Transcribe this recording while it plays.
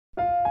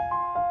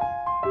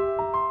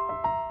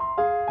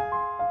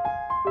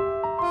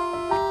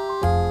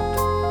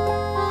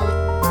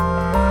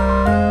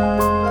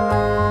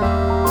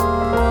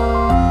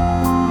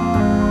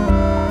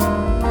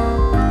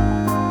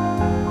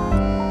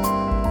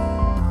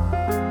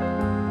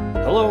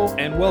Hello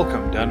and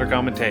welcome to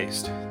Undercommon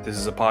Taste. This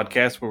is a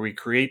podcast where we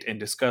create and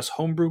discuss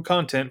homebrew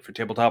content for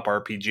tabletop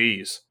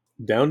RPGs.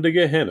 Down to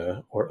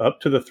Gehenna, or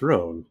up to the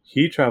throne,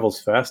 he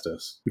travels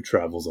fastest, who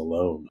travels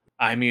alone.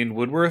 I'm Ian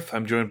Woodworth,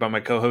 I'm joined by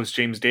my co-host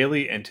James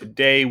Daly, and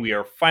today we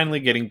are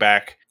finally getting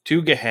back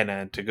to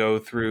Gehenna to go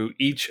through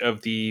each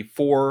of the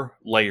 4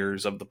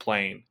 layers of the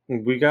plane.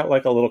 We got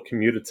like a little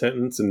commuted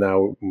sentence, and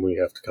now we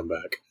have to come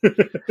back.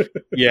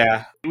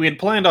 Yeah, we had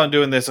planned on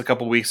doing this a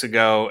couple weeks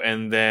ago,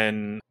 and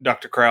then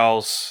Dr.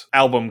 Krell's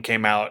album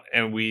came out,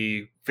 and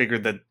we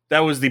figured that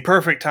that was the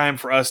perfect time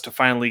for us to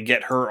finally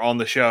get her on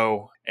the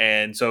show,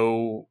 and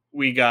so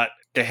we got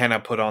Gehenna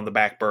put on the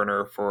back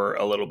burner for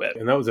a little bit.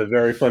 And that was a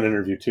very fun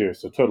interview too,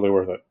 so totally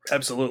worth it.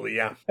 Absolutely,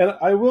 yeah. And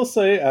I will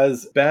say,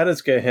 as bad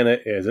as Gehenna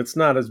is, it's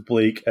not as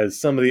bleak as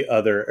some of the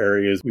other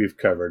areas we've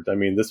covered. I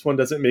mean, this one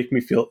doesn't make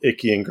me feel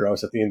icky and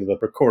gross at the end of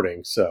the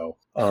recording, so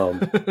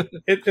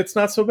it's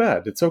not so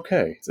bad. It's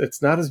okay.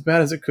 It's not as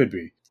bad as it could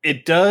be.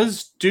 It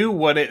does do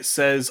what it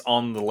says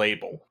on the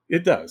label.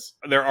 It does.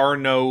 There are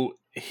no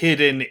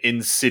hidden,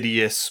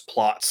 insidious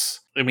plots.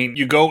 I mean,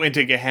 you go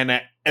into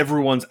Gehenna,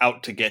 everyone's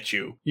out to get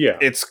you. Yeah.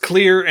 It's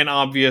clear and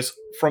obvious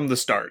from the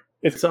start.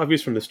 It's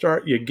obvious from the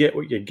start. You get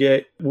what you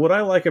get. What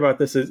I like about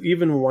this is,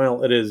 even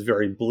while it is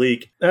very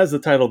bleak, as the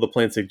title of the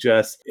plane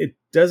suggests, it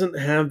doesn't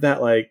have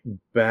that like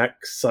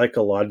back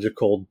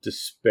psychological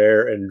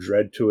despair and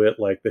dread to it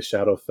like the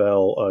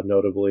Shadowfell,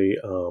 notably.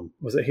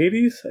 Was it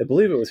Hades? I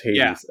believe it was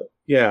Hades.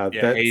 Yeah,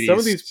 that Hades. Some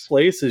of these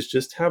places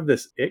just have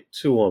this ick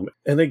to them.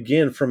 And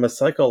again, from a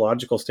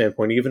psychological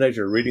standpoint, even as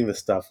you're reading the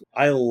stuff,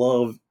 I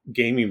love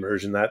game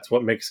immersion. That's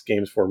what makes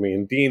games for me.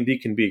 And D&D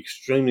can be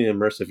extremely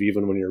immersive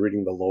even when you're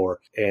reading the lore.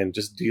 And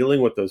just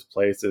dealing with those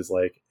places,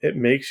 like, it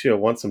makes you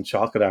want some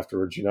chocolate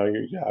afterwards. You know,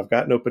 I've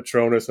got no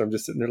Patronus, and I'm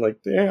just sitting there like,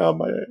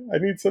 damn, I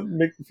need something to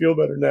make me feel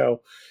better now.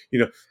 You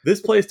know,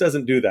 this place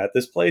doesn't do that.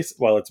 This place,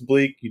 while it's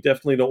bleak, you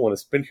definitely don't want to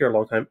spend here a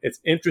long time. It's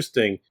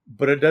interesting,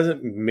 but it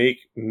doesn't make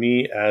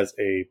me as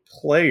a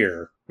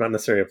player, not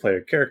necessarily a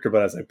player character,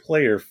 but as a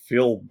player,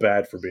 feel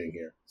bad for being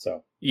here.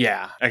 So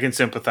yeah, I can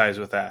sympathize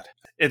with that.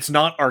 It's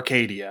not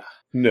Arcadia.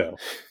 No.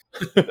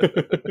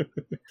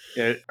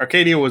 Yeah,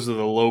 Arcadia was the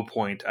low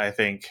point, I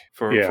think,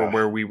 for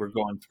where we were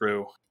going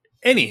through.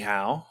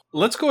 Anyhow,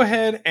 let's go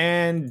ahead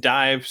and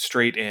dive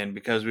straight in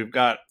because we've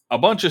got a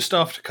bunch of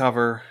stuff to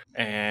cover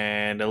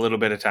and a little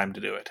bit of time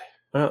to do it.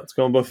 Well, let's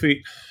go on both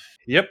feet.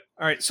 Yep.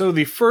 All right. So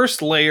the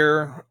first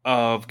layer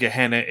of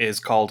Gehenna is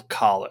called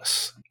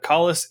Khalis.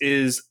 Khalis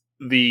is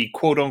the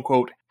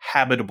quote-unquote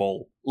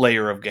habitable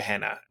layer of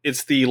Gehenna.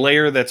 It's the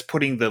layer that's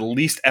putting the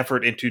least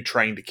effort into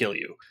trying to kill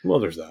you. Well,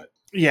 there's that.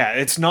 Yeah,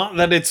 it's not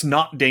that it's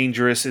not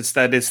dangerous, it's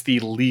that it's the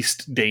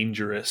least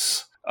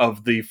dangerous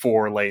of the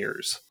 4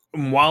 layers.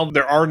 While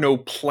there are no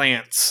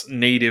plants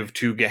native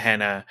to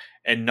Gehenna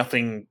and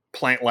nothing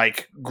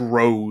plant-like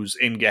grows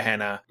in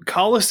Gehenna,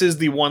 Khalis is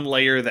the one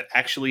layer that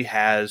actually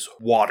has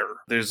water.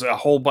 There's a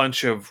whole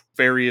bunch of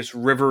various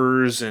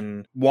rivers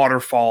and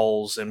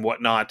waterfalls and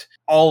whatnot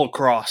all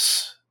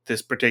across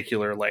this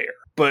particular layer.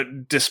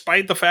 But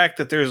despite the fact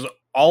that there's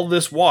all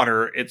this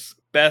water, it's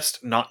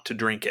best not to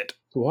drink it.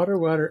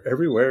 Water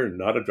everywhere,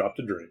 not a drop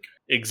to drink.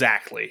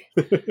 Exactly.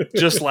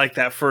 Just like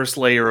that first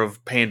layer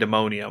of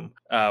Pandemonium,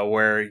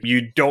 where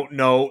you don't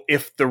know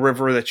if the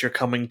river that you're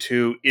coming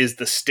to is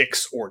the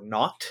Styx or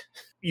not.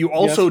 You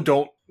also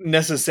don't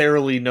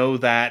necessarily know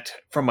that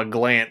from a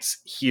glance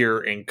here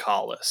in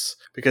Khalis,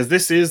 because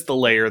this is the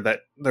layer that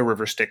the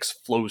river Styx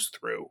flows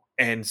through.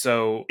 And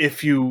so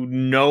if you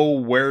know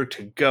where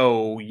to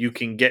go, you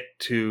can get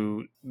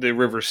to the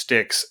river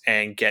Styx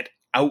and get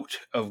out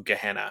of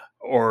Gehenna.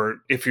 Or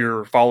if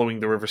you're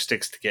following the river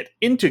Styx to get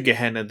into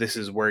Gehenna, this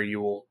is where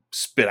you will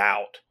spit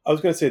out. I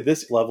was going to say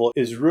this level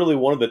is really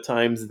one of the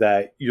times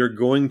that you're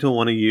going to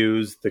want to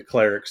use the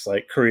cleric's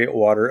like create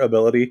water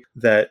ability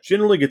that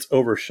generally gets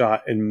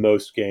overshot in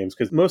most games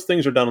because most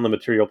things are done on the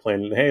material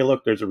plane and hey,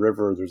 look, there's a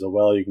river, there's a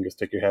well, you can just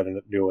stick your head in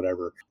it and do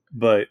whatever.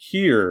 But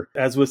here,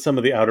 as with some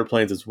of the outer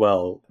planes as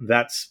well,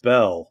 that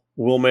spell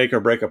will make or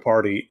break a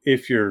party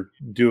if you're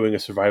doing a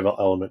survival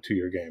element to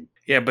your game.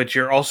 Yeah, but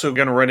you're also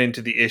going to run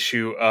into the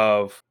issue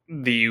of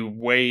the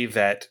way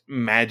that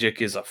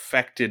magic is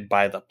affected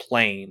by the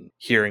plane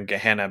here in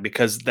Gehenna,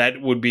 because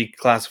that would be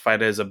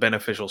classified as a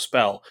beneficial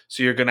spell.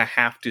 So you're going to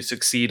have to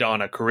succeed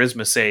on a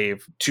charisma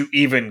save to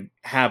even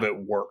have it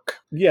work.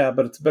 Yeah,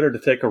 but it's better to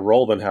take a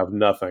roll than have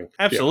nothing.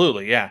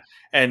 Absolutely, yeah.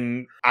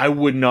 And I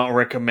would not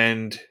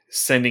recommend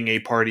sending a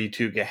party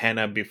to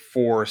Gehenna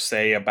before,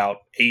 say, about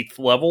 8th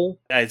level.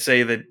 I'd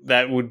say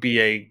that would be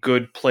a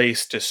good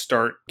place to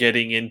start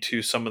getting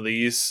into some of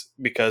these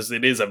because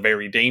it is a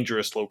very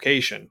dangerous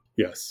location.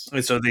 Yes.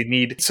 And so they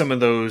need some of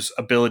those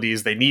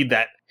abilities. They need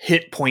that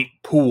hit point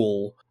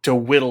pool to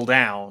whittle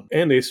down.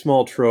 And a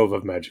small trove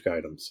of magic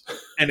items.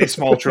 That is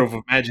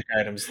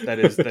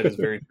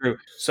very true.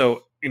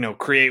 So,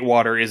 Create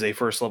Water is a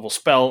first level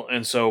spell.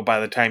 And so by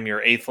the time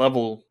you're 8th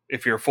level,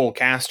 if you're a full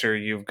caster,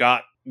 you've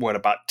got,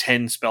 about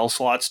 10 spell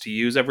slots to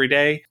use every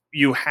day.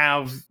 You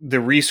have the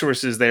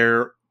resources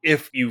there.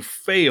 If you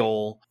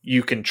fail,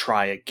 you can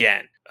try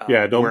again.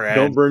 Yeah,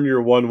 don't burn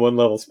your one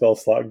level spell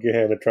slot in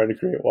Gehenna trying to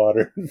create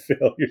water and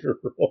fail your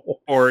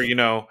roll. Or,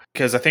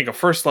 because I think a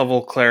first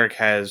level cleric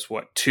has,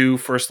 2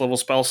 first level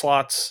spell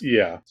slots?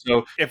 Yeah.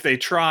 So if they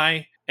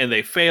try and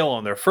they fail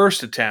on their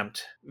first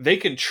attempt, they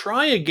can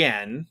try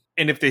again,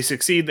 and if they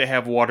succeed, they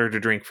have water to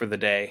drink for the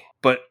day.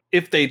 But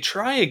if they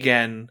try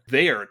again,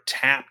 they are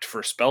tapped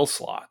for spell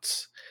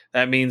slots.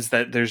 That means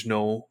that there's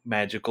no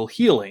magical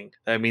healing.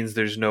 That means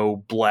there's no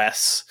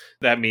bless.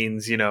 That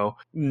means,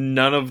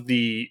 none of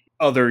the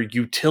other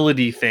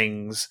utility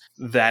things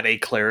that a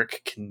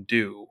cleric can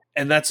do.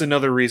 And that's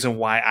another reason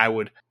why I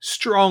would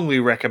strongly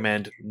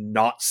recommend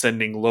not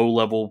sending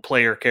low-level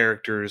player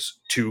characters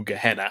to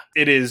Gehenna.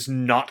 It is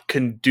not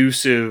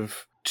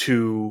conducive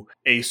to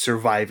a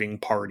surviving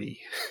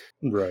party.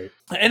 Right.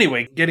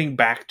 Anyway, getting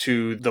back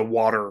to the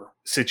water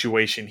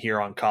situation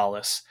here on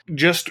Kalis.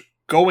 Just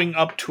going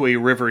up to a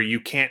river, you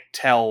can't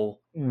tell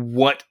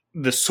what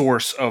the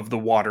source of the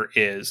water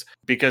is.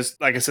 Because,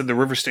 like I said, the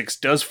river Styx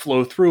does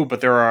flow through,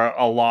 but there are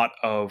a lot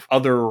of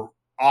other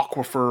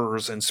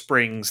aquifers and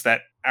springs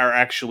that are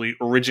actually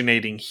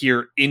originating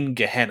here in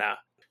Gehenna.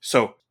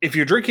 So, if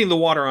you're drinking the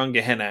water on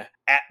Gehenna,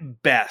 at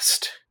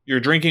best, you're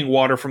drinking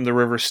water from the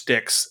river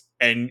Styx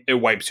and it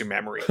wipes your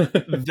memory.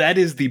 That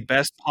is the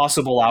best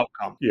possible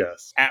outcome.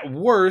 Yes. At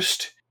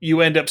worst,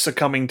 you end up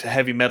succumbing to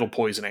heavy metal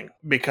poisoning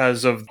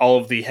because of all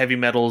of the heavy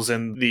metals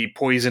and the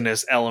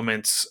poisonous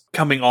elements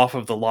coming off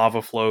of the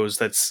lava flows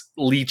that's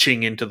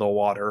leaching into the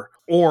water.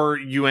 Or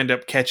you end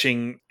up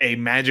catching a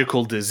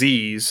magical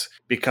disease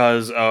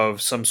because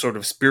of some sort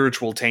of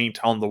spiritual taint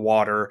on the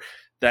water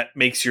that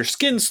makes your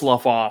skin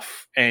slough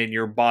off and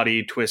your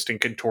body twist and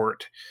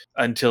contort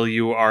until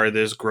you are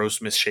this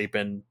gross,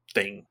 misshapen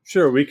thing.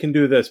 Sure, we can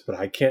do this, but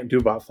I can't do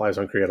botflies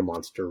on Create a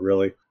Monster.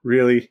 Really?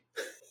 Really?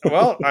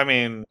 Well, I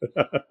mean,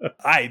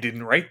 I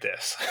didn't write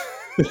this.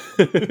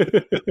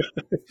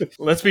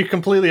 Let's be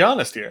completely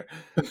honest here.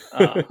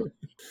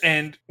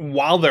 And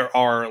while there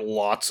are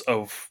lots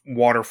of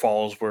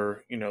waterfalls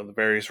where, the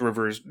various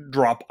rivers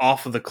drop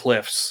off of the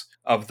cliffs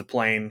of the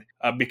plain,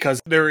 because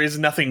there is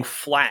nothing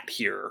flat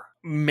here,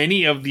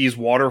 many of these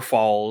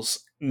waterfalls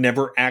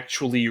never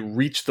actually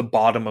reach the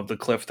bottom of the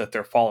cliff that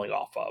they're falling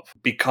off of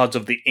because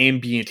of the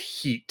ambient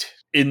heat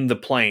in the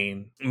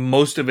plain.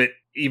 Most of it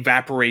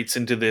evaporates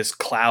into this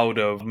cloud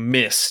of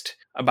mist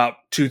about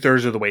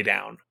 2/3 of the way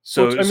down.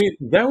 So,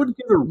 that would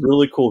give a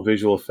really cool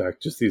visual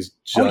effect. Just these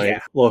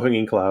giant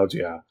low-hanging clouds.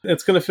 Yeah,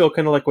 it's going to feel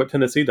kind of like what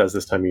Tennessee does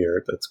this time of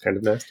year. That's kind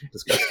of nasty,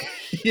 disgusting.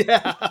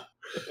 Yeah.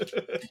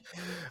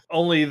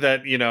 Only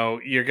that,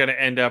 you're going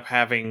to end up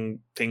having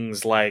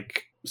things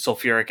like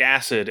sulfuric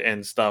acid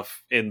and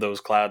stuff in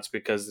those clouds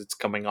because it's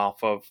coming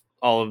off of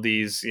all of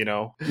these,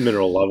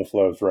 mineral lava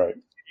flows, right?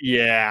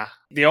 Yeah.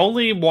 The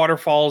only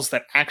waterfalls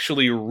that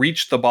actually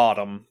reach the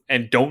bottom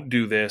and don't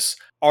do this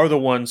are the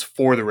ones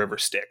for the river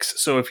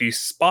Styx. So if you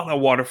spot a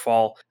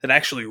waterfall that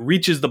actually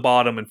reaches the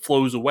bottom and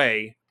flows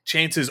away,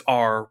 chances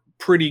are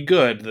pretty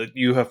good that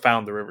you have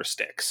found the river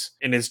Styx.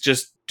 And it's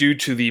just due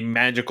to the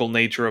magical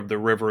nature of the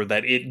river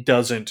that it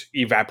doesn't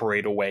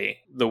evaporate away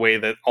the way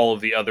that all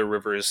of the other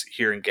rivers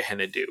here in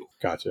Gehenna do.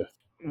 Gotcha.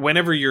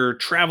 Whenever you're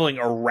traveling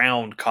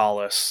around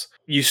Kalis,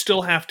 you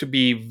still have to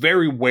be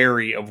very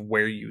wary of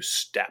where you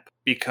step,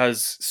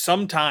 because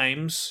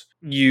sometimes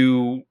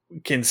you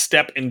can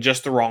step in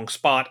just the wrong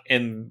spot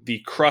and the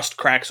crust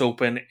cracks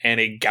open and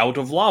a gout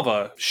of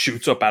lava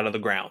shoots up out of the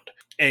ground.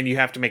 And you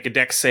have to make a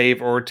dex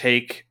save or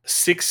take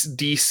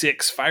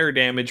 6d6 fire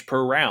damage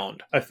per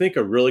round. I think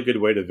a really good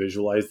way to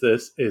visualize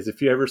this is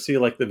if you ever see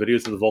like the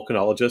videos of the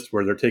volcanologist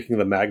where they're taking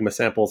the magma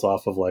samples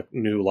off of like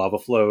new lava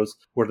flows,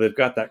 where they've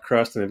got that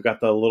crust and they've got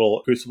the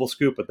little crucible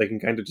scoop, but they can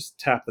kind of just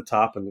tap the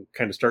top and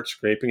kind of start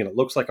scraping and it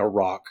looks like a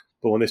rock.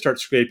 But when they start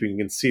scraping, you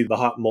can see the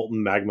hot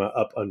molten magma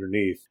up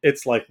underneath.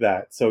 It's like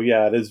that. So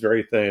yeah, it is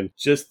very thin.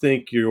 Just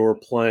think you're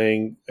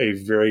playing a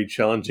very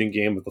challenging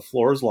game with the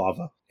floor is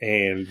lava.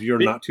 And you're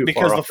not too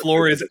far off. Because the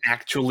floor is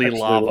actually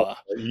lava.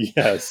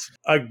 Yes.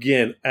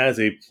 Again, as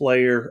a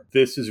player,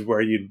 this is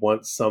where you'd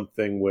want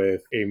something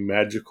with a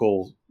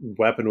magical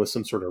weapon with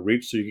some sort of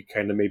reach so you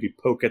can kind of maybe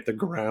poke at the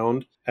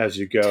ground as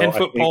you go.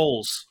 10-foot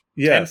poles.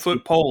 Yes.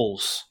 10-foot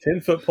poles.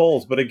 10-foot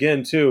poles. But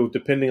again, too,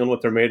 depending on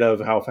what they're made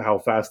of,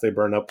 how fast they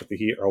burn up with the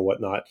heat or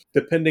whatnot,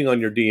 depending on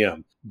your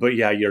DM. But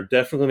yeah, you're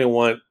definitely going to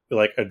want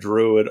like a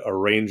druid, a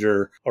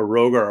ranger, a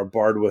rogue, or a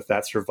bard with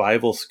that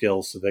survival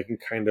skill so they can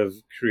kind of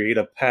create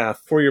a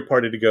path for your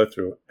party to go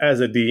through.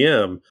 As a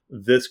DM,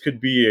 this could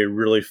be a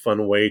really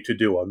fun way to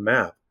do a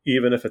map.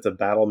 Even if it's a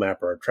battle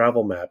map or a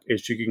travel map,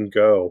 is you can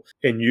go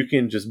and you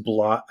can just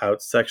blot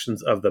out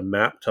sections of the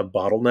map to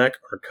bottleneck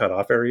or cut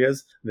off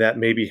areas that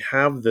maybe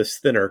have this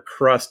thinner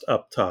crust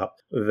up top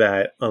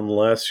that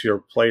unless your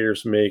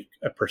players make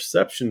a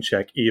perception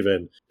check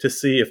even to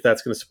see if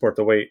that's going to support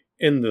the weight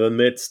in the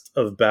midst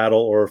of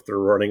battle or if they're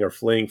running or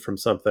fleeing from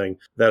something,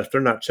 that if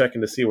they're not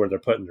checking to see where they're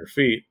putting their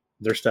feet,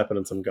 they're stepping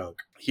in some gunk.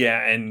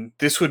 Yeah, and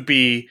this would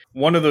be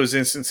one of those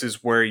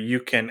instances where you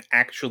can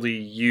actually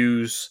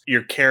use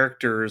your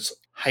character's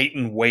height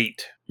and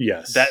weight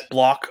Yes. That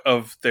block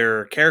of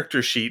their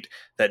character sheet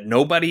that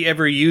nobody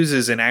ever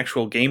uses in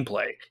actual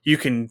gameplay. You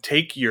can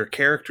take your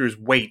character's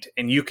weight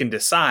and you can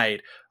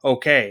decide,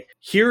 okay,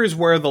 here is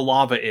where the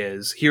lava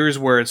is. Here is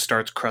where it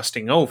starts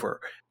crusting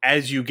over.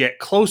 As you get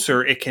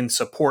closer, it can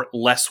support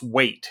less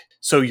weight.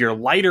 So your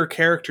lighter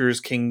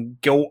characters can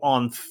go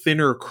on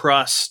thinner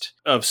crust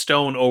of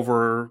stone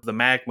over the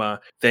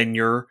magma than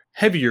your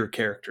heavier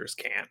characters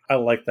can. I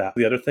like that.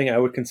 The other thing I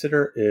would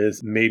consider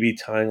is maybe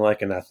tying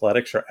like an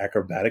athletics or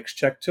acrobatics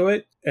check to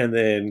it and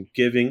then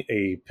giving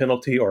a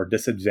penalty or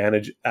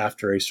disadvantage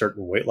after a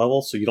certain weight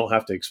level, so you don't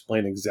have to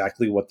explain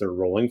exactly what they're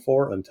rolling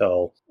for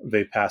until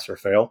they pass or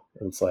fail.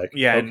 And it's like,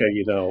 Yeah, okay,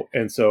 you know.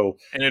 And so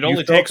and it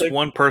only takes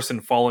one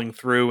person falling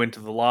through into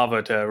the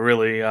lava to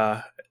really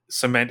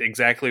cement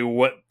exactly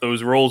what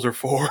those rolls are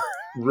for.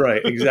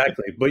 Right,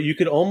 exactly. But you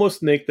could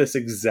almost make this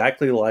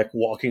exactly like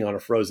walking on a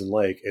frozen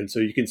lake. And so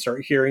you can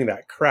start hearing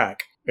that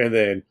crack and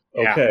then,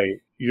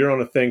 okay, you're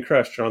on a thin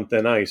crust, you're on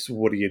thin ice.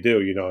 What do?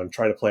 You know, and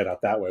try to play it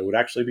out that way would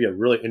actually be a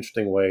really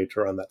interesting way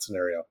to run that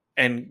scenario.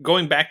 And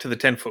going back to the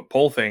 10-foot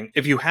pole thing,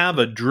 if you have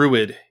a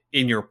druid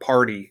in your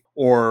party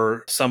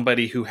or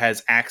somebody who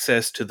has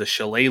access to the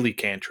Shillelagh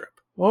cantrip.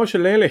 Oh,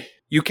 Shillelagh.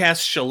 You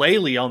cast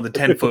Shillelagh on the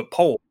 10-foot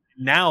pole.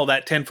 Now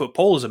that 10-foot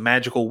pole is a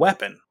magical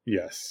weapon.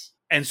 Yes.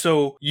 And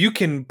so you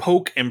can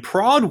poke and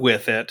prod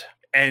with it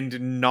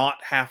and not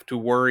have to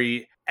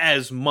worry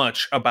as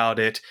much about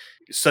it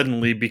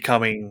suddenly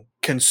becoming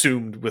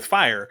consumed with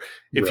fire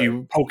if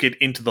you poke it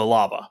into the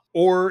lava.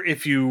 Or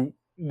if you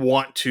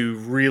want to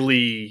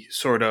really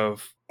sort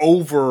of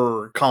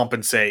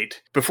overcompensate,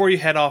 before you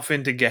head off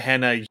into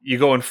Gehenna, you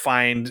go and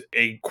find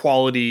a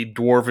quality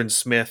dwarven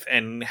smith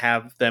and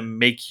have them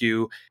make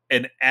you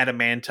an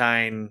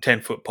adamantine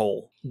 10-foot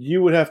pole.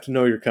 You would have to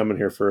know you're coming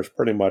here first,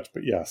 pretty much,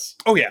 but yes.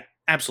 Oh, yeah.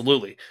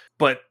 Absolutely.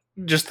 But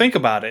just think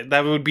about it.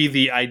 That would be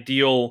the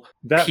ideal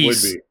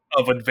piece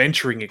of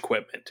adventuring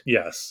equipment.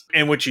 Yes.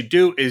 And what you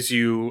do is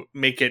you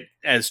make it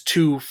as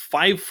 2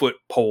 5-foot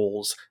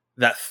poles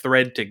that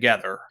thread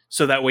together.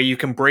 So that way you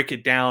can break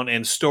it down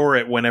and store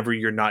it whenever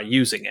you're not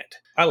using it.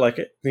 I like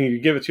it. You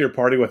give it to your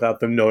party without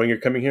them knowing you're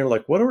coming here.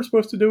 Like, what are we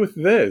supposed to do with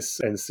this?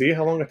 And see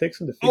how long it takes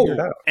them to figure it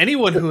out.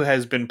 Anyone who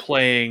has been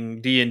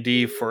playing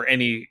D&D for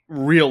any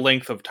real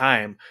length of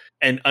time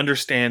and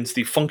understands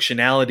the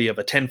functionality of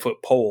a 10-foot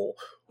pole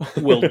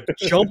will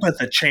jump at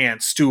the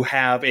chance to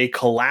have a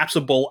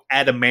collapsible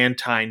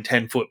adamantine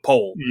 10-foot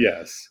pole.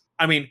 Yes.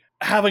 I mean,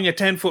 having a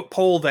 10-foot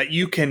pole that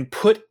you can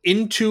put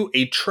into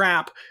a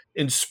trap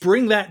and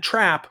spring that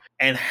trap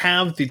and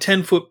have the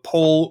 10-foot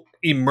pole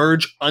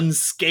emerge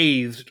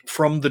unscathed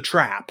from the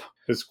trap.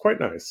 It's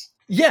quite nice.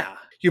 Yeah.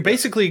 You're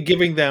basically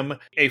giving them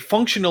a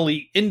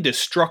functionally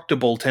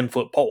indestructible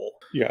 10-foot pole.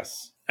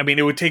 Yes. I mean,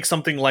 it would take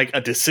something like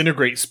a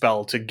disintegrate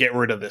spell to get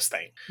rid of this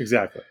thing.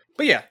 Exactly.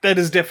 But yeah, that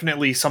is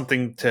definitely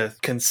something to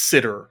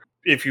consider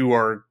if you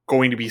are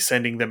going to be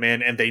sending them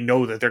in and they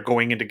know that they're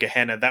going into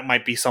Gehenna. That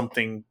might be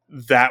something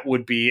that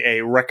would be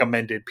a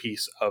recommended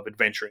piece of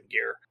adventuring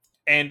gear.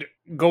 And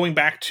going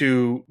back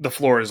to the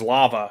floor is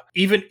lava,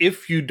 even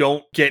if you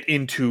don't get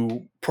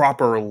into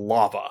proper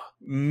lava,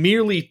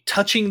 merely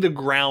touching the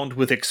ground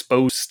with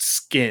exposed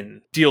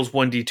skin deals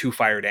 1d2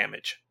 fire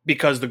damage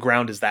because the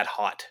ground is that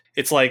hot.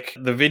 It's like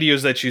the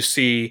videos that you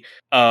see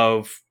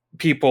of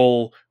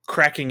people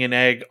cracking an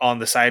egg on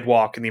the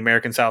sidewalk in the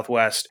American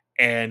Southwest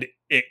and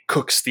it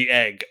cooks the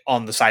egg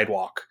on the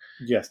sidewalk.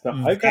 Yes.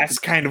 Now, that's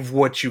kind of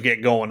what you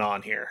get going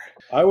on here.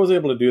 I was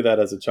able to do that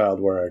as a child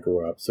where I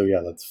grew up. So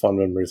yeah, that's fun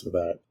memories with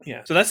that.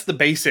 Yeah. So that's the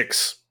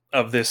basics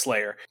of this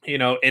layer. You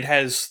know, it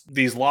has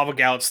these lava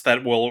gouts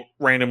that will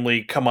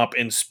randomly come up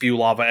and spew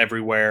lava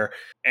everywhere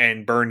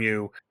and burn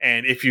you.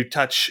 And if you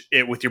touch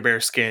it with your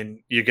bare skin,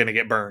 you're going to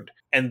get burned.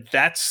 And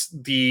that's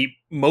the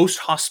most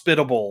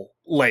hospitable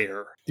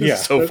layer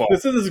so far.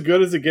 This is as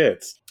good as it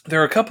gets. There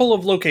are a couple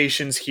of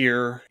locations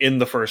here in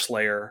the first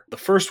layer. The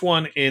first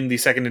one in the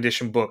second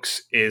edition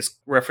books is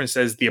referenced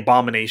as the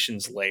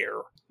Abominations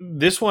layer.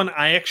 This one,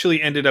 I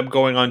actually ended up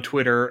going on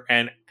Twitter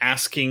and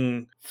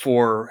asking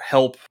for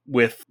help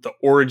with the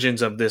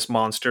origins of this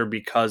monster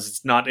because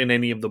it's not in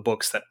any of the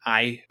books that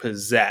I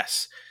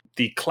possess.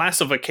 The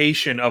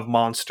classification of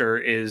monster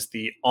is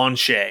the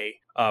Anshe,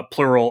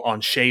 plural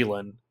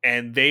Anshelin,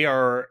 and they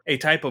are a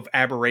type of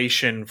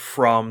aberration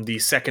from the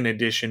second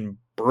edition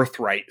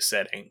Birthright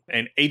setting.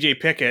 And AJ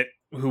Pickett,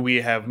 who we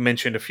have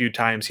mentioned a few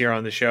times here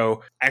on the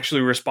show, actually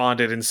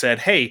responded and said,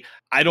 hey,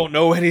 I don't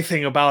know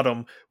anything about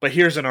him, but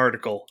here's an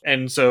article.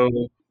 And so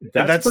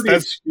that's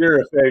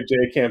obscure if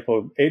AJ can't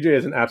pull. AJ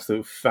is an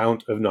absolute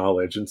fount of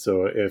knowledge. And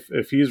so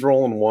if he's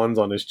rolling ones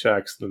on his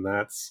checks, then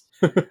that's...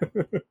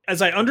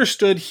 As I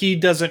understood, he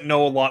doesn't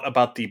know a lot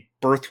about the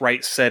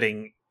Birthright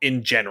setting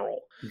in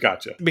general.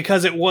 Gotcha.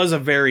 Because it was a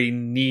very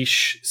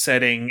niche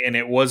setting and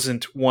it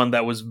wasn't one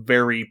that was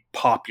very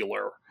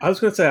popular. I was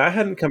going to say, I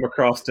hadn't come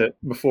across it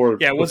before.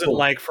 Yeah, it wasn't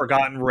like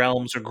Forgotten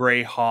Realms or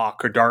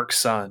Greyhawk or Dark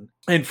Sun.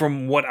 And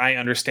from what I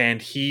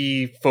understand,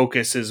 he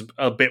focuses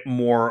a bit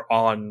more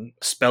on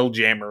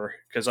Spelljammer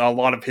because a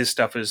lot of his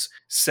stuff is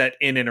set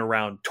in and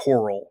around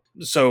Toril.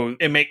 So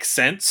it makes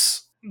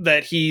sense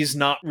that he's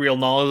not real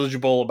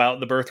knowledgeable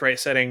about the Birthright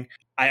setting.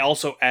 I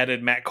also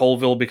added Matt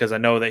Colville because I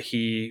know that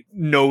he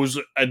knows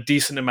a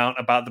decent amount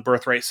about the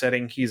Birthright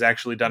setting. He's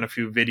actually done a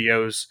few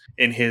videos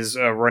in his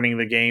Running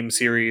the Game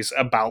series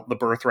about the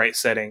Birthright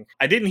setting.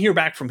 I didn't hear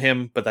back from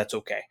him, but that's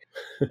okay.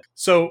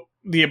 So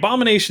the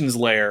Abomination's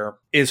lair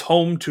is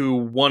home to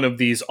one of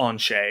these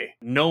Anshe,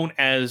 known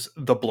as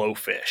the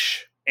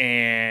Blowfish.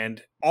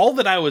 And all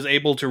that I was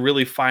able to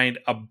really find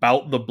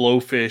about the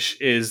Blowfish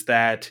is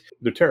that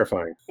they're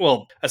terrifying.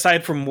 Well,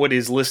 aside from what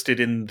is listed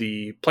in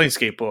the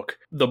Planescape book,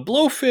 the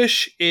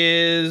Blowfish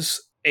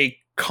is a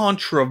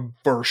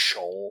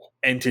controversial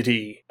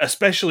entity,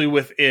 especially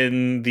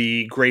within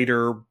the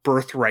greater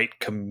Birthright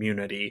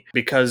community,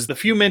 because the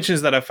few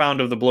mentions that I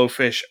found of the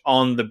Blowfish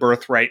on the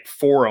Birthright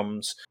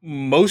forums,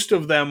 most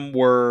of them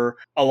were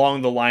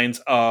along the lines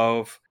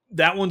of,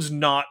 that one's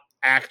not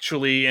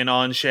actually an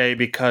Anshe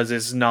because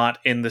it's not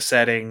in the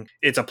setting.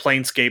 It's a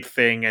Planescape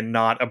thing and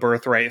not a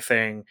Birthright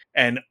thing.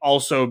 And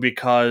also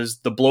because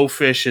the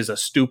Blowfish is a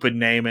stupid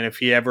name, and if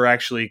he ever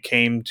actually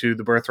came to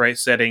the Birthright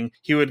setting,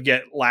 he would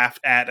get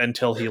laughed at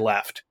until he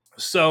left.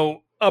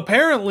 So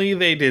apparently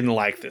they didn't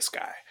like this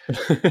guy.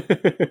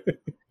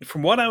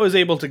 From what I was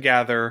able to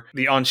gather,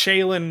 the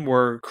Anshelan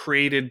were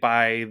created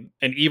by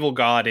an evil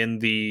god in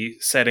the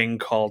setting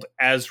called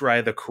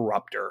Azrai the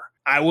Corruptor.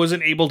 I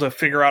wasn't able to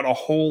figure out a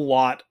whole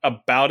lot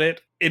about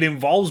it. It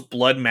involves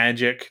blood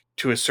magic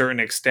to a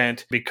certain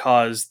extent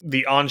because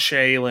the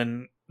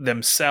Anshelan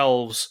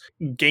themselves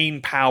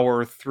gain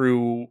power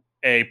through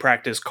a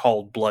practice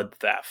called blood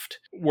theft,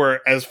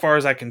 where, as far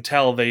as I can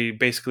tell, they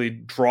basically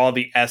draw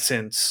the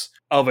essence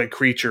of a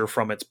creature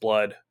from its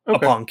blood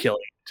upon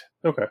killing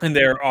it. Okay. And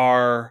there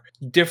are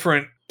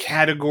different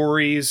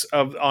categories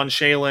of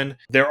Anshelan.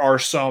 There are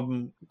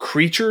some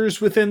creatures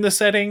within the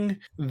setting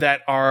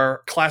that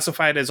are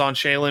classified as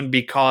Anshelan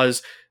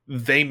because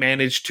they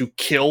managed to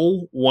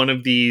kill one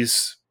of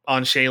these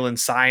Anshelan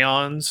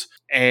scions,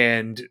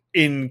 and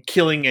in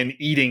killing and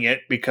eating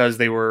it, because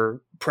they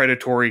were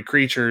predatory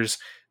creatures,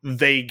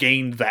 they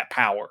gained that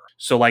power.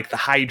 So like the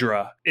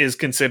Hydra is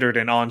considered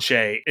an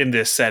Anshe in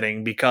this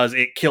setting because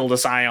it killed a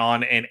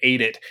scion and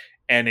ate it,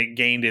 and it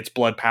gained its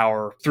blood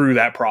power through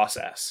that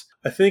process.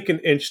 I think an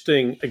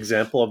interesting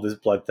example of this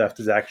blood theft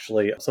is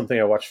actually something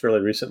I watched fairly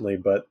recently,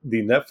 but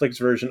the Netflix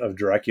version of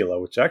Dracula,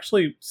 which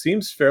actually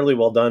seems fairly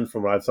well done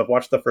from what I've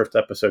watched the first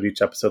episode.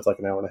 Each episode's like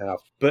an hour and a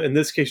half. But in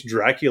this case,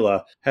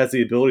 Dracula has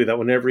the ability that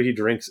whenever he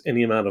drinks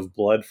any amount of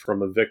blood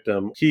from a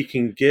victim, he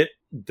can get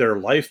their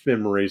life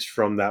memories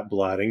from that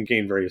blood and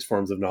gain various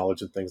forms of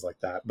knowledge and things like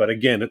that. But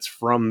again, it's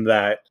from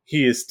that.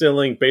 He is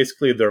stealing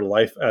basically their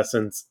life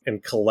essence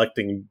and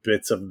collecting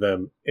bits of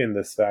them in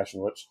this fashion,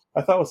 which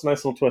I thought was a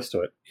nice little twist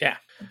to it. Yeah.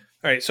 All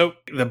right. So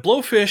the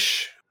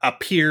Blowfish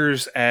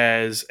appears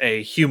as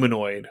a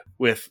humanoid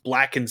with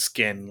blackened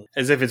skin,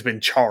 as if it's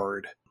been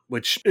charred,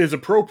 which is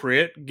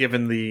appropriate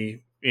given the,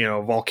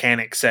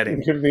 volcanic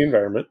setting. Given the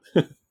environment.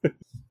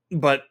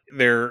 But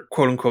their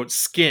quote-unquote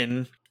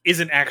skin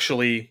isn't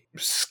actually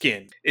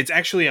skin. It's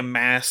actually a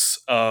mass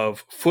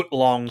of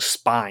foot-long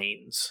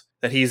spines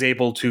that he's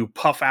able to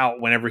puff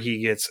out whenever he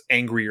gets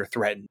angry or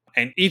threatened.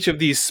 And each of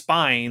these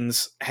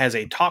spines has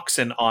a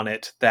toxin on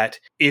it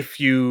that if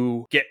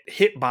you get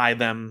hit by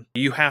them,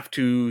 you have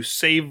to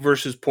save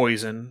versus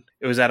poison.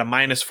 It was at a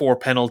 -4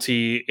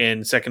 penalty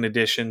in 2nd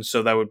edition,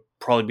 so that would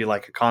probably be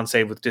like a con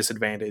save with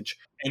disadvantage.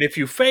 And if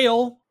you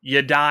fail,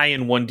 you die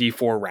in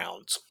 1d4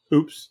 rounds.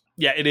 Oops.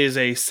 Yeah, it is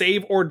a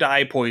save or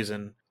die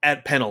poison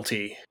at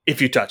penalty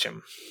if you touch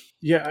him.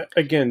 Yeah,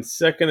 again,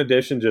 2nd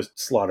edition just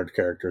slaughtered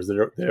characters. It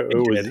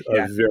was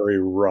a very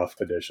rough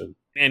edition.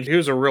 And he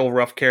was a real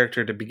rough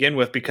character to begin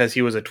with because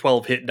he was a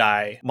 12-hit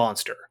die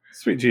monster.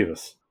 Sweet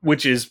Jeeves.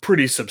 Which is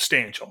pretty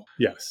substantial.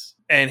 Yes.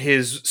 And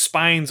his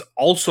spines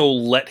also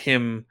let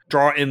him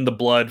draw in the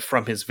blood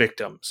from his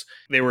victims.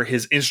 They were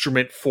his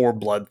instrument for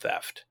blood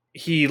theft.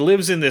 He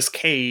lives in this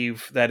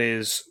cave that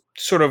is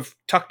sort of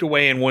tucked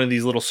away in one of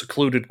these little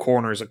secluded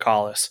corners of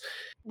Kalas.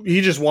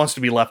 He just wants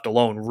to be left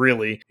alone,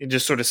 really, and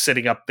just sort of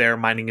sitting up there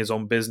minding his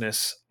own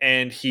business.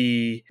 And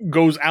he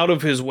goes out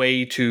of his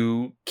way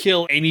to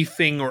kill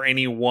anything or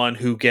anyone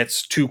who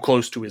gets too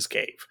close to his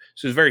cave.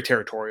 So he's very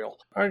territorial.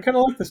 I kind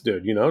of like this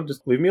dude,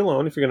 just leave me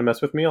alone. If you're going to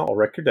mess with me, I'll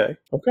wreck your day.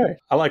 Okay,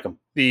 I like him.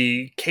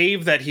 The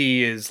cave that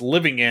he is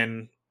living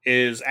in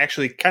is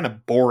actually kind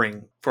of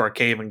boring for a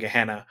cave in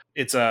Gehenna.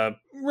 It's a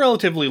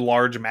relatively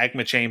large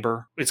magma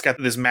chamber. It's got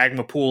this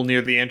magma pool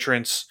near the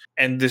entrance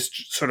and this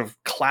sort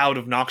of cloud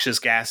of noxious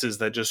gases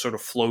that just sort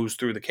of flows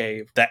through the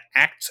cave that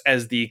acts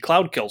as the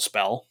cloud kill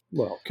spell.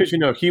 Well, because,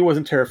 he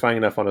wasn't terrifying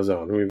enough on his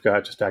own. We've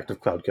got just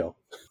active Cloud Kill.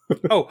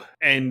 Oh,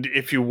 and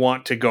if you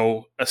want to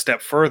go a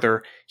step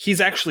further,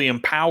 he's actually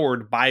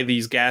empowered by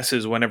these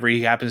gases whenever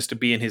he happens to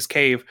be in his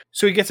cave,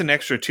 so he gets an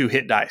extra 2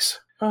 hit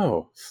dice.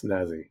 Oh,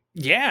 snazzy.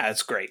 Yeah,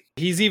 it's great.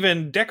 He's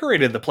even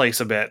decorated the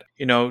place a bit,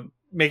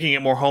 making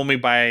it more homey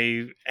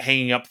by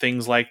hanging up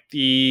things like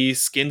the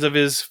skins of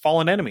his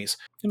fallen enemies.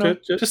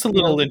 Just a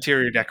little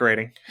interior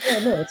decorating. Yeah,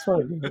 no, that's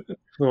fine. A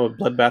little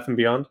Bloodbath and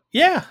Beyond.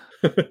 Yeah.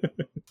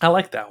 I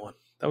like that one.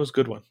 That was a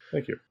good one.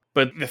 Thank you.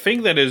 But the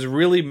thing that is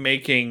really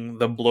making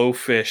the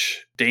Blowfish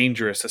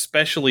dangerous,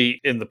 especially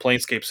in the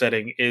Planescape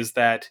setting, is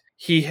that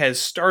he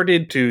has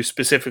started to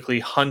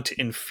specifically hunt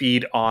and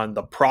feed on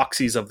the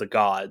proxies of the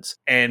gods.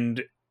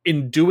 And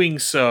in doing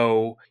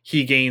so,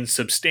 he gains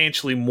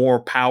substantially more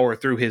power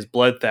through his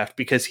blood theft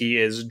because he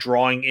is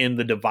drawing in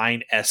the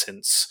divine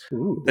essence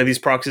that these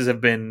proxies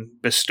have been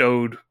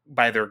bestowed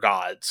by their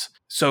gods.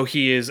 So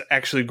he is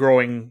actually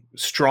growing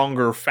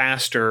stronger,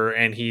 faster,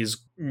 and he's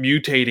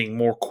mutating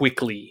more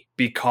quickly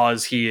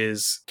because he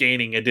is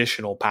gaining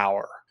additional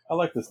power. I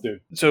like this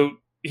dude. So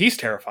he's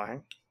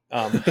terrifying.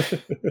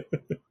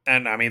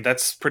 And I mean,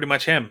 that's pretty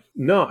much him.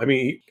 No, I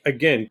mean,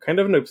 again, kind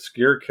of an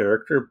obscure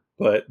character,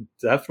 but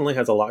definitely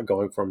has a lot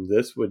going for him.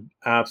 This would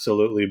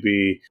absolutely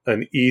be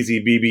an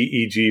easy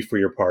BBEG for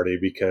your party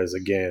because,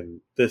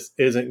 again, this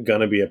isn't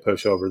going to be a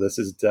pushover. This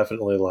is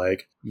definitely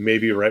like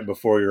maybe right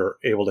before you're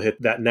able to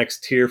hit that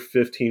next tier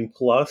 15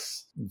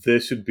 plus.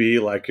 This should be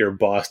like your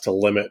boss to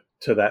limit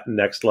to that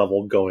next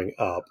level going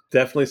up.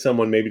 Definitely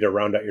someone maybe to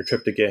round out your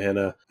trip to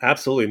Gehenna.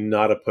 Absolutely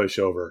not a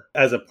pushover.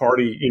 As a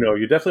party,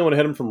 you definitely want to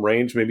hit him from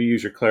range. Maybe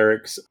use your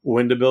Cleric's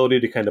wind ability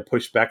to kind of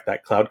push back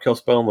that Cloud Kill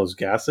spell on those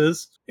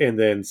gases, and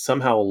then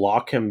somehow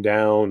lock him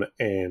down.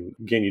 And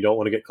again, you don't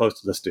want to get close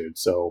to this dude.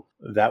 So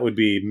that would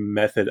be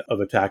method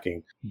of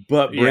attacking.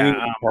 But bringing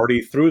the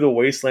party through the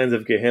wastelands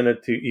of Gehenna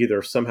to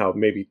either somehow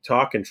maybe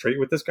talk and trade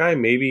with this guy,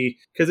 maybe,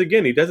 because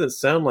again, he doesn't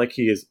sound like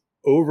he is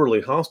overly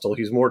hostile.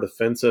 He's more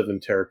defensive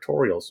and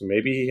territorial. So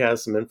maybe he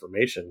has some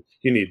information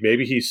you need.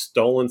 Maybe he's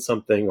stolen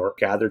something or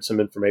gathered some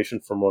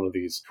information from one of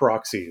these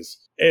proxies.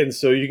 And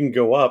so you can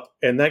go up,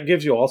 and that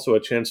gives you also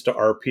a chance to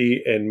RP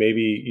and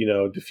maybe,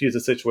 diffuse a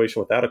situation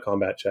without a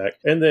combat check.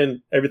 And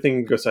then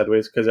everything goes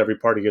sideways because every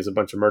party gets a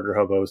bunch of murder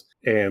hobos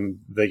and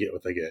they get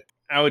what they get.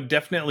 I would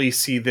definitely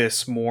see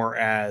this more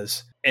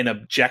as an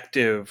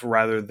objective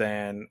rather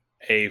than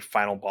a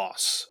final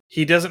boss.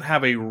 He doesn't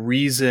have a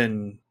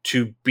reason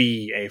to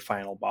be a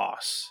final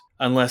boss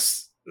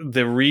unless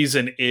the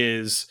reason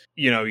is,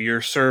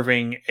 you're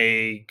serving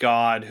a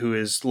god who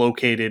is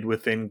located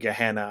within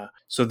Gehenna.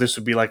 So this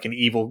would be like an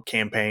evil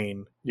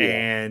campaign. Yeah.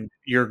 And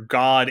your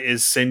god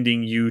is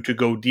sending you to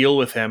go deal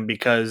with him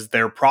because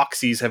their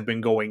proxies have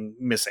been going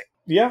missing.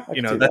 Yeah,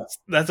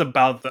 that's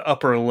about the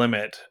upper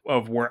limit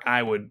of where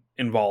I would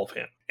involve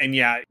him. And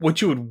yeah,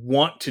 what you would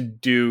want to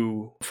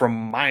do from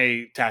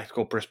my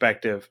tactical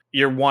perspective,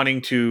 you're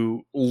wanting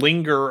to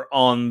linger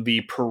on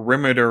the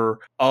perimeter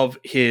of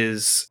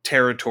his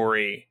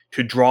territory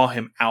to draw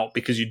him out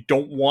because you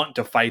don't want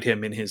to fight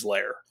him in his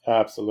lair.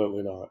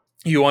 Absolutely not.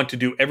 You want to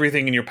do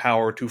everything in your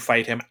power to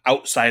fight him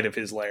outside of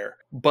his lair.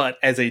 But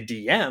as a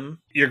DM,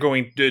 you're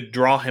going to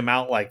draw him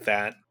out like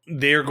that.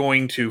 They're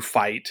going to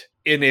fight.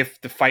 And if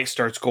the fight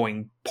starts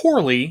going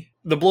poorly,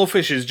 the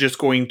Blowfish is just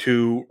going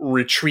to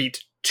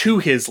retreat to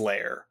his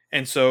lair.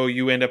 And so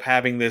you end up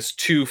having this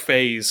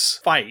 2-phase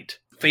fight.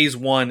 Phase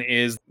 1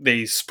 is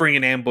they spring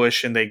an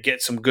ambush and they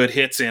get some good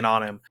hits in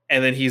on him,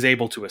 and then he's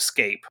able to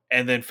escape.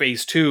 And then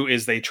phase 2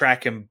 is they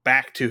track him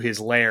back to his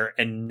lair,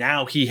 and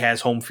now he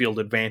has home field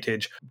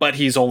advantage, but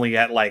he's only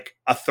at like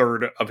a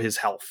third of his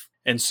health.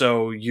 And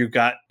so you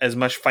got as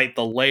much fight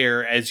the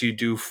lair as you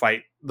do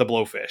fight the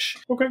Blowfish.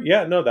 Okay,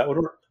 yeah, no, that would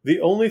work.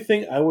 The only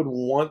thing I would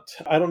want,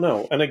 I don't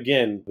know, and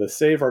again, the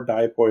save or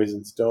die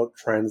poisons don't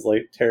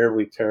translate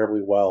terribly,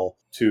 terribly well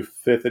to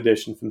 5th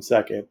edition from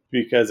 2nd,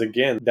 because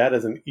again, that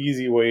is an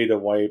easy way to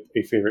wipe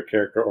a favorite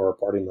character or a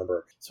party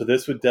member. So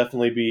this would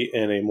definitely be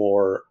in a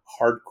more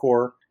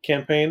hardcore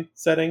campaign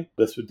setting.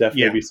 This would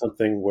definitely be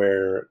something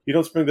where you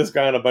don't spring this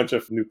guy on a bunch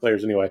of new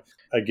players anyway.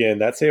 Again,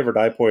 that save or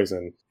die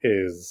poison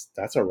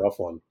that's a rough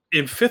one.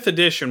 In 5th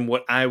edition,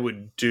 what I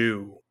would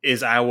do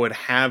is I would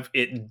have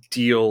it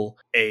deal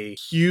a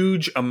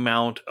huge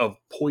amount of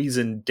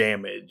poison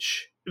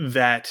damage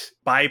that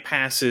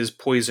bypasses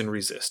poison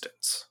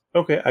resistance.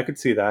 Okay, I could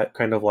see that,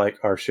 kind of like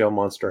our shell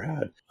monster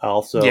had.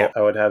 Also,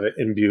 I would have it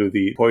imbue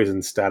the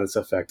poison status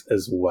effect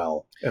as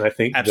well. And I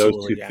think those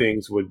two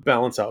things would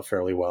balance out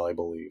fairly well, I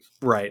believe.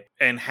 Right,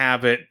 and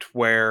have it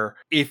where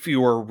if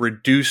you are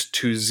reduced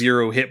to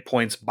 0 hit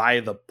points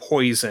by the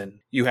poison,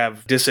 you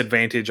have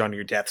disadvantage on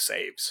your death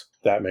saves.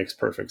 That makes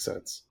perfect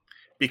sense.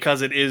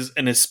 Because it is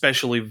an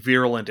especially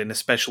virulent and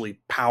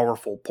especially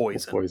powerful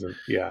poison.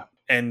 Yeah.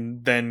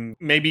 And then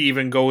maybe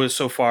even go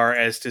so far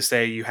as to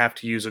say you have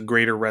to use a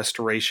greater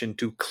restoration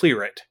to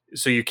clear it.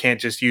 So you can't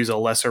just use a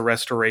lesser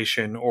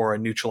restoration or a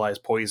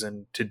neutralized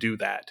poison to do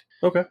that.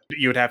 Okay.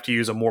 You would have to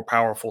use a more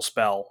powerful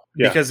spell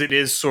Yeah. because it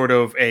is sort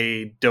of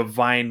a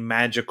divine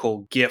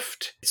magical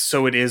gift.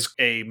 So it is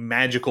a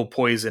magical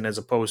poison as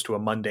opposed to a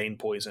mundane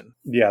poison.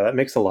 Yeah, that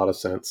makes a lot of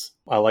sense.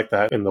 I like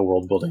that in the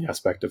world building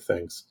aspect of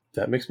things.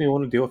 That makes me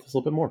want to deal with this a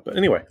little bit more. But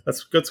anyway,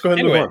 let's go ahead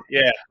and move on.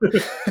 Yeah.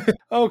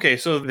 Okay,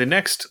 so the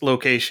next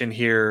location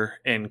here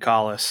in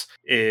Kalas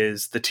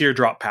is the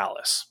Teardrop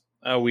Palace.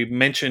 We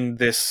mentioned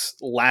this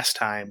last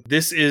time.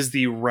 This is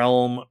the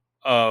realm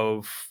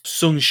of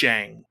Sun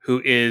Shang,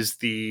 who is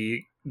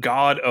the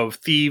god of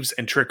thieves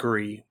and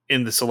trickery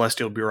in the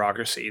celestial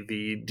bureaucracy,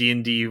 the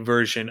D&D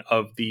version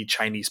of the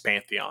Chinese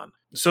pantheon.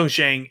 Sun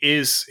Shang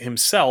is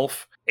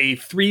himself a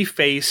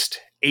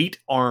three-faced,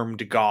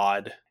 eight-armed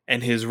god,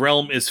 and his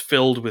realm is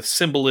filled with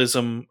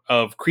symbolism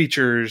of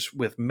creatures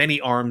with many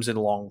arms and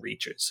long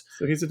reaches.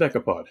 So he's a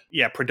decapod.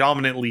 Yeah,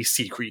 predominantly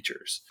sea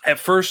creatures. At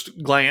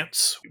first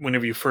glance,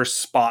 whenever you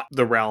first spot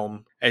the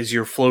realm as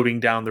you're floating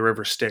down the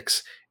river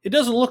Styx, it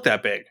doesn't look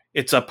that big.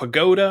 It's a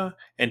pagoda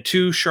and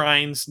 2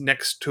 shrines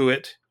next to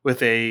it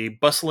with a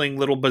bustling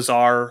little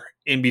bazaar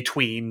in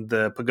between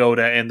the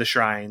pagoda and the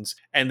shrines,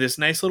 and this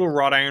nice little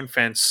wrought iron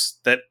fence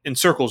that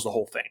encircles the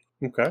whole thing.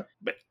 Okay.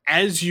 But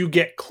as you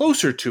get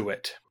closer to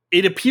it,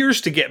 it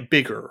appears to get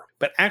bigger,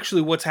 but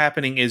actually what's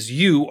happening is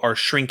you are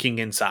shrinking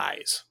in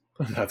size.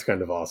 That's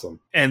kind of awesome.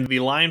 And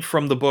the line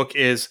from the book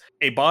is,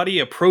 a body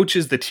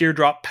approaches the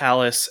Teardrop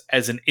Palace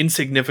as an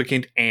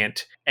insignificant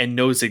ant and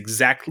knows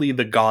exactly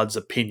the god's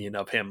opinion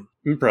of him.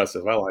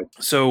 Impressive. I like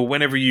it. So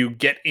whenever you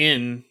get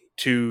in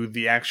to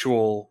the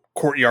actual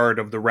courtyard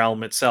of the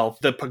realm itself,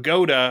 the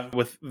pagoda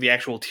with the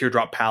actual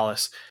Teardrop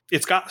Palace,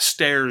 it's got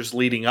stairs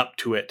leading up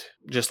to it,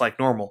 just like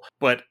normal.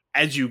 But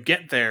as you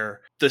get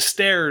there, the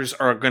stairs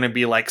are going to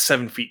be like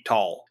 7 feet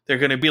tall. They're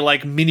going to be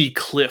like mini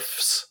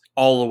cliffs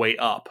all the way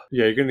up.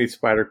 Yeah, you're going to need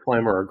spider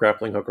climber or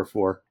grappling hook or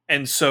 4.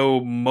 And so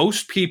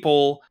most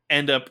people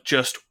end up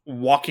just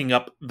walking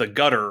up the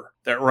gutter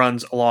that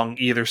runs along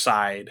either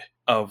side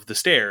of the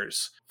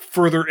stairs,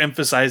 further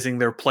emphasizing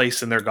their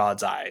place in their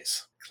god's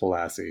eyes.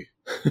 Classy.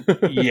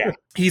 Yeah,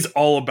 he's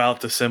all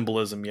about the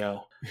symbolism,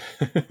 yo.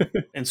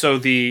 And so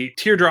the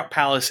Teardrop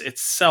Palace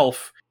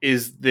itself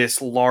is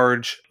this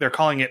large, they're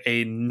calling it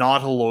a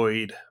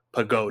nautiloid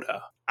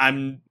pagoda.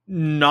 I'm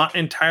not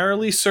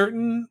entirely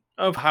certain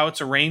of how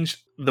it's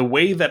arranged. The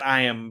way that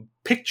I am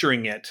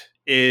picturing it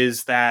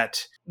is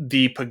that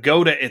the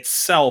pagoda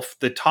itself,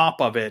 the top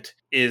of it,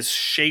 is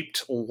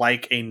shaped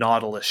like a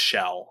nautilus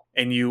shell.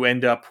 And you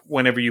end up,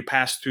 whenever you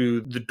pass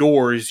through the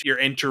doors, you're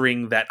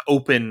entering that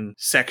open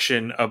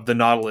section of the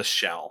nautilus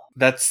shell.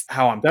 That's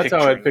how I'm picturing it.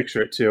 That's how I'd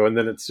picture it too. And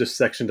then it's just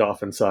sectioned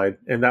off inside.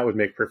 And that would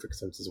make perfect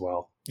sense as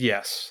well.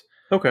 Yes.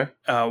 Okay.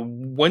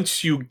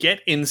 Once you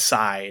get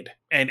inside,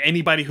 and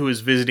anybody who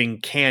is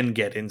visiting can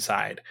get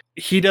inside,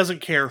 he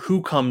doesn't care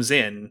who comes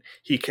in.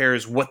 He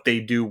cares what they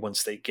do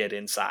once they get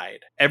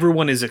inside.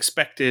 Everyone is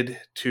expected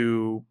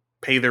to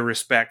pay their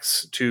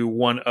respects to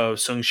one of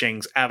Sun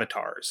Shang's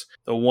avatars.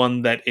 The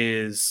one that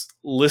is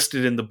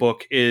listed in the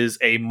book is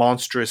a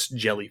monstrous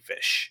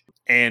jellyfish.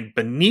 And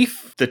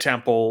beneath the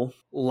temple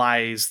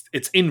lies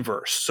its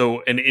inverse,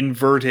 so an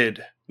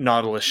inverted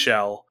nautilus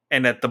shell.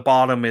 And at the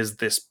bottom is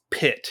this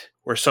pit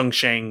where Sun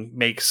Shang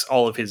makes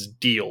all of his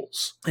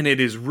deals. And it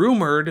is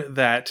rumored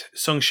that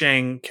Sun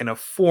Shang can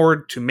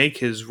afford to make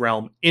his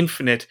realm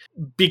infinite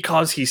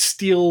because he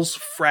steals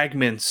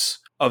fragments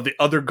of the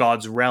other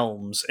gods'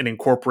 realms and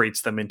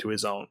incorporates them into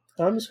his own.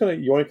 I'm just going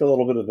to yoink a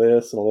little bit of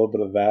this and a little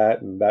bit of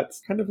that, and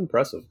that's kind of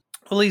impressive.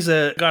 Well, he's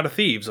a god of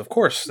thieves. Of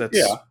course, that's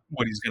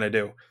what he's going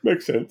to do.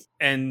 Makes sense.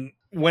 And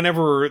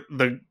whenever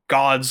the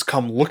gods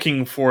come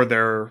looking for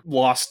their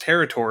lost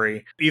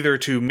territory, either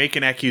to make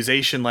an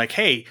accusation like,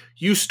 hey,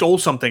 you stole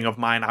something of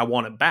mine, I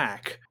want it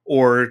back,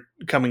 or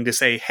coming to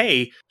say,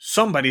 hey,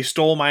 somebody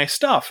stole my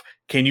stuff,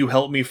 can you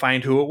help me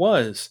find who it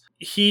was?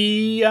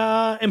 He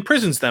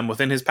imprisons them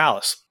within his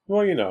palace.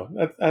 Well, you know,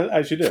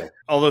 as you do.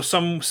 Although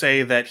some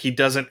say that he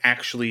doesn't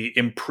actually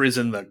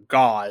imprison the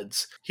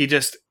gods, he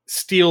just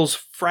steals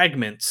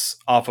fragments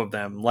off of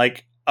them,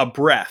 like a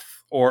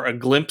breath or a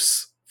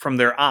glimpse from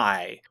their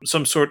eye,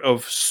 some sort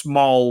of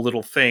small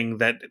little thing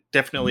that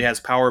definitely has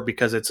power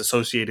because it's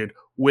associated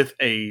with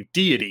a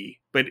deity,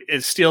 but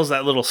it steals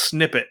that little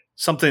snippet,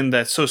 something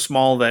that's so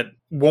small that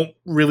won't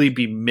really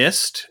be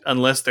missed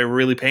unless they're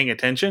really paying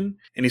attention,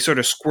 and he sort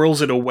of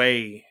squirrels it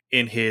away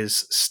in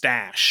his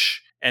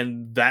stash.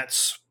 And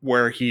that's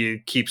where he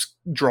keeps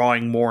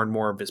drawing more and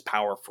more of his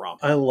power from.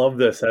 I love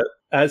this.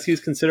 As he's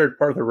considered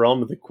part of the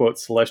realm of the, quote,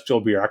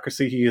 celestial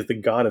bureaucracy, he is the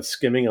god of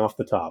skimming off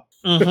the top.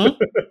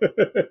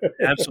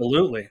 Mm-hmm.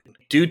 Absolutely.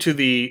 Due to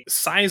the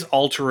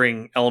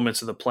size-altering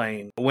elements of the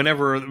plane,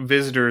 whenever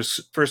visitors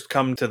first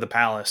come to the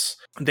palace,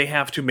 they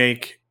have to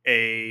make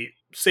a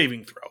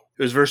saving throw.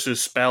 It was versus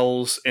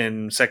spells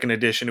in 2nd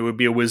edition. It would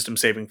be a wisdom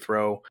saving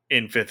throw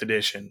in 5th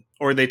edition.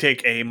 Or they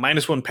take a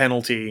 -1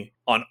 penalty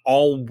on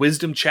all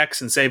wisdom checks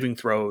and saving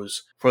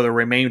throws for the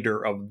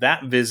remainder of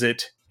that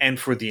visit and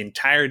for the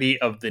entirety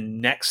of the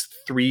next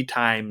 3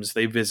 times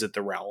they visit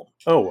the realm.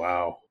 Oh,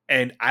 wow.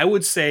 And I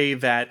would say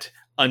that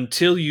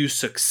until you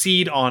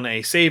succeed on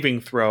a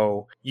saving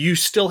throw, you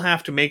still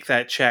have to make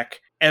that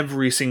check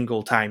every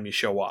single time you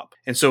show up.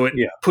 And so it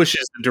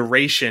pushes the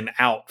duration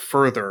out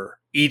further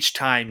each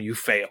time you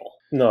fail.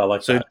 No, I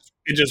like that.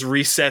 It just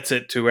resets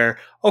it to where,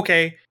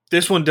 okay,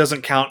 this one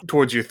doesn't count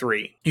towards your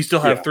 3. You still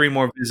have 3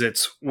 more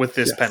visits with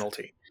this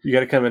penalty. You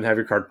got to come and have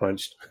your card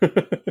punched.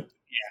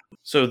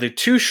 So the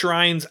 2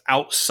 shrines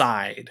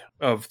outside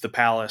of the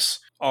palace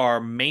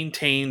are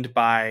maintained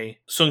by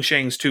Sung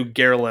Shang's 2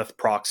 Garelith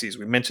proxies.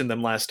 We mentioned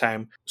them last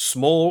time,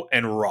 Smol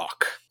and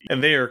Rock.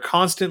 And they are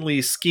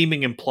constantly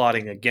scheming and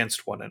plotting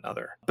against one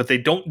another. But they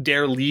don't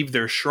dare leave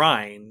their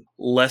shrine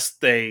lest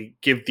they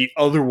give the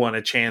other one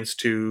a chance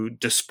to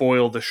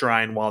despoil the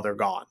shrine while they're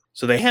gone.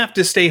 So they have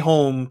to stay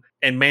home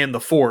and man the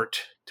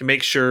fort to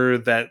make sure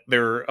that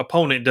their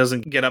opponent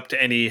doesn't get up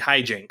to any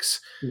hijinks.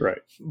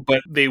 Right.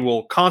 But they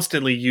will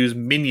constantly use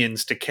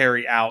minions to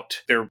carry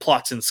out their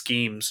plots and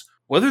schemes,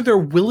 whether they're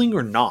willing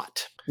or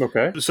not.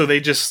 Okay. So they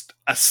just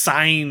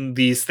assign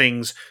these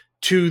things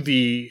to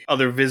the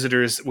other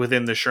visitors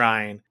within the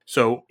shrine.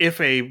 So if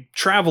a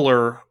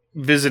traveler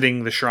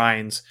visiting the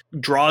shrines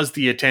draws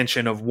the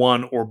attention of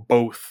one or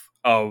both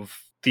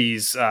of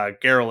these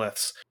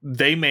Gareliths,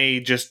 they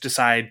may just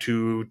decide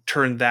to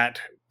turn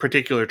that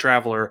particular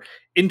traveler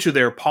into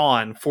their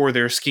pawn for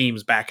their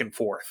schemes back and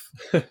forth.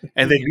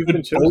 And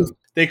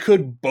they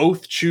could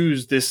both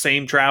choose this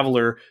same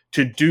traveler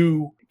to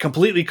do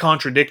completely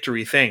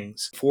contradictory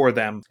things for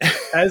them.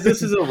 As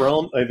this is a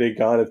realm of a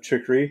god of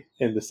trickery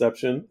and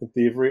deception and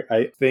thievery,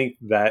 I think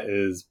that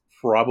is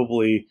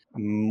probably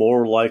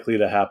more likely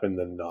to happen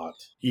than not.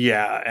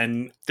 Yeah,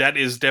 and that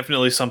is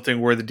definitely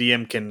something where the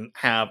DM can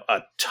have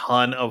a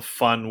ton of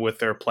fun with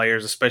their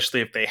players,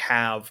 especially if they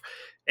have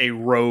a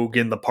rogue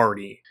in the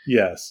party.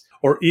 Yes.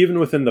 Or even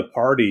within the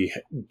party,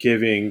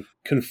 giving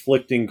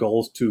conflicting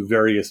goals to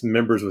various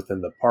members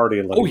within the party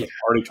and letting the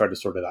party try to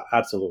sort it out.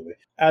 Absolutely.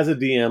 As a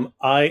DM,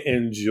 I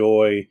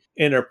enjoy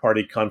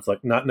inter-party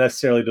conflict, not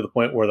necessarily to the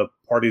point where the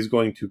party is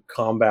going to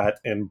combat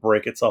and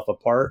break itself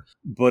apart,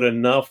 but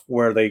enough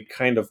where they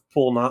kind of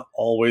pull not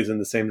always in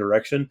the same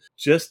direction,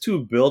 just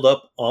to build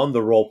up on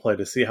the roleplay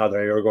to see how they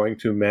are going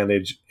to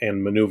manage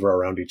and maneuver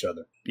around each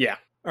other. Yeah.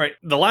 All right.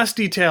 The last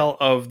detail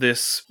of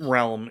this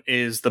realm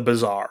is the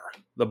bazaar.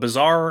 The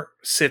bazaar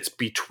sits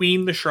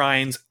between the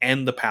shrines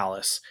and the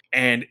palace,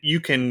 and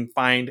you can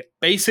find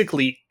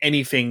basically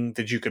anything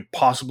that you could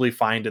possibly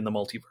find in the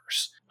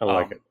multiverse. I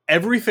like it.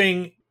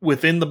 Everything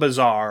within the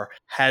bazaar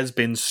has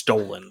been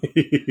stolen.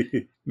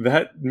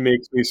 That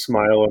makes me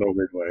smile in a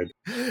weird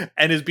way.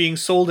 And is being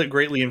sold at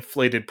greatly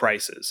inflated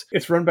prices.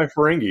 It's run by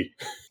Ferengi.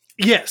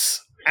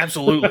 Yes,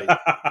 absolutely.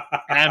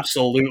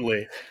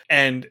 Absolutely.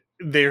 And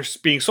they're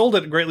being sold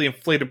at greatly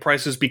inflated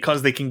prices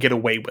because they can get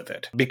away with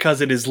it.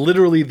 Because it is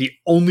literally the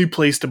only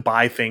place to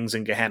buy things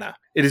in Gehenna.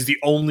 It is the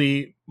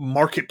only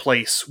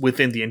marketplace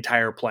within the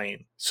entire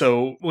plane.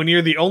 So when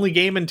you're the only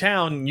game in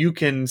town, you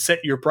can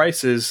set your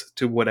prices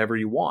to whatever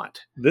you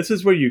want. This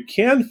is where you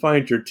can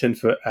find your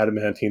 10-foot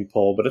adamantine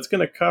pole, but it's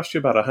going to cost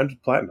you about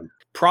 100 platinum.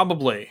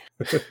 Probably.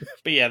 But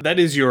yeah, that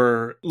is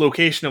your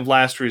location of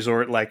last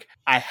resort. Like,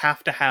 I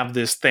have to have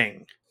this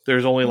thing.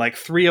 There's only like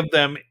 3 of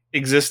them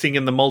existing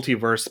in the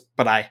multiverse,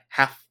 but I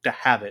have to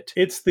have it.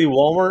 It's the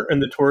Walmart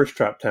and the tourist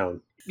trap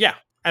town. Yeah,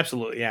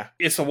 absolutely, yeah.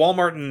 It's a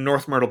Walmart in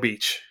North Myrtle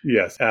Beach.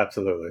 Yes,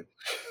 absolutely.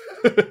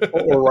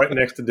 Or right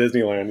next to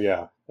Disneyland,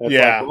 yeah. It's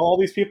like, all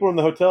these people in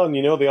the hotel, and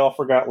they all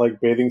forgot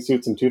like bathing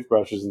suits and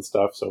toothbrushes and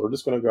stuff, so we're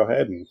just going to go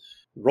ahead and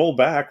roll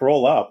back,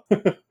 roll up.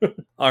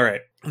 All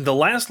right. The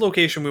last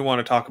location we want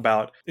to talk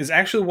about is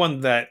actually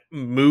one that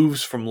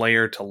moves from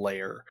layer to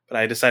layer, but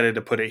I decided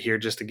to put it here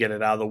just to get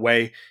it out of the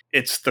way.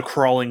 It's the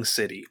Crawling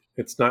City.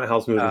 It's not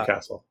Howl's Moving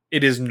Castle.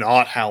 It is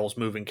not Howl's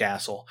Moving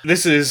Castle.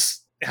 This is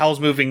Howl's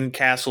Moving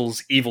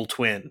Castle's evil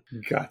twin.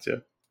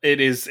 Gotcha. It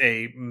is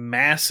a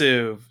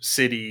massive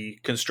city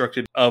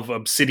constructed of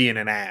obsidian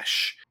and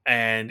ash,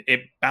 and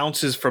it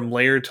bounces from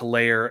layer to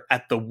layer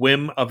at the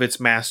whim of its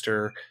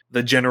master,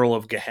 the General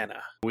of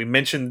Gehenna. We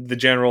mentioned the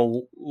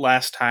General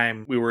last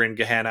time we were in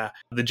Gehenna.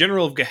 The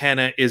General of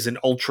Gehenna is an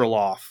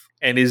Ultraloth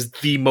and is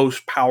the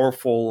most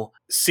powerful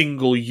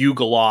single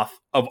Yugoloth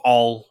of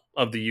all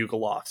of the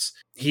Yugoloths.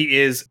 He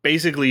is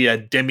basically a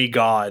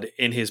demigod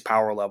in his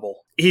power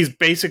level. He's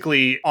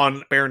basically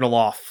on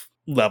Baranaloth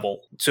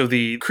level. So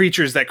the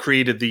creatures that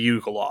created the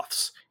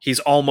Yugoloths, he's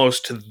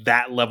almost to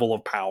that level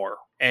of power.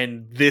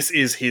 And this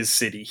is his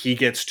city. He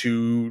gets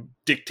to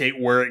dictate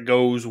where it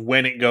goes,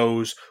 when it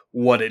goes,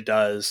 what it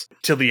does,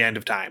 till the end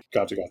of time.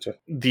 Gotcha.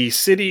 The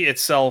city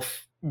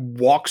itself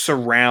walks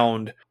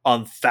around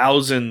on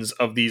thousands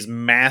of these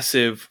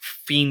massive,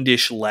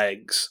 fiendish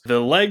legs. The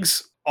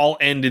legs all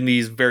end in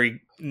these very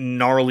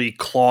gnarly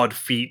clawed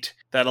feet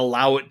that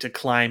allow it to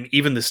climb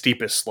even the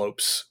steepest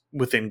slopes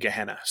within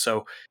Gehenna.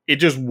 So it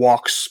just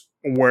walks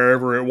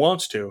wherever it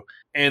wants to.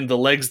 And the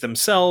legs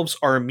themselves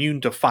are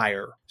immune to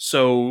fire.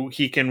 So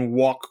he can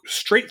walk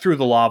straight through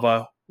the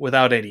lava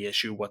without any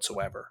issue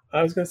whatsoever.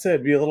 I was going to say,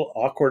 it'd be a little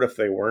awkward if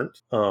they weren't.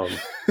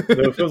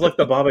 It feels like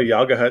the Baba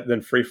Yaga hut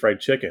than free fried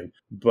chicken.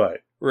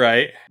 But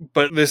Right.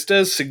 But this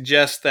does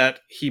suggest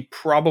that he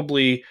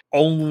probably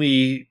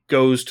only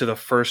goes to the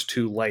first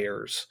 2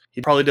 layers.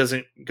 He probably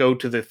doesn't go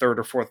to the 3rd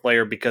or 4th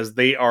layer because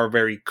they are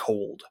very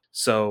cold.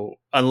 So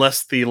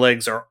unless the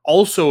legs are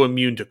also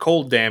immune to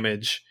cold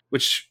damage,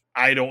 which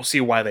I don't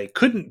see why they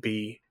couldn't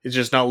be, it's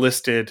just not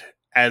listed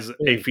as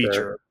a feature.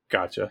 Sure.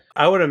 Gotcha.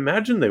 I would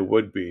imagine they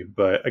would be,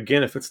 but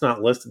again, if it's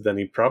not listed, then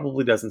he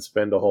probably doesn't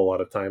spend a whole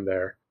lot of time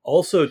there.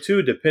 Also,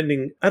 too,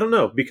 depending, I don't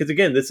know, because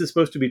again, this is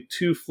supposed to be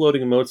 2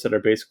 floating emotes that are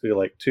basically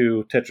like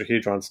 2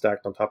 tetrahedrons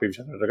stacked on top of each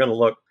other. They're going to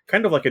look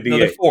kind of like a D8. No,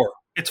 they're 4.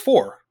 It's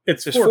 4.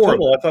 It's 4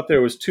 total. I thought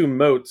there was 2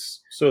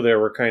 motes, so they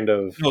were kind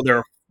of...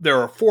 No,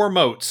 there are 4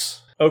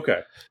 motes.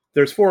 Okay.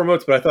 There's 4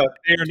 emotes, but I thought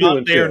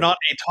they are not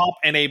a top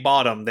and a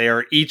bottom. They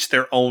are each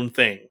their own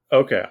thing.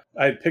 Okay.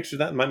 I pictured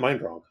that in my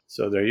mind wrong.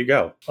 So there you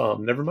go.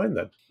 Never mind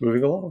then.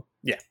 Moving along.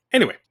 Yeah.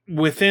 Anyway,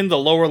 within the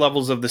lower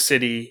levels of the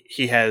city,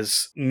 he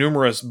has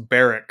numerous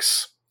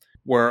barracks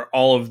where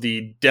all of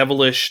the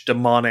devilish,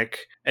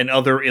 demonic, and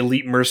other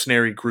elite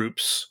mercenary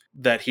groups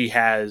that he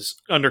has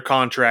under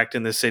contract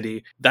in the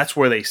city, that's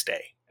where they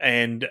stay.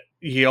 And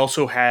he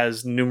also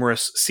has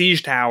numerous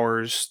siege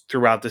towers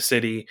throughout the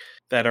city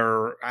that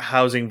are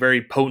housing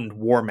very potent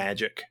war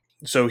magic.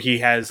 So he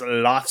has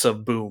lots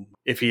of boom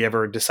if he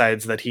ever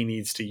decides that he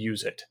needs to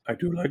use it. I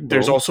do like boom.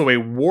 There's also a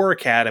war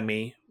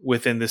academy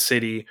within the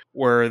city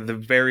where the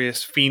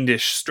various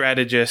fiendish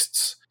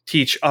strategists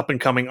teach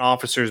up-and-coming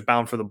officers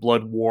bound for the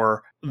Blood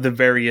War the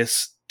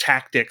various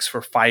tactics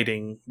for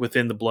fighting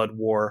within the Blood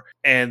War.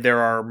 And there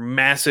are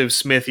massive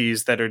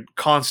smithies that are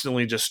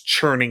constantly just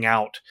churning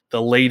out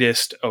the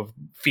latest of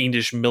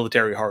fiendish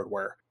military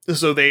hardware.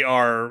 So they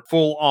are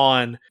full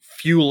on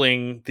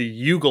fueling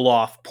the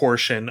Yugoloth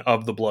portion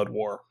of the Blood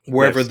War,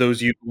 wherever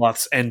those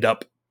Yugoloths end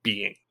up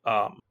being.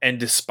 And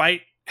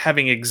despite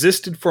having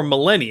existed for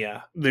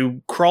millennia,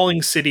 the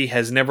crawling city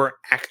has never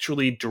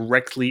actually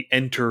directly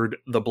entered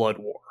the Blood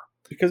War.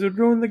 Because it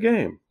ruined the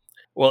game.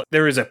 Well,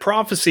 there is a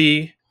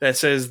prophecy that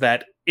says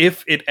that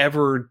if it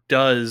ever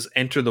does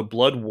enter the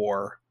Blood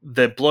War,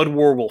 the Blood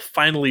War will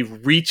finally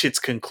reach its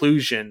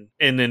conclusion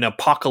in an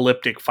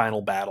apocalyptic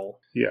final battle.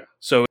 Yeah.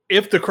 So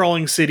if the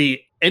crawling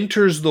city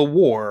enters the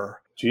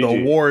war,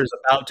 the war is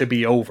about to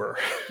be over.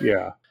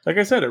 Yeah. Like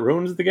I said, it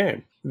ruins the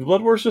game. The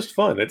Blood War is just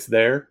fun. It's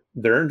there.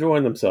 They're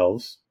enjoying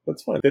themselves.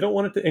 That's fine. They don't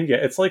want it to end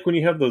yet. It's like when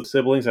you have those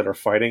siblings that are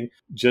fighting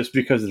just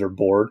because they're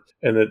bored,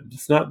 and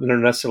it's not that they're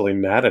necessarily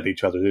mad at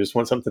each other. They just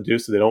want something to do,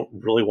 so they don't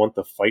really want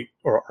the fight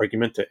or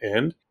argument to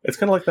end. It's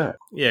kind of like that.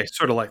 Yeah,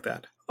 sort of like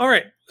that. All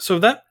right, so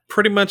that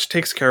pretty much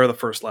takes care of the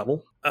first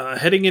level.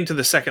 Heading into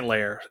the second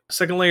layer.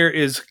 Second layer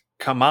is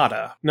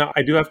Kamada. Now,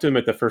 I do have to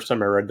admit, the first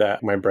time I read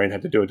that, my brain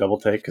had to do a double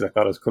take because I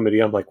thought it was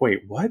chlamydia. I'm like,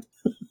 wait, what?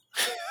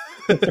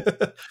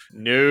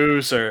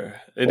 No, sir.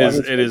 It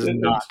is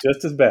not. It's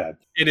just as bad.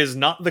 It is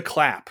not the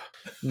clap.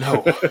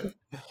 No.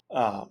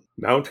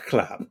 Mount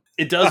Clap.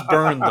 It does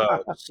burn,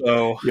 though.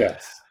 So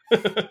yes.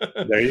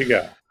 There you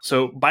go.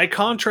 So by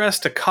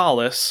contrast to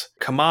Kalis,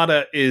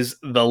 Kamada is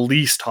the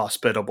least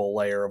hospitable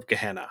layer of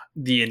Gehenna.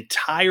 The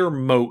entire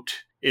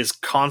moat is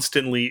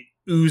constantly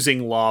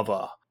oozing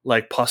lava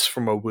like pus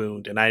from a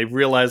wound. And I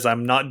realize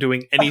I'm not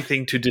doing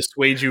anything to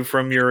dissuade you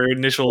from your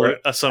initial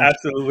assumption.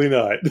 Absolutely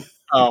not.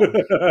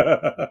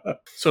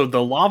 So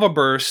the lava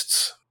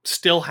bursts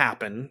still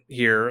happen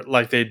here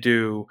like they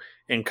do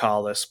in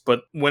Kalis,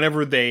 but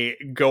whenever they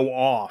go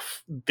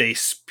off, they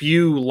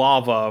spew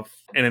lava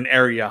in an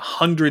area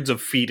hundreds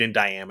of feet in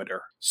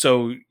diameter.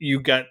 So you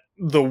got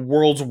the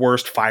world's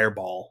worst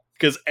fireball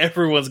because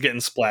everyone's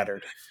getting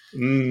splattered.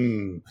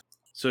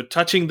 So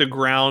touching the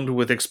ground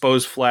with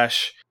exposed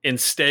flesh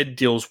instead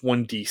deals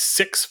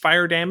 1d6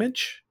 fire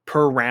damage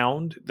per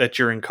round that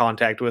you're in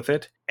contact with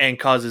it, and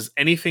causes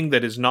anything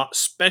that is not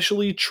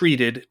specially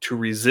treated to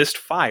resist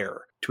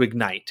fire to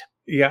ignite.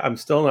 Yeah, I'm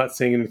still not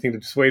seeing anything to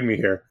dissuade me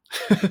here.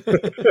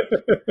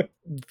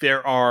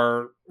 There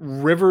are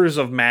rivers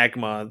of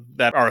magma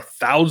that are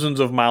thousands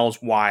of miles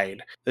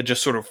wide that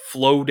just sort of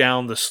flow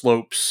down the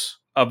slopes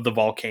of the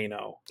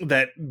volcano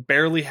that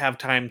barely have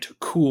time to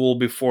cool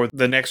before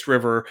the next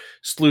river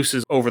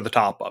sluices over the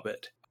top of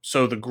it.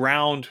 So the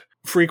ground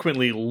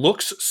frequently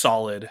looks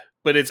solid,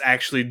 but it's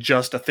actually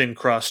just a thin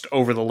crust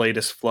over the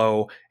latest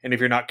flow, and if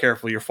you're not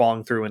careful, you're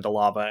falling through into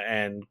lava,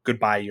 and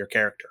goodbye your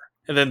character.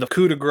 And then the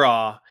coup de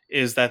grace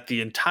is that the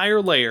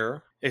entire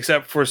layer,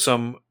 except for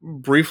some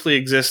briefly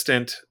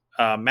existent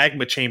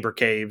magma chamber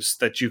caves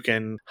that you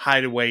can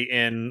hide away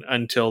in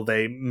until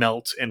they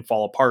melt and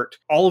fall apart,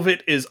 all of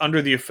it is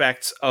under the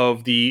effects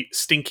of the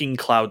Stinking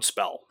Cloud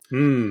spell,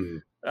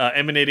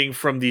 emanating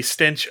from the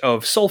stench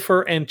of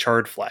sulfur and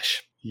charred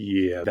flesh.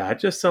 Yeah, that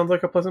just sounds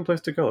like a pleasant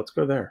place to go. Let's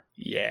go there.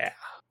 Yeah.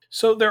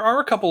 So there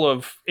are a couple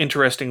of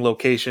interesting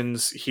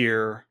locations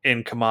here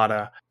in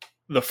Kamada.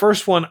 The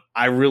first one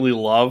I really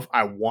love,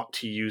 I want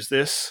to use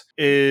this,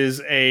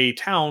 is a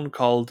town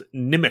called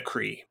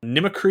Nimicry.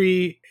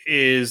 Nimicry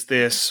is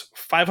this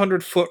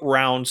 500-foot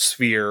round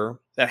sphere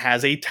that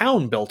has a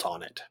town built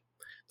on it.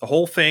 The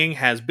whole thing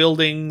has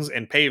buildings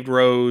and paved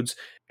roads,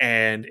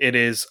 and it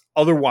is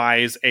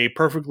otherwise a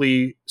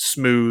perfectly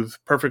smooth,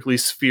 perfectly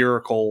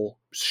spherical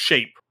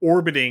shape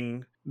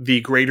orbiting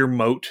the greater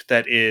moat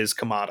that is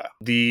Kamada.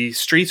 The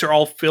streets are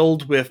all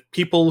filled with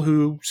people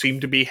who seem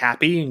to be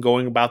happy and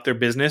going about their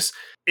business.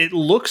 It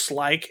looks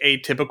like a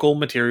typical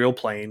material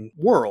plane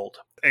world,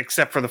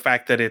 except for the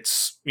fact that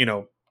it's,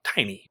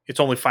 tiny.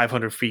 It's only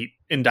 500 feet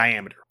in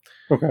diameter.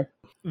 Okay.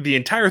 The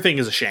entire thing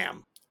is a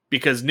sham,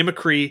 because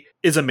Mimicry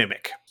is a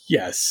mimic.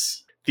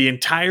 Yes. The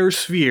entire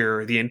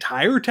sphere, the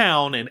entire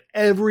town, and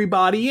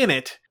everybody in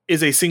it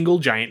is a single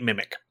giant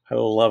mimic. I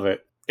love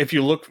it. If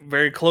you look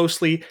very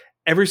closely,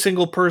 every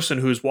single person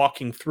who's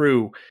walking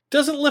through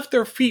doesn't lift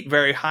their feet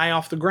very high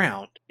off the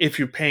ground. If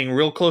you're paying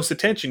real close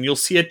attention, you'll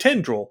see a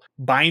tendril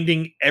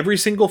binding every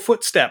single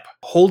footstep,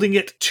 holding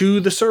it to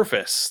the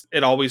surface.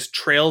 It always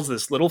trails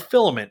this little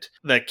filament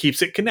that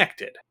keeps it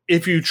connected.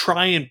 If you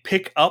try and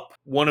pick up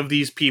one of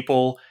these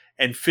people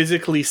and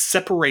physically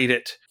separate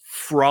it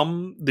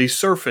from the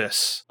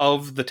surface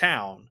of the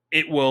town,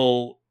 it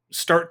will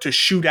start to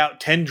shoot out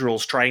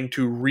tendrils trying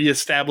to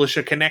reestablish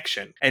a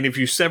connection. And if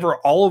you sever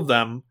all of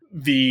them,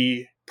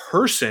 the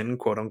person,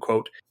 quote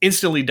unquote,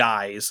 instantly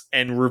dies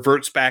and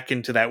reverts back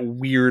into that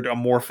weird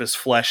amorphous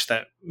flesh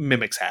that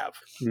mimics have.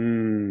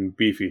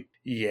 Beefy.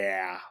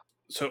 Yeah.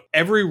 So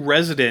every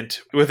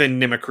resident within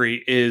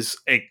Mimicry is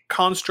a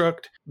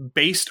construct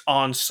based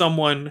on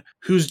someone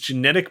whose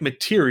genetic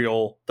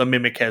material the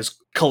mimic has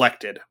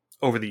collected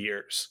over the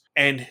years.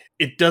 And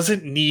it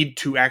doesn't need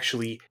to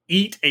actually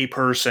eat a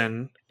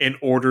person in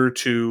order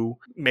to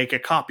make a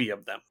copy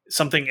of them.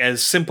 Something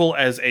as simple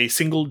as a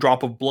single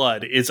drop of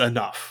blood is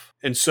enough.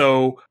 And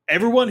so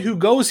everyone who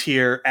goes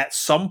here at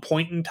some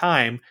point in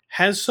time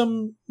has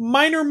some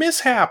minor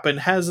mishap and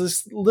has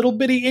this little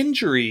bitty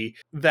injury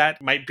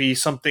that might be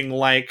something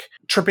like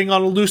tripping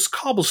on a loose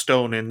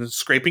cobblestone and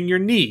scraping your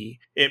knee.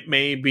 It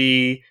may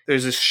be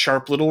there's this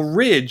sharp little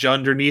ridge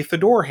underneath the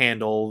door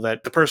handle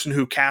that the person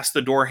who cast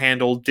the door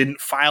handle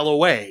didn't file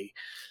away.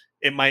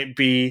 It might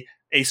be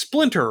a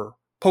splinter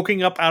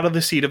poking up out of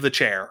the seat of the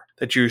chair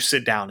that you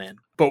sit down in.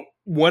 But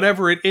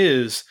whatever it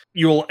is,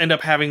 you'll end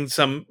up having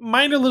some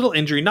minor little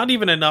injury, not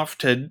even enough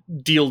to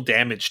deal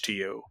damage to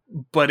you,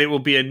 but it will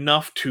be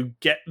enough to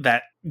get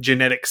that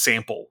genetic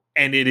sample.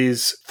 And it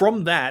is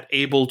from that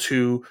able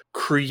to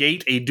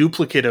create a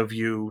duplicate of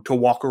you to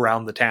walk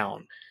around the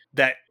town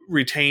that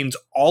retains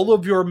all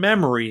of your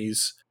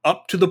memories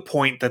up to the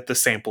point that the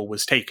sample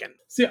was taken.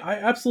 See, I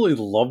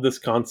absolutely love this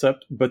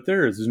concept, but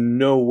there is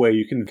no way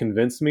you can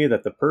convince me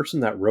that the person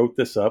that wrote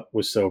this up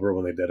was sober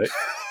when they did it.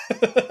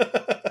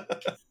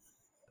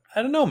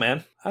 I don't know,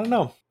 man. I don't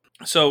know.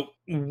 So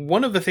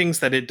one of the things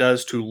that it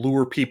does to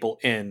lure people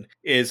in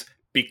is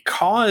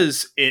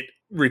because it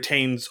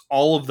retains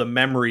all of the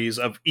memories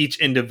of each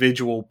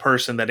individual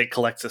person that it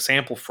collects a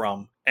sample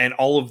from and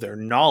all of their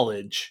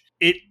knowledge,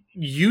 it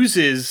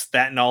uses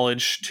that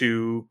knowledge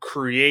to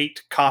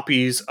create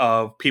copies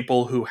of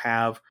people who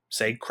have,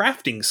 say,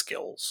 crafting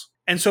skills.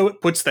 And so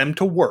it puts them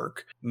to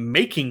work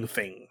making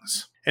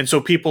things. And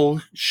so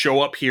people show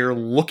up here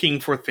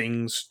looking for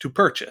things to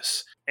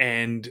purchase.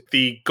 And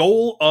the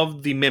goal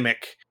of the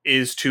Mimic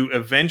is to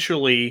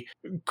eventually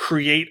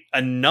create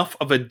enough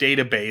of a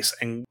database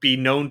and be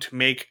known to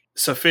make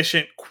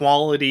sufficient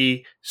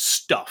quality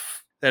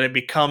stuff that it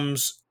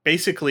becomes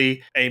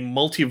basically a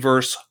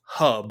multiverse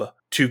hub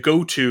to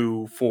go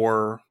to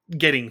for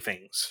getting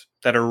things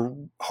that are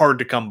hard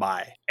to come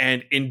by.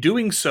 And in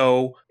doing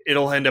so,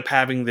 it'll end up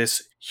having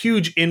this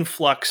huge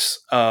influx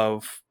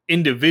of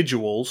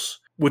individuals,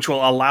 which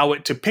will allow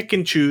it to pick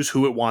and choose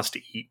who it wants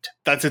to eat.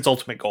 That's its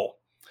ultimate goal.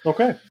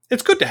 Okay.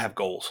 It's good to have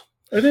goals.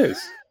 It is.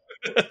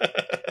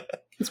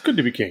 It's good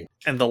to be king.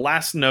 And the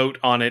last note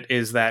on it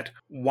is that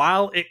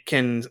while it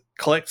can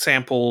collect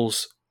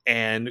samples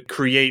and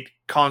create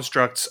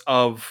constructs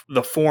of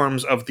the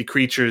forms of the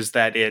creatures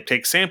that it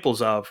takes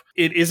samples of,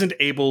 it isn't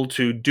able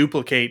to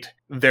duplicate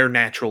their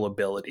natural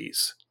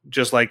abilities.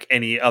 Just like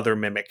any other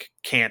mimic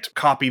can't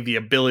copy the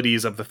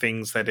abilities of the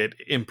things that it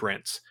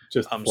imprints.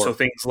 So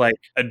things like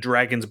a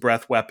dragon's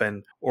breath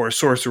weapon or a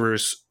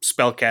sorcerer's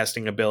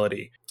spellcasting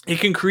ability. It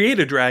can create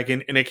a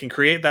dragon and it can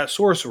create that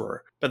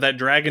sorcerer, but that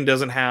dragon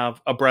doesn't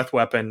have a breath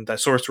weapon, that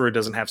sorcerer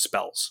doesn't have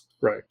spells.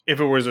 Right. If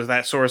it was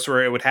that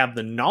sorcerer, it would have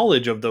the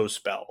knowledge of those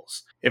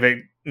spells. If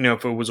it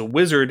was a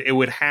wizard, it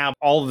would have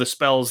all of the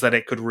spells that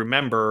it could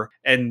remember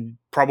and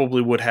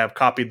probably would have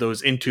copied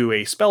those into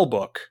a spell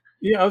book.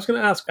 Yeah, I was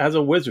going to ask, as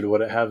a wizard,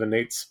 would it have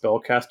innate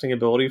spellcasting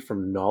ability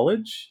from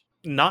knowledge?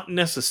 Not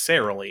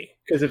necessarily.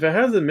 Because if it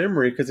has a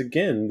memory, because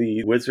again,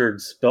 the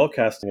wizard's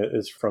spellcasting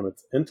is from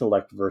its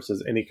intellect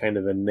versus any kind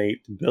of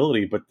innate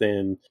ability, but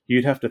then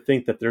you'd have to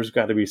think that there's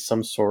got to be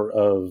some sort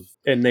of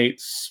innate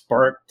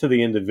spark to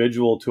the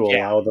individual to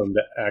allow them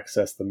to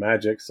access the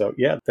magic. So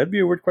yeah, that'd be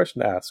a weird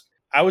question to ask.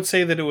 I would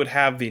say that it would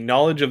have the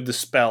knowledge of the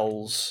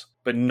spells,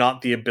 but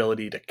not the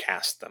ability to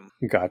cast them.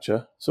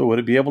 Gotcha. So would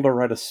it be able to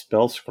write a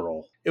spell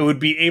scroll? It would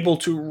be able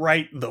to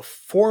write the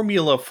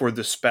formula for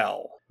the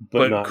spell.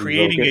 But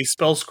creating a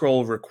spell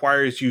scroll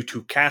requires you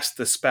to cast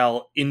the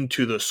spell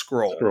into the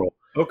scroll.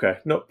 Okay.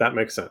 Nope, that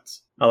makes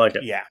sense. I like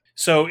it. Yeah.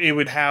 So it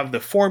would have the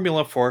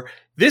formula for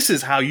this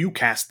is how you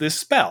cast this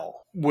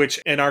spell, which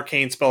an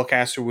arcane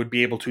spellcaster would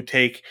be able to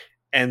take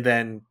and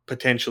then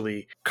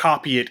potentially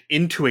copy it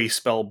into a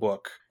spell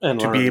book And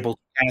to learn. be able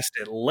to cast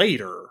it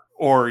later.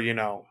 Or,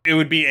 it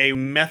would be a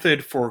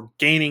method for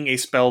gaining a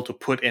spell to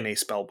put in a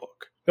spell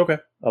book. Okay.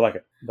 I like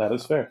it. That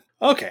is fair.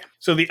 Okay.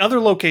 So the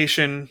other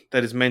location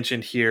that is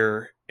mentioned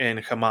here in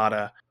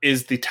Hamada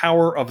is the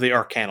Tower of the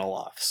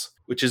Arcanoloths,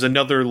 which is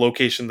another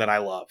location that I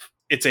love.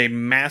 It's a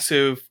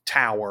massive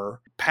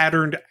tower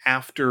patterned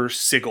after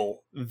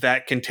Sigil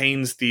that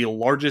contains the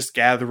largest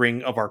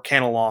gathering of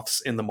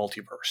Arcanoloths in the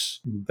multiverse.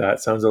 That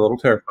sounds a little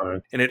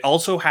terrifying. And it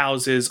also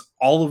houses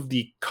all of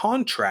the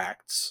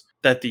contracts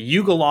that the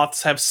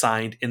Yugoloths have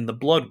signed in the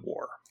Blood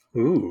War.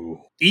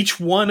 Ooh. Each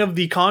one of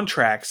the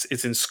contracts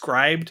is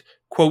inscribed,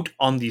 quote,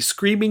 on the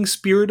screaming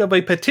spirit of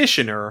a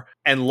petitioner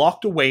and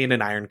locked away in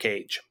an iron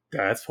cage.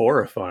 That's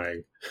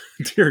horrifying.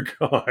 Dear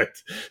God.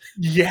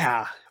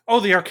 Yeah.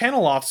 Oh, the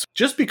Arcanoloths,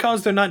 just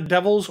because they're not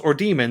devils or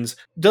demons,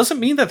 doesn't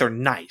mean that they're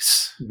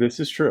nice. This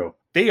is true.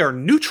 They are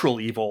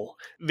neutral evil.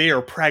 They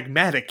are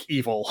pragmatic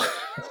evil.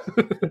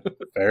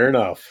 Fair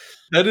enough.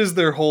 That is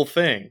their whole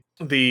thing.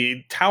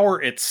 The tower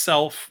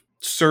itself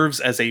serves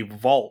as a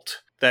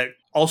vault that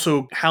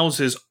also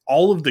houses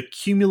all of the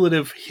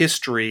cumulative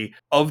history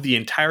of the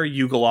entire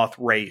Yugoloth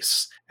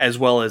race, as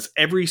well as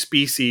every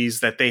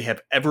species that they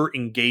have ever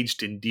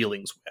engaged in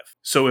dealings with.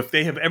 So if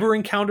they have ever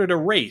encountered a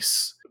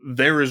race,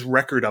 there is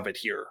record of it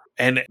here.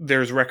 And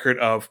there's record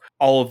of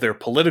all of their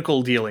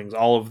political dealings,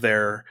 all of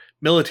their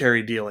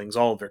military dealings,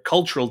 all of their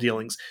cultural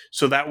dealings.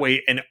 So that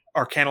way an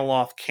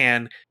Arcanoloth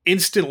can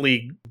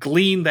instantly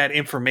glean that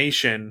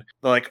information.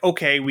 They're like,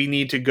 okay, we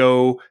need to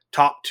go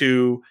talk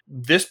to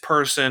this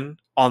person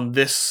on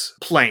this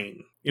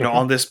plane,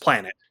 on this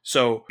planet.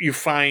 So you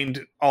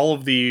find all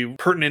of the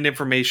pertinent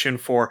information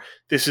for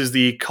this is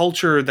the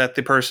culture that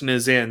the person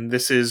is in.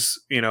 This is,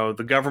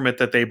 the government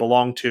that they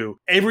belong to.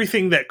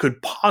 Everything that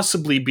could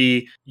possibly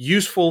be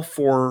useful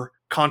for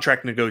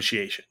contract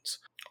negotiations.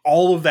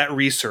 All of that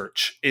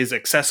research is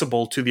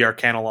accessible to the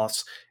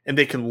Arcanoloths, and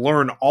they can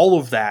learn all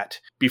of that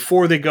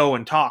before they go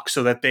and talk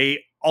so that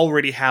they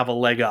already have a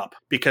leg up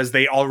because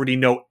they already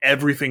know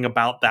everything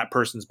about that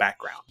person's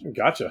background.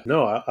 Gotcha.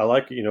 No, I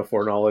like it.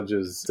 Foreknowledge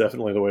is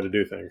definitely the way to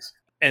do things.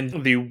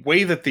 And the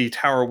way that the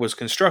tower was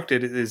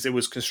constructed is it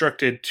was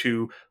constructed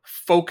to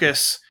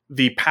focus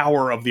the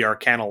power of the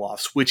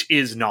Arcanoloths, which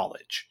is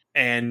knowledge.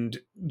 And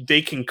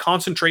they can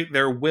concentrate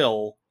their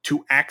will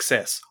to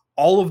access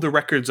all of the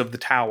records of the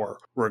tower,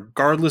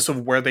 regardless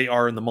of where they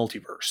are in the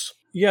multiverse.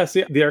 Yeah,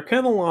 see, the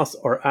Arcanoloths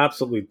are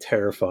absolutely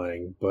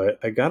terrifying, but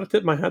I gotta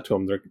tip my hat to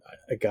them.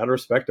 I gotta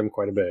respect them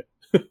quite a bit.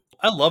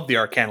 I love the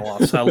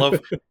Arcanoloths.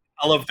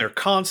 I love their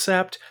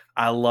concept.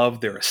 I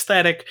love their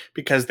aesthetic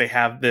because they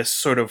have this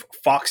sort of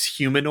fox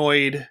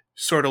humanoid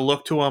sort of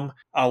look to them.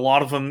 A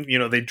lot of them,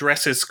 they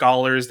dress as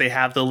scholars. They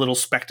have the little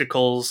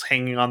spectacles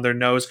hanging on their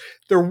nose.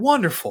 They're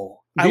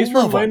wonderful. These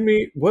remind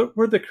me, what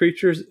were the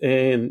creatures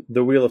in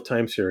the Wheel of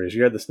Time series?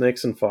 You had the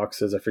snakes and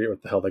foxes. I forget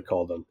what the hell they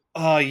called them.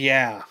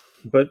 Yeah.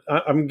 But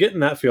I'm getting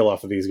that feel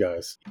off of these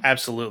guys.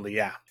 Absolutely,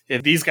 yeah.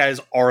 If these guys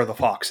are the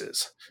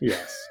foxes.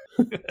 Yes.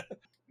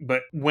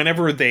 But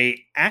whenever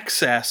they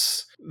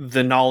access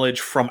the knowledge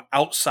from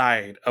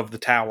outside of the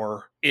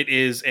tower, it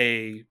is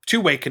a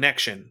two-way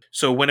connection.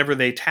 So whenever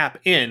they tap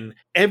in,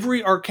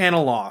 every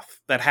Arcanoloth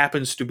that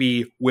happens to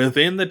be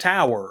within the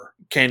tower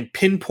can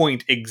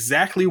pinpoint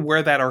exactly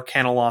where that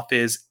Arcanoloth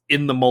is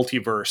in the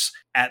multiverse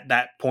at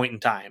that point in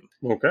time.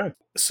 Okay.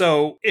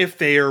 So if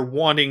they are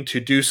wanting to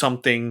do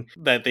something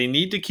that they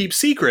need to keep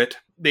secret,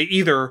 they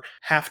either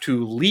have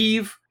to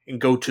leave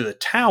and go to the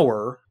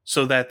tower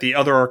so that the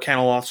other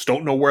Arcanoloths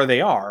don't know where they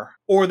are,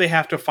 or they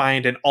have to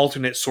find an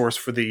alternate source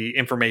for the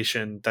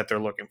information that they're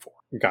looking for.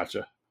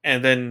 Gotcha.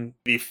 And then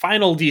the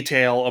final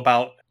detail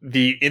about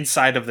the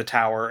inside of the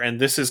tower, and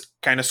this is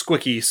kind of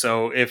squicky,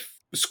 so if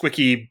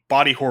squicky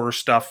body horror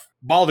stuff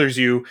bothers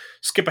you,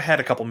 skip ahead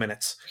a couple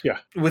minutes. Yeah.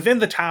 Within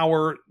the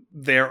tower,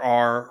 there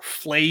are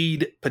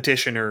flayed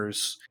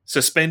petitioners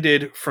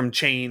suspended from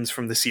chains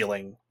from the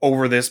ceiling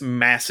over this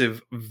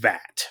massive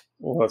vat.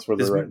 Well, that's where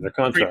they're writing their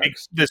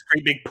contracts. This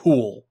great big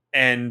pool.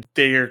 And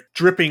they're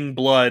dripping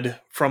blood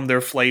from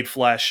their flayed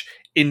flesh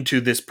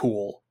into this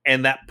pool.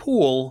 And that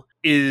pool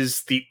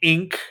is the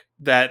ink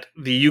that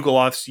the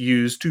Yugoloths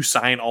use to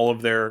sign all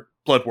of their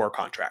Blood War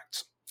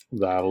contracts.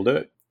 That'll do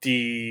it.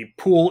 The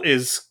pool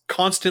is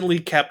constantly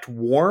kept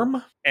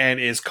warm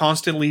and is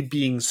constantly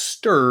being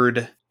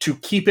stirred to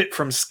keep it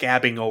from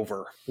scabbing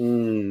over.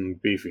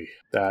 Beefy.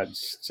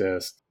 That's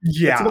just...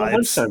 Yeah. It's about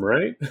lunchtime,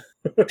 right?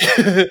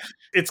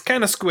 It's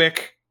kind of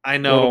squick. I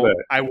know.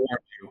 I warned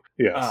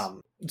you. Yes.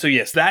 So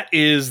yes, that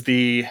is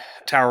the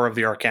Tower of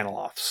the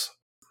Arcanoloths.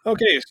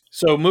 Okay,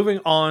 so moving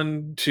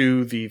on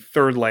to the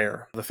third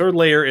layer. The third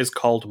layer is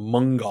called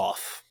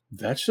Mungoth.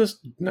 That's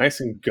just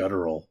nice and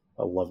guttural.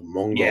 I love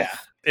Mungoth. Yeah,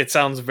 it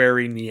sounds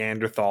very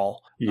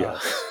Neanderthal.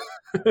 Yes.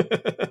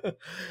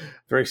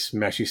 Very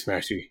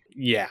smashy.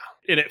 Yeah.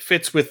 And it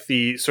fits with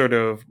the sort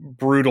of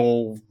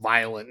brutal,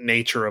 violent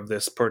nature of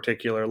this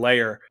particular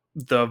layer.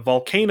 The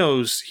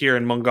volcanoes here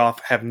in Mungoth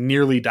have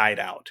nearly died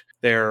out.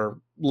 They're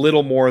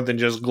little more than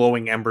just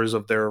glowing embers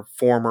of their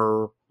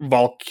former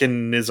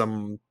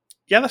volcanism.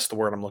 Yeah, that's the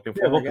word I'm looking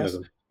for. Yeah,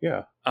 volcanism.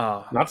 Yeah.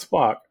 Not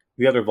Spock,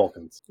 the other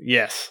Vulcans.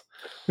 Yes.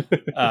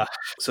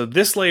 So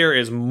this layer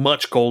is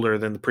much colder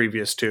than the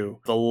previous two.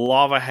 The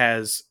lava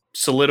has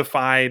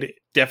solidified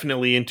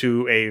definitely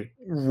into a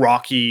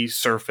rocky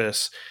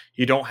surface.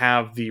 You don't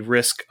have the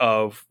risk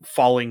of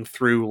falling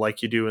through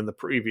like you do in the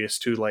previous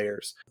two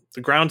layers.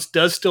 The ground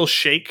does still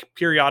shake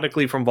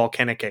periodically from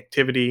volcanic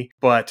activity,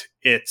 but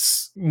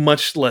it's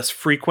much less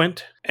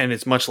frequent and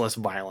it's much less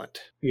violent.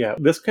 Yeah,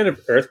 this kind of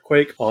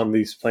earthquake on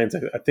these plains,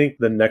 I think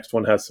the next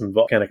one has some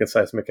volcanic and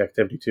seismic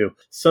activity too.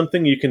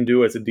 Something you can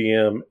do as a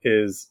DM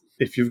is,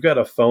 if you've got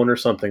a phone or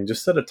something,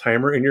 just set a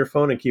timer in your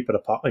phone and keep it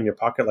in your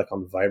pocket, like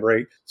on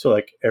vibrate. So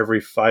like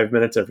every 5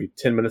 minutes, every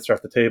 10 minutes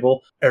off the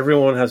table,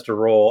 everyone has to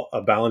roll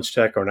a balance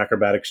check or an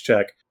acrobatics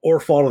check or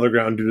fall to the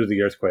ground due to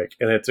the earthquake.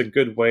 And it's a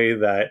good way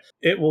that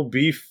it will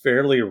be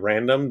fairly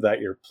random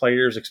that your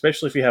players,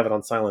 especially if you have it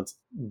on silence,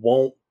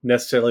 won't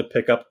necessarily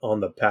pick up on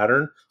the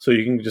pattern. So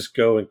you can just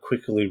go and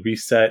quickly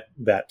reset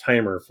that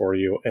timer for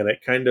you. And it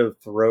kind of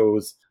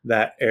throws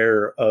that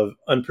air of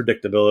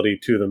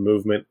unpredictability to the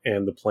movement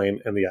and the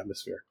plane and the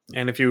atmosphere.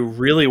 And if you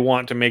really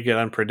want to make it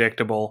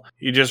unpredictable,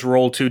 you just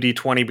roll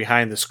 2d20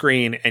 behind the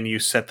screen and you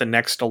set the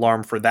next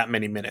alarm for that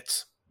many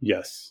minutes.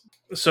 Yes.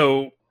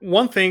 So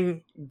one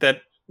thing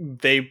that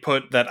they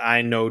put that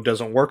I know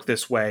doesn't work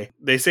this way,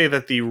 they say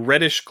that the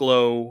reddish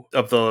glow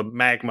of the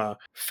magma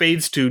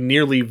fades to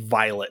nearly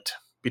violet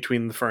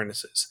between the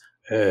furnaces.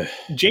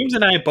 James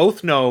and I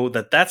both know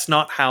that that's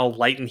not how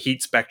light and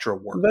heat spectra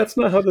work. That's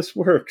not how this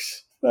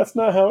works. That's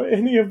not how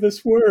any of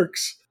this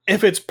works.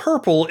 If it's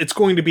purple, it's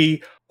going to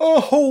be a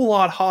whole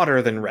lot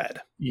hotter than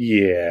red.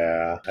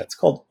 Yeah, that's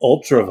called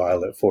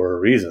ultraviolet for a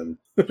reason.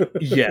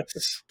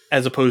 Yes,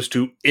 as opposed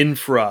to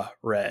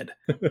infrared.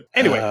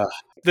 Anyway,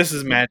 this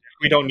is magic.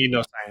 We don't need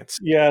no science.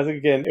 Yeah,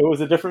 again, it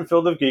was a different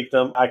field of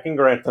geekdom. I can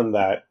grant them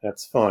that.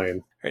 That's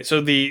fine. Right,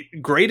 so the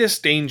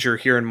greatest danger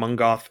here in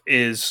Mungoth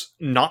is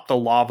not the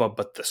lava,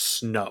 but the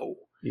snow.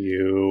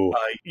 You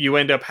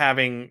end up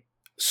having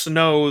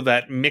snow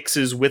that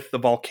mixes with the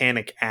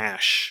volcanic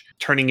ash,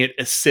 turning it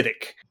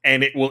acidic,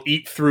 and it will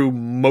eat through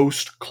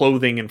most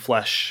clothing and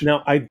flesh.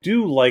 Now, I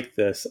do like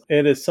this.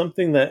 It is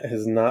something that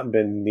has not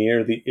been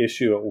near the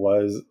issue it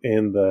was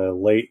in the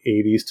late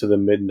 80s to the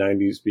mid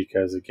 90s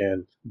because,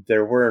 again,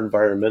 there were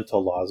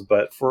environmental laws.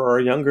 But for our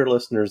younger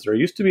listeners, there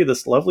used to be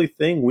this lovely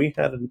thing we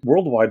had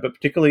worldwide, but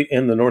particularly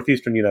in the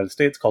northeastern United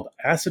States, called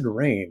acid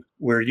rain,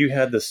 where you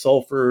had the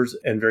sulfurs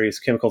and various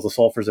chemicals, the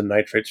sulfurs and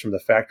nitrates from the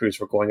factories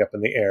were going up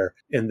in the air.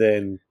 And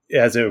then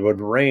as it would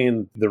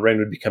rain, the rain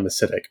would become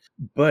acidic.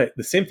 But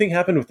the same thing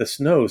happened with the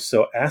snows.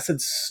 So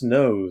acid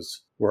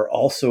snows were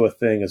also a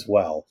thing as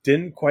well.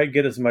 Didn't quite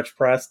get as much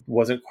press,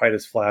 wasn't quite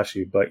as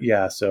flashy, but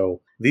yeah, so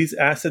these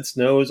acid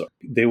snows,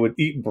 they would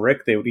eat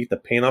brick, they would eat the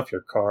paint off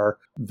your car.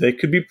 They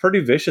could be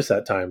pretty vicious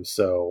at times.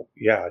 So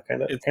yeah, I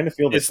kind of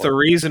feel this. It's the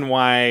reason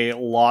why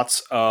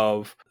lots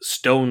of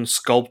stone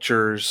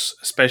sculptures,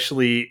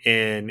 especially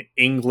in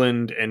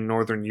England and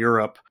Northern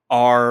Europe,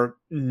 are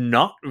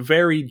not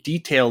very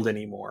detailed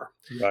anymore.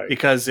 Right.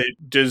 Because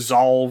it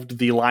dissolved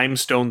the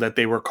limestone that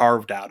they were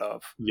carved out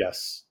of.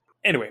 Yes.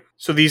 Anyway,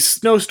 so these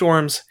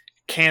snowstorms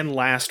can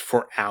last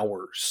for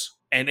hours,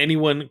 and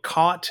anyone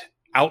caught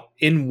out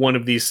in one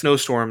of these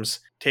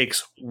snowstorms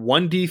takes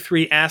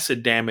 1d3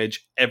 acid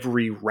damage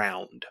every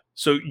round.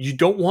 So you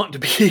don't want to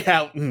be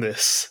out in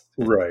this.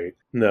 Right.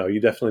 No,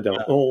 you definitely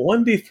don't.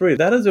 1d3,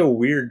 that is a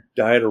weird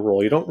die to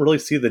roll. You don't really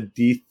see the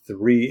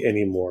d3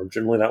 anymore.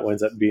 Generally, that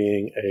winds up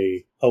being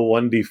a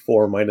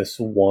 1d4 minus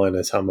 1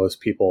 is how most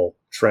people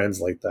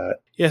translate that.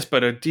 Yes,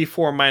 but a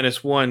d4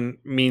 minus 1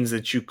 means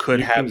that you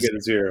could have...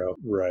 get 0.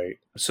 Right.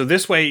 So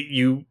this way,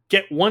 you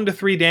get 1 to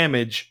 3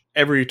 damage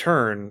every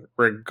turn,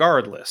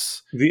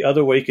 regardless. The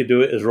other way you could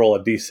do it is roll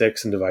a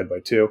d6 and divide by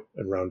 2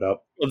 and round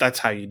up. Well, that's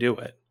how you do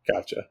it.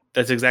 Gotcha.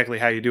 That's exactly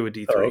how you do a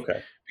D3. Oh,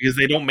 okay. Because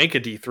they don't make a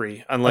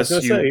D3 unless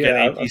you get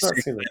a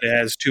D6 that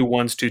has 2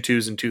 1s, 2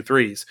 2s, and 2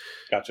 3s.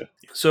 Gotcha.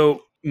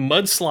 So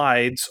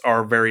mudslides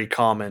are very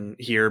common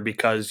here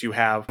because you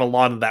have a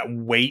lot of that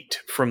weight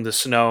from the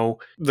snow.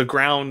 The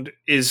ground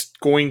is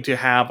going to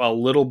have a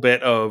little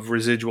bit of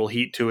residual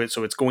heat to it,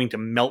 so it's going to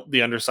melt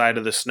the underside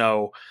of the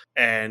snow,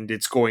 and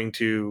it's going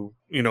to,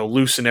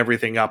 loosen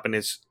everything up, and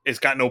it's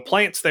got no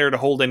plants there to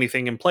hold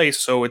anything in place,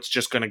 so it's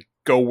just going to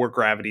go where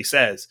gravity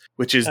says,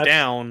 which is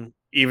down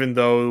even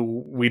though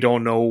we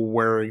don't know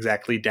where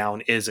exactly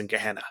down is in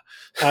Gehenna.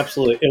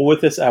 Absolutely. And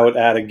with this, I would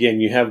add again,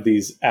 you have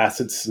these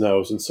acid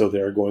snows, and so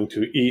they're going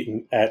to eat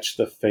and etch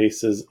the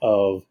faces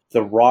of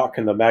the rock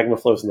and the magma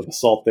flows and the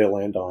basalt they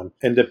land on.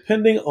 And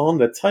depending on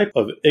the type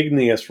of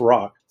igneous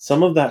rock,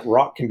 some of that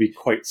rock can be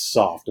quite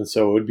soft, and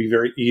so it would be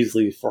very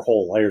easily for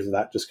whole layers of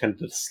that just kind of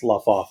to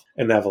slough off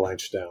and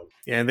avalanche down.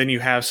 Yeah, and then you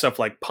have stuff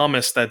like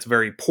pumice that's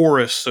very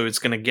porous, so it's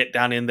going to get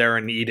down in there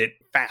and eat it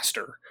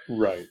faster.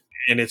 Right.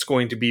 And it's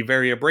going to be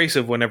very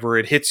abrasive whenever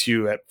it hits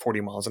you at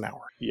 40 miles an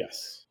hour.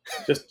 Yes.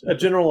 Just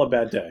a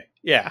bad day.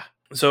 Yeah.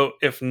 So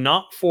if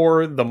not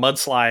for the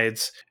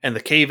mudslides and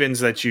the cave-ins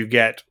that you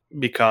get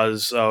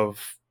because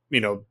of,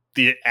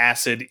 the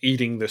acid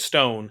eating the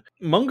stone,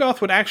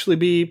 Mungoth would actually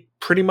be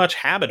pretty much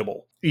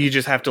habitable. You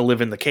just have to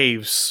live in the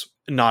caves,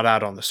 not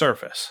out on the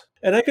surface.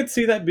 And I could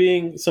see that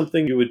being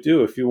something you would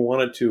do if you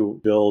wanted to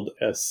build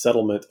a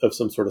settlement of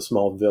some sort of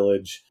small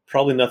village.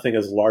 Probably nothing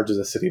as large as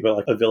a city, but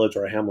like a village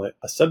or a hamlet.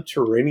 A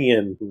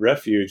subterranean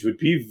refuge would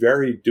be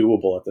very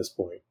doable at this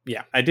point.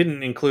 Yeah, I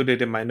didn't include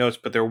it in my notes,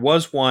 but there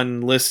was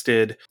one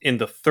listed in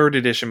the 3rd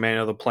edition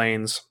Manual of the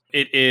Plains.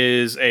 It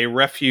is a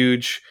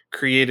refuge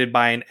created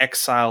by an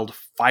exiled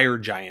fire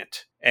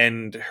giant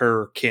and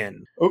her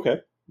kin. Okay.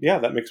 Yeah,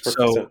 that makes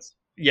perfect sense.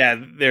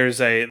 Yeah, there's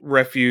a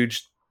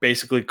refuge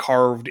basically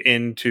carved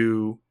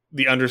into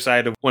the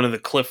underside of one of the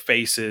cliff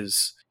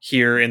faces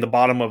here in the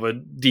bottom of a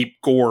deep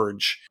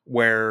gorge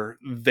where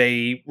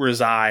they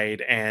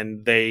reside,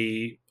 and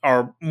they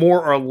are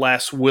more or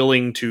less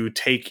willing to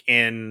take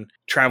in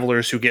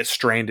travelers who get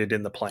stranded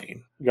in the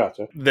plain.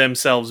 Gotcha.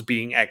 Themselves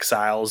being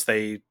exiles,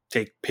 they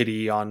take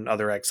pity on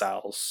other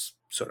exiles,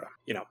 sort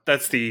of.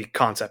 That's the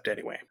concept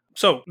anyway.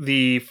 So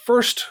the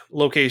first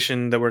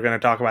location that we're going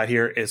to talk about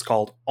here is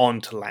called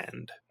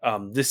Ontland.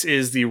 This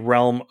is the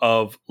realm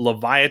of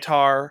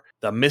Leviatar,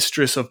 the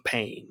Mistress of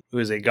Pain, who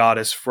is a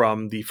goddess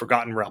from the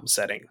Forgotten Realm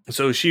setting.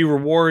 So she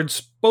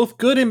rewards both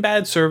good and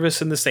bad service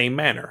in the same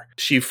manner.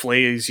 She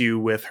flays you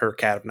with her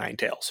cat of 9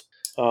 tails.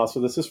 So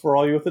this is for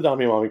all you with the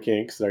Dami Mommy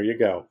kinks. There you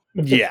go.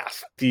 Yeah.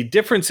 The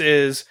difference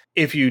is,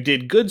 if you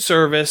did good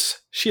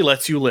service, she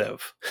lets you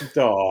live.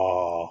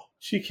 Aw,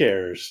 she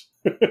cares.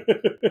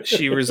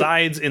 She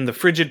resides in the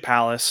Frigid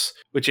Palace,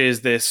 which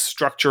is this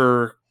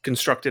structure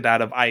constructed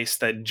out of ice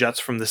that juts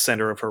from the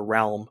center of her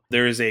realm.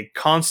 There is a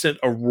constant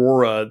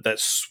aurora that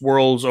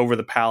swirls over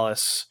the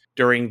palace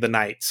during the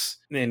nights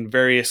in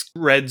various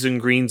reds and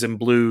greens and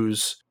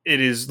blues.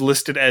 It is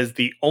listed as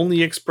the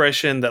only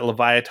expression that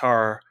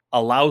Leviatar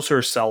allows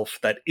herself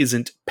that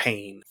isn't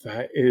pain.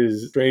 That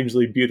is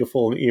strangely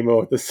beautiful and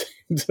emo at the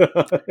same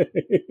time.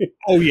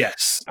 Oh,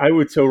 yes. I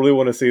would totally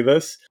want to see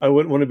this. I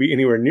wouldn't want to be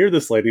anywhere near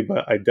this lady,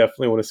 but I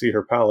definitely want to see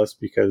her palace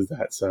because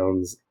that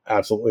sounds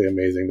absolutely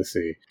amazing to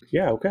see.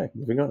 Yeah, okay,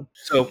 moving on.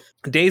 So,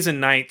 days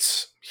and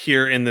nights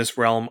here in this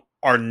realm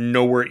are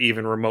nowhere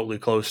even remotely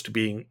close to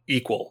being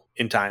equal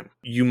in time.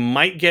 You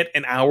might get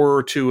an hour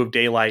or two of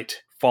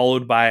daylight,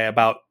 followed by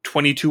about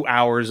 22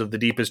 hours of the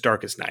deepest,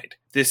 darkest night.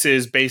 This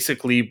is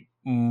basically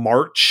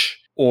March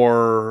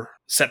or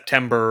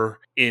September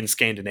in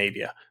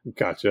Scandinavia.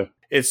 Gotcha.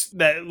 It's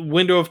that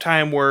window of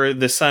time where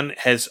the sun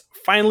has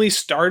finally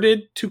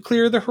started to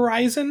clear the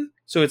horizon.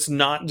 So it's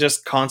not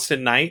just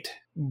constant night,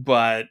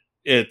 but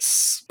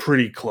it's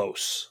pretty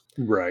close.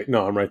 Right.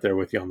 No, I'm right there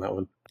with you on that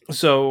one.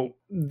 So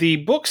the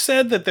book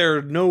said that there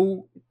are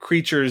no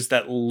creatures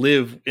that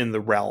live in the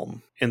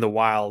realm, in the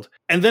wild.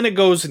 And then it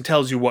goes and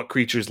tells you what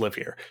creatures live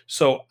here.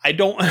 So I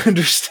don't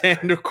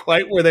understand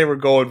quite where they were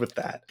going with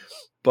that.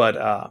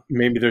 But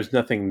maybe there's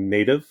nothing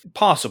native?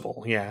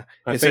 Possible, yeah.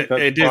 I think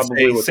that's it did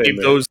probably what they save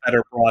meant. those that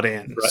are brought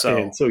in.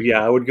 So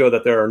yeah, I would go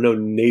that there are no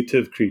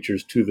native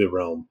creatures to the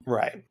realm.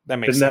 Right. That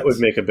makes sense. Then that would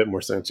make a bit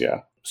more sense,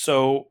 yeah.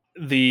 So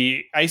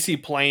the icy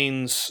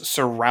plains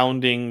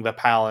surrounding the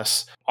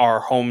palace are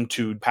home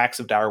to packs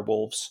of dire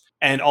wolves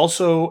and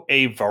also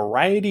a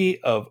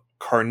variety of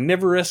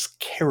carnivorous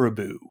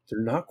caribou. They're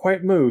not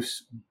quite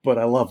moose, but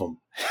I love them.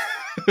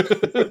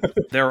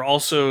 There are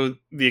also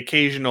the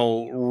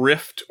occasional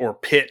rift or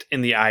pit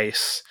in the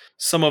ice,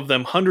 some of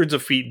them hundreds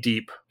of feet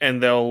deep,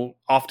 and they'll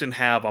often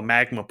have a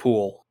magma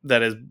pool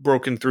that is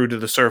broken through to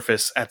the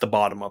surface at the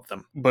bottom of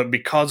them. But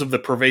because of the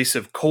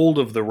pervasive cold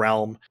of the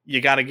realm, you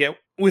got to get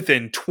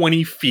within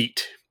 20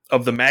 feet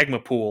of the magma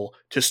pool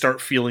to start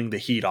feeling the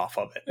heat off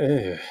of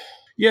it.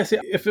 Yes,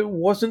 if it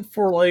wasn't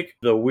for like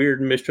the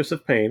weird Mistress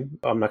of Pain,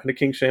 I'm not going to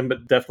king shame,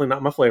 but definitely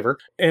not my flavor,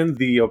 and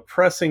the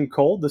oppressing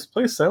cold, this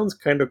place sounds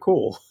kind of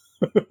cool.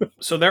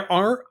 So there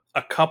are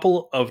a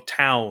couple of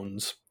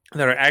towns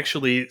that are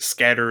actually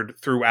scattered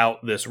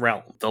throughout this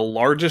realm. The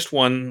largest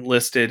one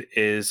listed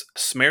is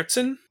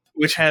Smertsen,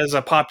 which has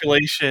a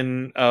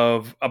population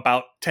of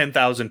about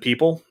 10,000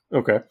 people.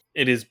 Okay.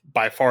 It is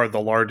by far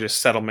the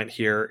largest settlement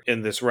here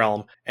in this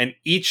realm, and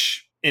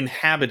each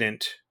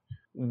inhabitant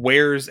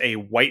wears a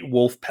white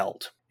wolf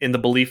pelt in the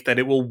belief that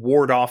it will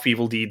ward off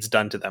evil deeds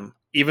done to them,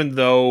 even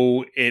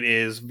though it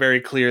is very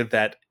clear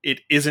that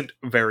it isn't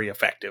very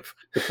effective.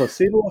 The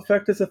placebo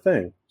effect is a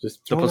thing.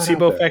 The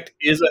placebo effect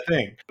is a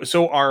thing.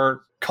 So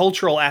are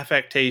cultural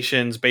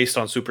affectations based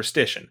on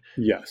superstition.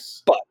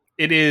 Yes. But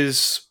it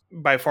is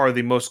by far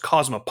the most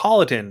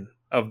cosmopolitan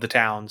of the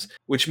towns,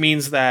 which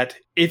means that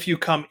if you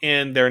come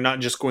in, they're not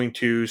just going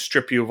to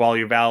strip you of all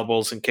your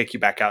valuables and kick you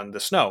back out in the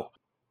snow.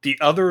 The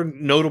other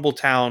notable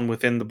town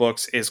within the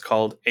books is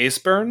called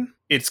Aesbern.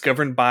 It's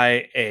governed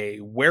by a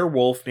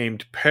werewolf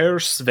named Per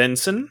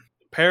Svensson.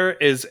 Per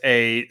is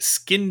a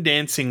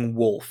skin-dancing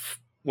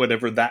wolf,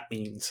 whatever that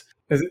means.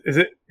 Is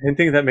it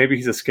hinting that maybe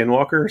he's a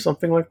skinwalker or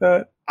something like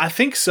that? I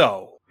think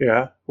so.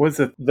 Yeah. Was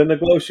it the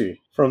Nagloshi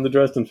from the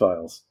Dresden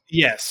Files?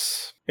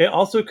 Yes. It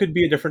also could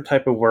be a different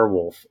type of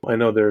werewolf. I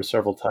know there are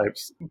several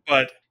types.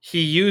 But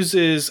he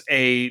uses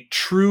a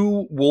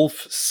true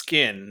wolf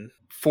skin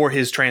for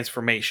his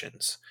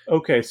transformations.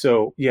 Okay,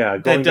 so yeah,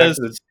 That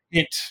does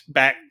hint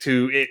back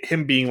to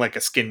him being like a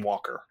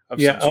skinwalker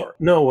of some sort.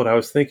 No, what I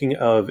was thinking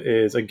of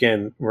is,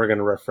 again, we're going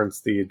to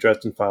reference the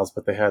Dresden Files,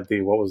 but they had the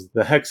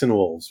Hexen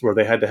Wolves, where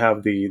they had to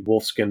have the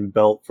wolfskin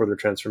belt for their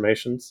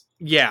transformations.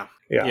 Yeah.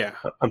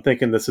 I'm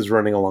thinking this is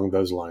running along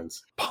those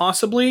lines.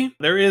 Possibly.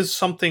 There is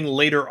something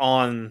later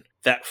on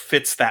that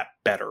fits that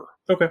better.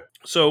 Okay.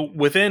 So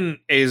within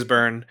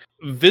Aesbern,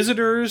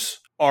 visitors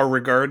are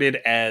regarded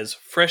as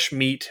fresh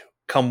meat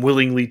come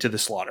willingly to the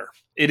slaughter.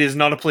 It is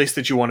not a place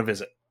that you want to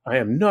visit. I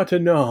am not a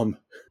nom.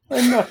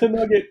 I'm not a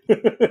nugget.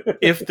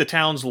 If the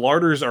town's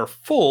larders are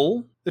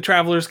full, the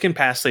travelers can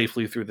pass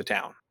safely through the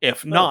town.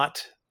 If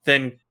not,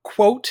 then,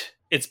 quote,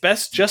 it's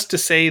best just to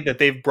say that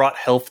they've brought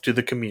health to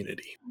the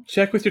community.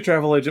 Check with your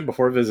travel agent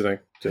before visiting.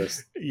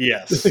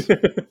 Yes.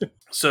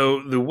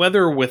 So the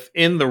weather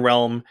within the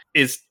realm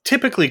is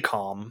typically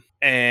calm,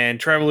 and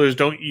travelers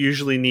don't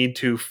usually need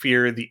to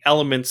fear the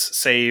elements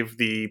save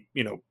the,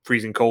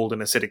 freezing cold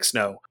and acidic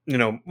snow.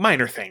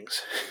 Minor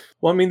things.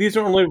 Well, I mean, these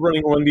are only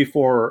running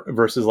 1d4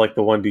 versus like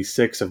the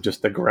 1d6 of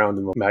just the ground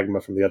and the magma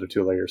from the other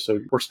two layers. So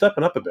we're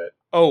stepping up a bit.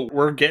 Oh,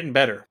 we're getting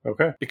better.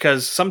 Okay.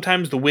 Because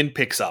sometimes the wind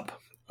picks up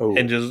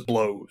and just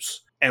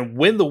blows. And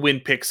when the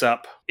wind picks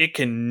up, it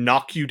can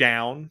knock you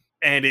down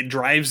and it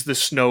drives the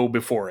snow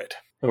before it.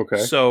 Okay.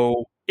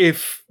 So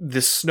if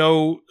the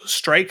snow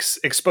strikes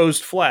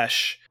exposed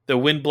flesh, the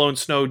wind-blown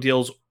snow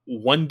deals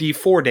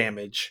 1d4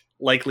 damage,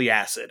 likely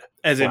acid.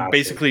 As in,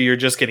 basically, you're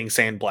just getting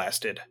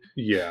sandblasted.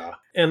 Yeah.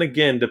 And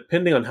again,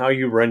 depending on how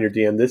you run your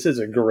DM, this is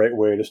a great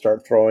way to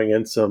start throwing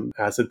in some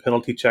acid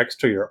penalty checks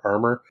to your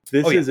armor.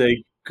 This is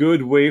a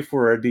good way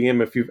for a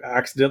DM if you've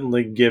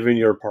accidentally given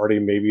your party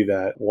maybe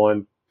that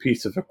one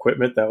piece of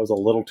equipment that was a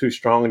little too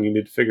strong and you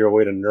need to figure a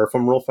way to nerf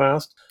them real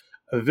fast.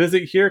 A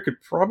visit here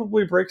could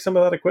probably break some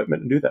of that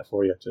equipment and do that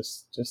for you.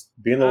 Just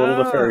being a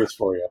little nefarious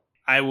for you.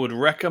 I would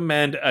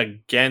recommend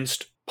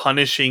against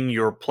punishing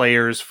your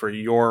players for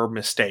your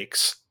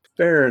mistakes.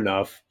 Fair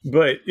enough.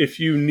 But if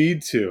you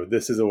need to,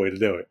 this is a way to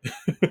do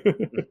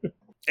it.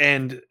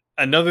 And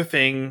another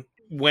thing,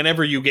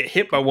 whenever you get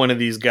hit by one of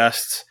these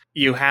gusts,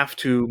 you have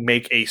to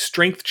make a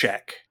strength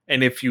check.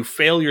 And if you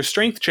fail your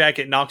strength check,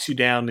 it knocks you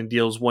down and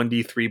deals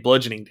 1d3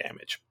 bludgeoning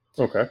damage.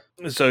 Okay.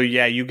 So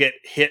yeah, you get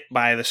hit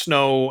by the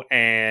snow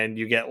and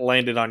you get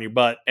landed on your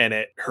butt and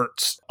it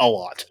hurts a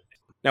lot.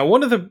 Now,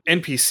 one of the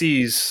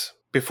NPCs,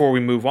 before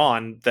we move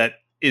on, that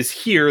is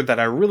here that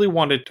I really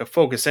wanted to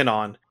focus in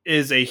on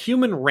is a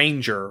human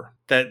ranger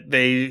that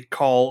they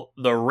call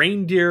the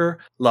Reindeer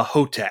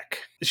Lahotek.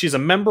 She's a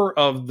member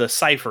of the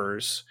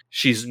Ciphers.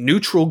 She's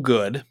neutral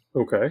good.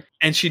 Okay.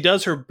 And she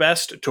does her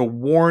best to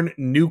warn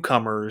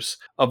newcomers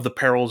of the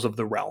perils of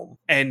the realm.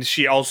 And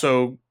she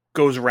also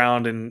goes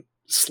around and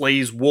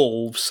slays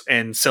wolves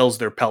and sells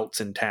their pelts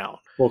in town.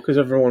 Well, because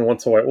everyone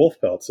wants a white wolf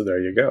pelt, so there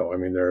you go. I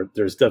mean,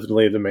 there's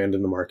definitely a demand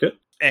in the market.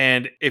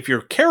 And if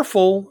you're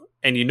careful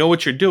and you know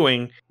what you're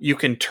doing, you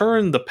can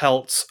turn the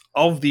pelts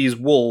of these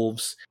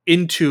wolves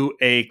into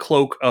a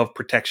cloak of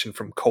protection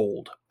from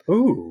cold.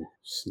 Ooh,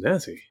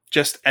 snazzy.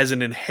 Just as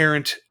an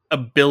inherent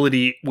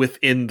ability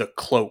within the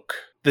cloak.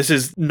 This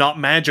is not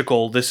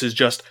magical. This is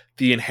just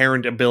the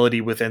inherent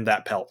ability within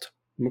that pelt.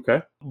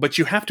 Okay. But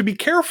you have to be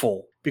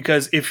careful,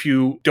 because if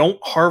you don't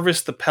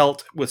harvest the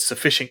pelt with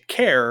sufficient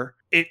care,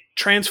 it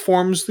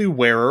transforms the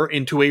wearer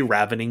into a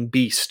ravening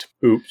beast.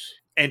 Oops.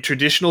 And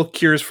traditional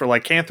cures for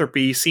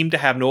lycanthropy seem to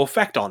have no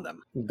effect on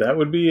them. That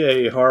would be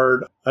a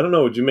hard... I don't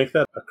know, would you make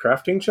that a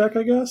crafting check,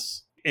 I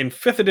guess? In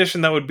 5th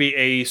edition, that would be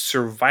a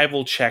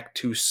survival check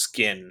to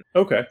skin.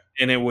 Okay.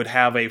 And it would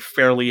have a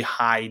fairly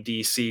high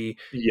DC.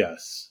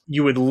 Yes.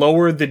 You would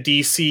lower the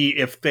DC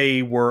if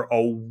they were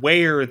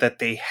aware that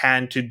they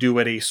had to do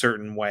it a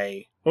certain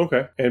way.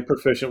 Okay. And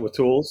proficient with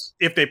tools?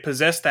 If they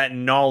possess that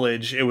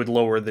knowledge, it would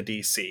lower the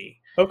DC.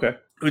 Okay.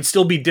 It would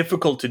still be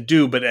difficult to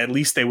do, but at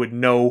least they would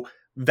know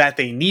that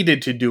they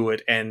needed to do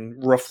it and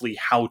roughly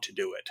how to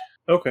do it.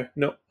 Okay.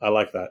 No, I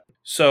like that.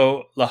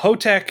 So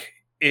Lahotek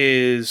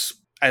is,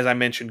 as I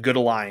mentioned, good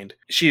aligned.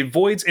 She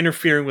avoids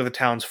interfering with the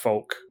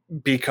townsfolk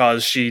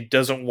because she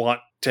doesn't want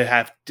to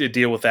have to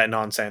deal with that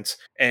nonsense.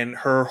 And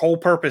her whole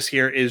purpose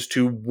here is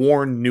to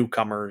warn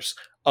newcomers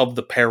of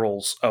the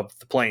perils of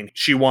the plane.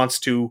 She wants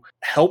to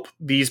help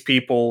these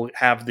people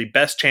have the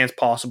best chance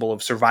possible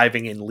of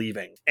surviving and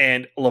leaving.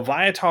 And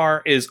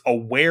Leviatar is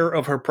aware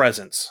of her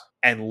presence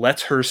and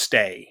lets her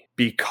stay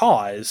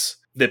because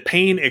the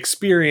pain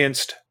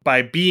experienced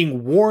by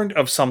being warned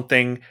of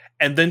something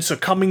and then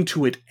succumbing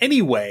to it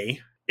anyway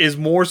is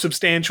more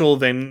substantial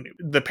than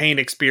the pain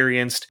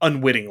experienced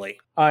unwittingly.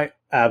 I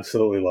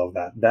absolutely love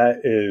that.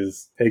 That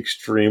is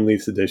extremely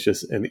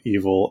seditious and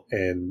evil.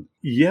 And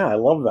yeah, I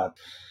love that.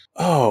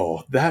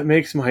 Oh, that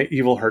makes my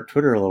evil heart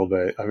twitter a little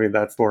bit. I mean,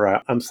 that's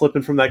where I'm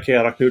slipping from that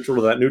chaotic neutral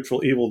to that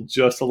neutral evil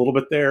just a little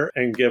bit there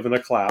and giving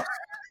a clap.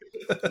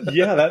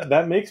 Yeah,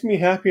 that makes me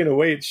happy in a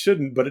way it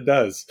shouldn't, but it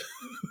does.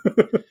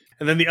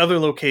 And then the other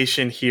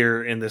location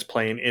here in this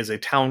plane is a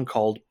town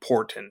called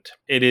Portent.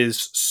 It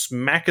is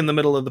smack in the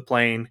middle of the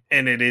plane,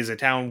 and it is a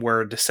town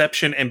where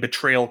deception and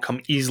betrayal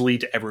come easily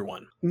to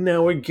everyone.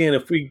 Now, again,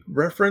 if we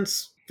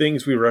reference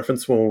things we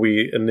referenced when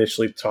we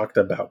initially talked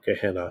about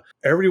Gehenna,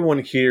 everyone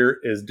here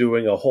is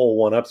doing a whole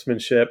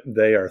one-upsmanship.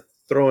 They are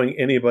throwing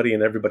anybody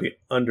and everybody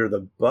under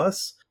the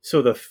bus.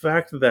 So the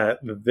fact that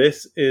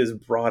this is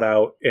brought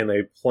out in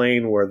a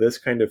plane where this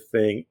kind of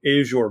thing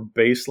is your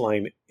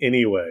baseline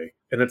anyway,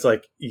 and it's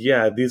like,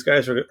 yeah, these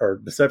guys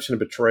are deception and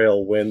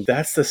betrayal when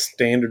that's the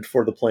standard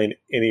for the plane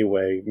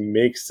anyway,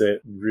 makes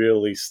it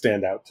really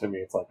stand out to me.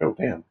 It's like, oh,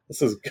 damn, this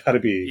has got to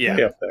be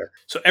way up there.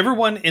 So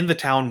everyone in the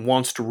town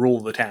wants to rule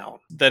the town.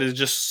 That is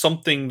just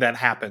something that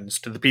happens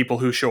to the people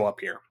who show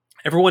up here.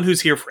 Everyone who's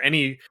here for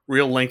any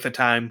real length of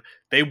time,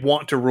 they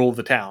want to rule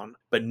the town.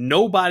 But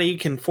nobody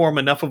can form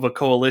enough of a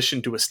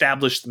coalition to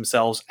establish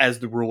themselves as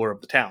the ruler of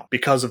the town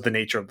because of the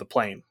nature of the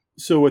plane.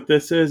 So what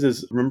this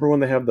is remember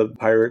when they have the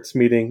pirates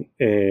meeting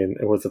in,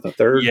 was it the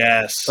third?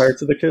 Yes.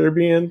 Pirates of the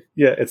Caribbean?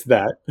 Yeah, it's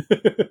that.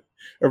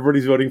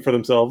 Everybody's voting for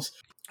themselves.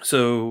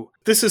 So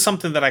this is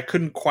something that I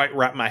couldn't quite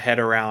wrap my head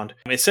around.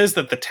 It says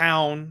that the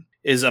town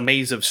is a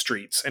maze of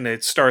streets, and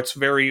it starts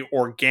very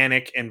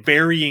organic and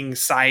varying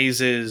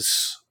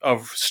sizes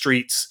of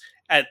streets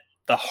at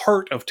the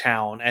heart of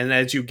town. And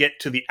as you get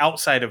to the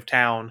outside of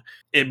town,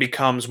 it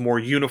becomes more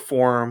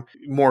uniform,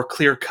 more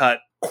clear-cut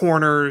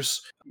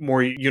corners,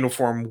 more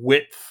uniform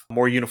width,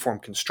 more uniform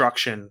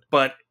construction.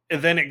 But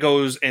then it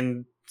goes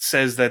and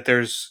says that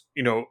there's,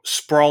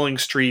 sprawling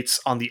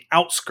streets on the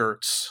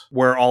outskirts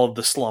where all of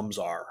the slums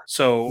are.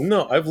 So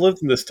no, I've lived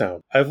in this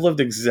town. I've lived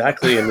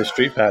exactly in the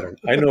street pattern.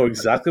 I know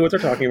exactly what they're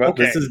talking about.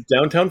 Okay. This is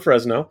downtown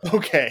Fresno.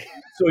 Okay.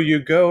 So you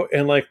go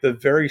and like the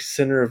very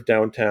center of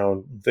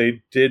downtown,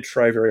 they did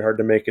try very hard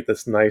to make it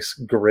this nice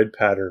grid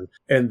pattern.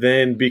 And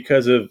then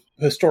because of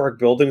historic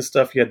building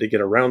stuff, you had to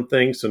get around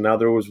things. So now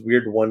there was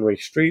weird one-way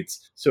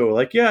streets. So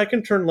like, yeah, I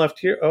can turn left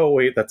here. Oh,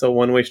 wait, that's a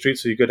one-way street.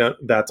 So you go down,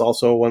 that's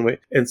also a one-way.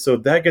 And so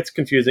that gets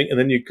confusing. And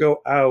then you go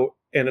out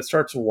and it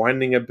starts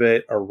winding a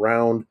bit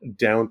around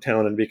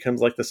downtown and becomes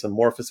like this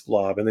amorphous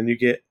blob. And then you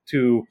get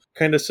to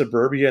kind of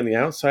suburbia on the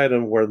outside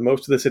and where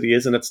most of the city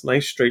is, and it's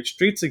nice straight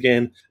streets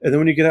again. And then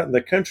when you get out in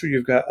the country,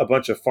 you've got a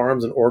bunch of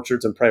farms and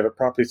orchards and private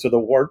property. So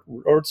the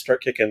roads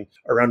start kicking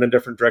around in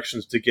different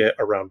directions to get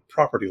around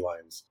property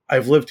lines.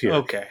 I've lived here.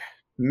 Okay.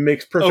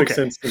 Makes perfect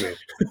sense to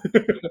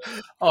me.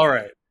 All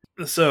right.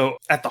 So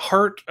at the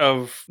heart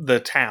of the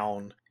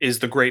town is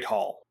the Great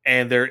Hall.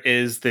 And there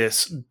is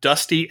this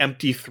dusty,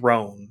 empty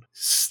throne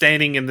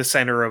standing in the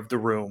center of the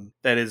room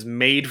that is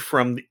made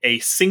from a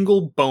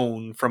single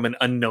bone from an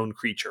unknown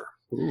creature.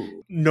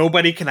 Ooh.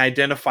 Nobody can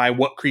identify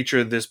what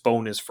creature this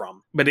bone is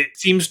from, but it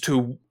seems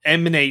to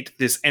emanate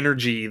this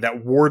energy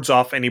that wards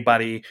off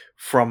anybody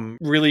from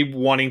really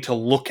wanting to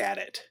look at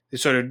it. They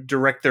sort of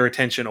direct their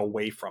attention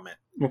away from it.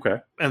 Okay.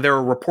 And there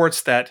are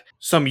reports that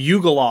some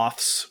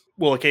Yugoloths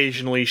will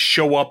occasionally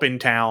show up in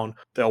town.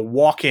 They'll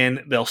walk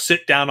in, they'll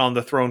sit down on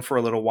the throne for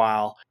a little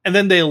while, and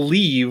then they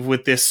leave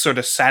with this sort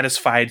of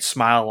satisfied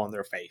smile on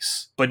their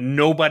face. But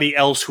nobody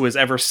else who has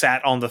ever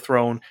sat on the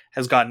throne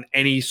has gotten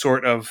any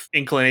sort of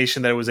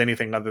inclination that it was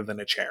anything other than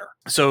a chair.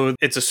 So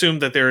it's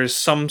assumed that there is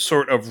some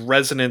sort of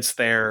resonance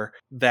there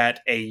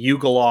that a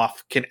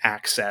Yugoloth can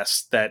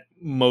access that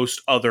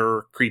most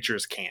other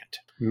creatures can't.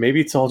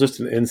 Maybe it's all just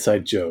an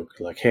inside joke.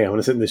 Like, hey, I'm going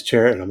to sit in this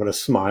chair and I'm going to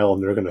smile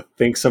and they're going to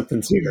think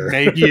something's here.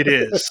 Maybe it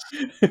is.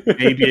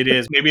 Maybe it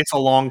is. Maybe it's a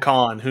long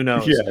con. Who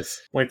knows?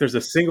 Yes. Like there's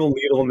a single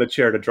needle in the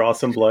chair to draw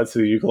some blood so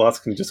the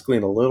Yugoloths can just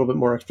glean a little bit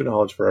more extra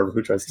knowledge for whoever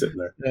who tries to sit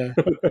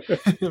in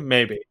there.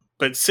 Maybe.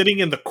 But sitting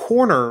in the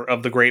corner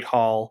of the Great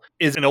Hall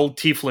is an old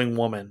tiefling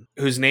woman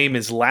whose name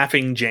is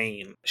Laughing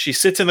Jane. She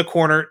sits in the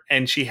corner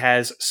and she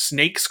has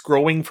snakes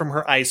growing from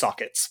her eye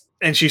sockets.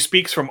 And she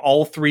speaks from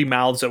all three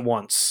mouths at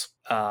once.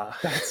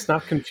 That's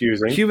not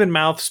confusing. Human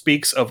mouth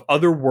speaks of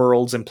other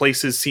worlds and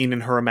places seen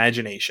in her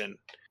imagination.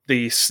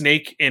 The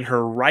snake in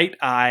her right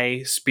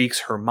eye speaks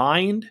her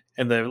mind,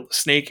 and the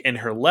snake in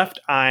her left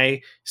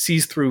eye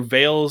sees through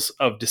veils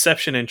of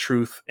deception and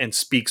truth and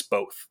speaks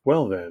both.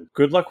 Well then,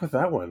 good luck with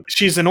that one.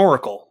 She's an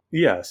oracle.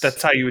 Yes.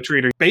 That's how you would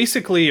treat her.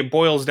 Basically, it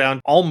boils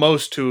down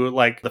almost to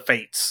like the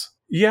fates.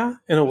 Yeah,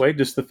 in a way,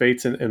 just the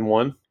fates in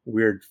one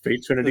weird fate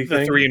trinity The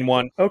thing.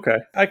 3-in-1. Okay,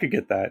 I could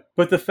get that.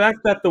 But the fact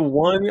that the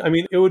one, I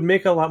mean, it would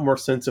make a lot more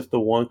sense if the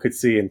one could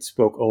see and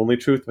spoke only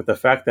truth, but the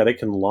fact that it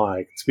can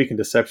lie, speak in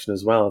deception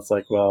as well, it's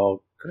like,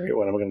 well, great,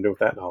 what am I going to do with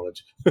that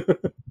knowledge?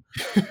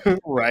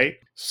 Right.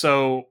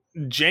 So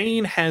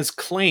Jane has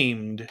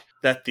claimed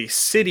that the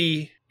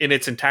city in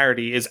its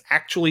entirety is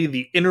actually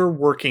the inner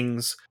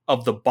workings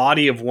of the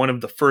body of one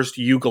of the first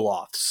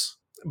Yugoloths,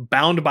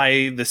 bound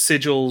by the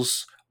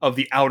sigils of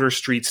the outer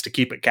streets to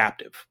keep it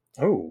captive.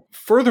 Oh.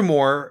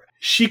 Furthermore,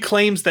 she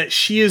claims that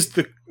she is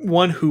the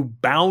one who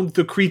bound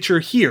the creature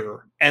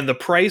here, and the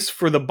price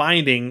for the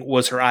binding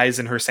was her eyes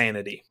and her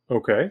sanity.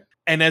 Okay.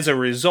 And as a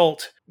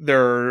result,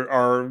 there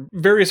are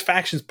various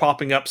factions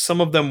popping up. Some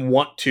of them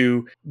want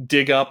to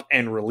dig up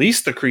and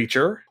release the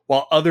creature,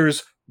 while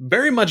others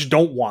very much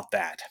don't want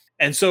that.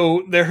 And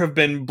so there have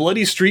been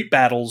bloody street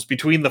battles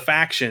between the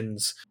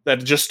factions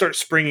that just start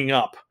springing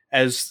up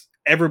as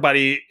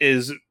everybody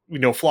is,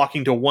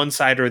 flocking to one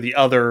side or the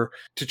other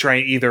to try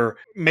and either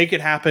make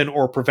it happen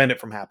or prevent it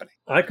from happening.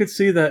 I could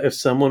see that if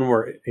someone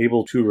were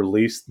able to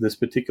release this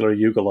particular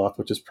Yugoloth,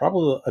 which is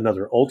probably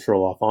another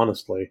Ultraloth,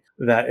 honestly,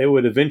 that it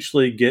would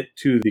eventually get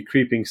to the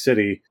creeping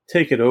city,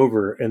 take it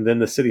over, and then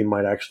the city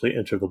might actually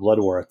enter the Blood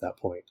War at that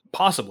point.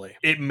 Possibly.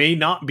 It may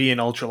not be an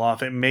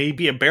Ultraloth. It may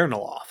be a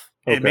Bearnoloth.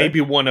 Okay. It may be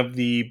one of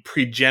the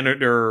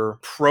progenitor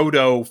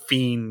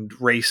proto-fiend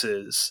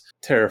races.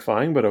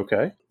 Terrifying, but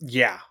okay.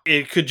 Yeah.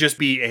 It could just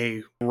be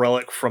a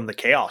relic from the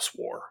Chaos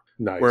War.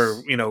 Nice. Where,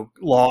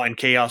 Law and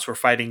Chaos were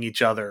fighting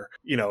each other.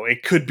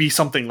 It could be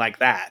something like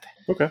that.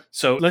 Okay.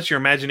 So let your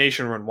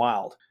imagination run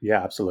wild.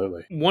 Yeah,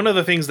 absolutely. One of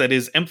the things that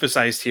is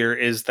emphasized here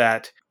is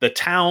that the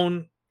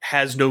town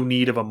has no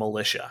need of a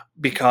militia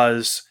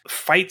because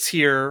fights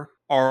here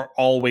are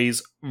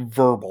always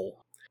verbal.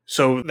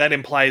 So that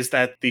implies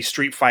that the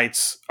street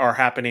fights are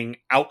happening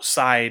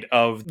outside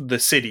of the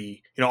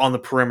city, on the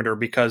perimeter,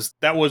 because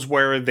that was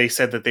where they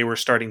said that they were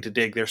starting to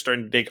dig. They're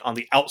starting to dig on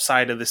the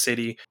outside of the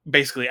city,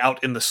 basically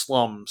out in the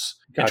slums,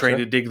 and trying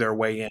to dig their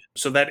way in.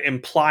 So that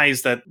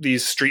implies that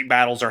these street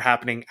battles are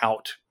happening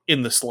out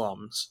in the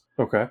slums.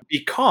 Okay.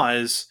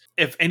 Because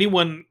if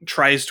anyone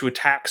tries to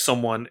attack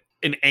someone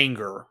in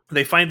anger,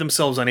 they find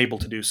themselves unable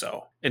to do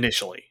so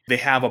initially. They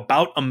have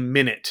about a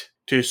minute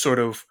to sort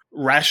of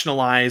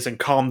rationalize and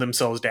calm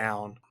themselves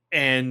down.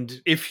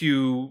 And if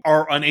you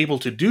are unable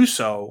to do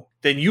so,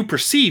 then you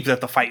perceive that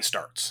the fight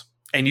starts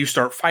and you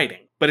start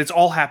fighting. But it's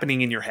all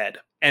happening in your head.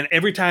 And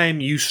every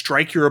time you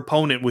strike your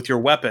opponent with your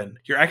weapon,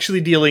 you're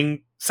actually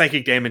dealing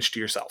psychic damage to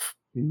yourself.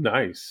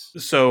 Nice.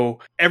 So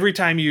every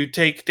time you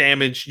take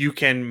damage, you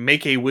can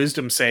make a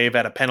wisdom save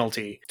at a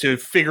penalty to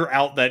figure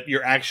out that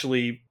you're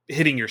actually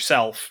hitting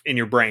yourself in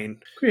your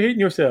brain. Quit hitting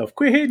yourself.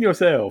 Quit hitting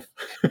yourself.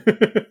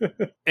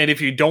 And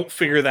if you don't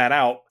figure that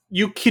out,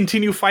 you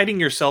continue fighting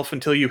yourself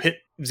until you hit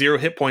 0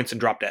 hit points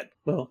and drop dead.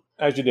 Well,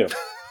 as you do.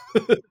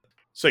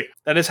 So yeah,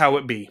 that is how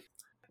it be.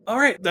 All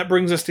right, that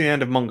brings us to the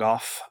end of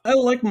Mungoth. I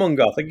like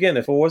Mungoth. Again,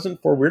 if it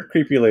wasn't for Weird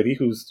Creepy Lady,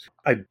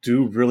 I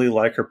do really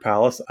like her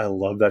palace. I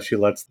love that she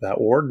lets that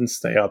warden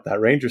stay out, that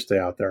ranger stay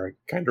out there. I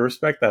kind of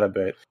respect that a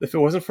bit. If it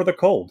wasn't for the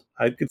cold,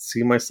 I could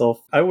see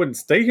myself, I wouldn't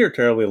stay here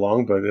terribly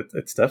long, but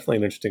it's definitely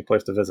an interesting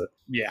place to visit.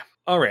 Yeah.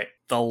 All right.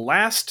 The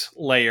last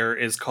layer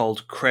is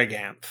called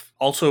Kreganth,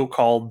 also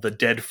called the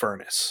Dead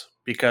Furnace,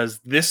 because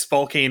this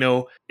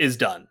volcano is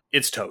done.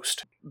 It's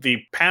toast. The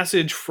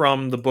passage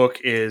from the book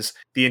is,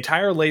 the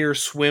entire layer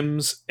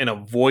swims in a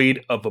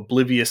void of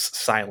oblivious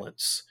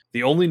silence.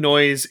 The only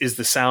noise is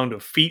the sound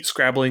of feet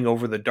scrabbling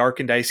over the dark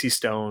and icy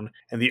stone,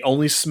 and the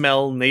only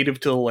smell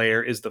native to the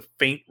layer is the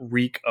faint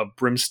reek of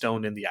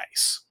brimstone in the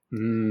ice.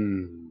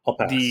 I'll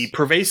pass. The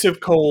pervasive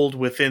cold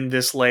within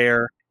this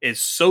layer is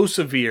so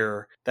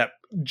severe that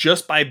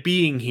just by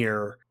being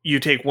here, you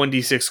take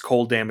 1d6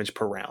 cold damage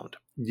per round.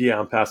 Yeah,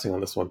 I'm passing on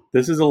this one.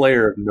 This is a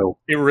layer of no.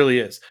 It really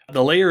is.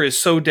 The layer is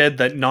so dead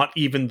that not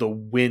even the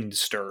wind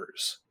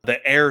stirs.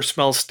 The air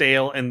smells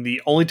stale, and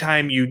the only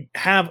time you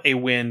have a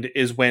wind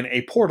is when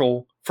a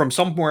portal from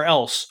somewhere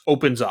else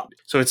opens up.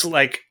 So it's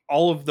like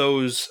all of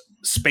those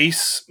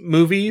space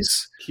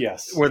movies,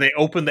 yes, where they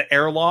open the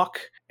airlock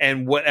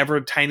and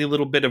whatever tiny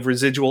little bit of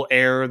residual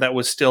air that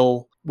was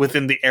still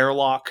within the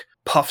airlock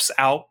puffs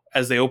out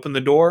as they open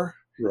the door.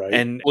 Right.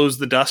 And blows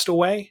the dust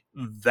away.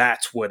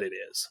 That's what it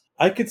is.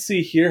 I could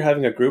see here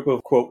having a group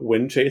of, quote,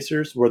 wind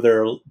chasers where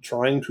they're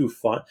trying to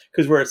find,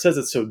 because where it says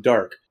it's so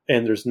dark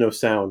and there's no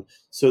sound,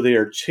 so they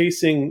are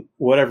chasing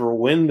whatever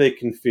wind they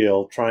can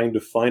feel, trying to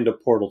find a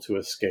portal to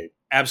escape.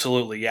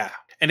 Absolutely, yeah.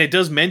 And it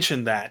does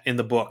mention that in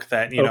the book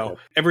that,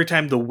 every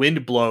time the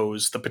wind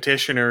blows, the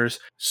petitioners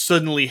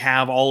suddenly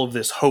have all of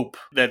this hope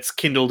that's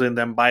kindled in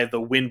them by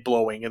the wind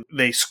blowing. And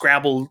they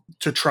scrabble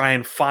to try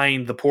and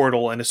find the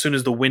portal. And as soon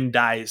as the wind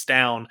dies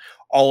down,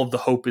 all of the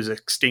hope is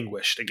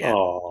extinguished again.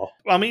 Aww.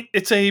 I mean,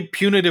 it's a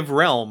punitive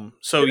realm.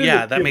 So,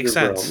 yeah, that makes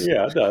sense. Realm.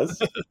 Yeah, it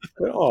does.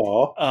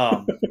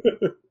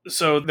 Aww.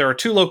 So there are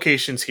two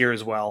locations here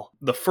as well.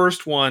 The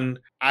first one,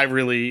 I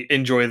really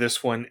enjoy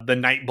this one, the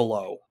Night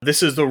Below.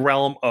 This is the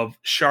realm of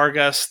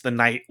Shargus, the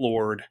Night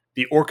Lord,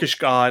 the orcish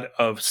god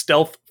of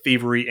stealth,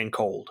 thievery, and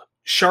cold.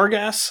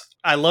 Shargus,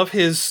 I love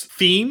his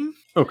theme.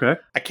 Okay.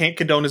 I can't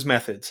condone his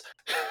methods.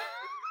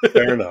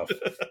 Fair enough.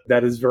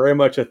 That is very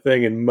much a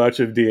thing in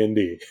much of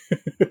D&D.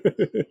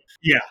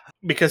 Yeah,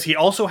 because he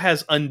also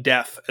has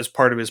undeath as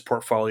part of his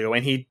portfolio,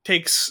 and he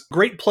takes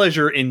great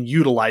pleasure in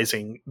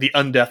utilizing the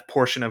undeath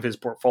portion of his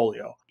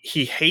portfolio.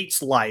 He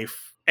hates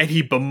life, and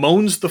he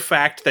bemoans the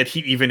fact that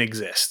he even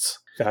exists.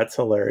 That's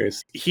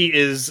hilarious. He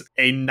is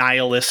a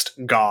nihilist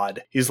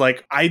god. He's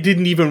like, I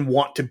didn't even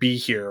want to be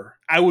here.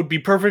 I would be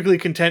perfectly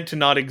content to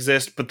not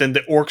exist, but then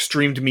the orcs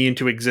dreamed me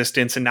into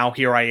existence, and now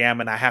here I am,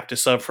 and I have to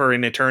suffer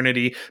in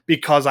eternity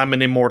because I'm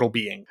an immortal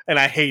being, and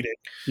I hate it.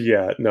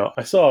 Yeah, no.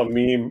 I saw a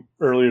meme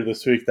earlier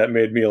this week that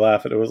made me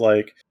laugh, and it was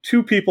like,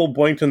 two people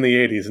boinked in the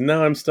 80s, and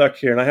now I'm stuck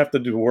here, and I have to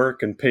do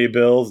work and pay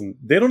bills, and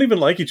they don't even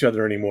like each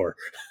other anymore.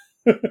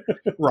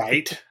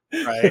 Right.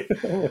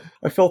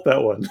 I felt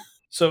that one.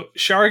 So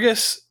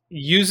Shargus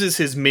uses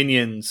his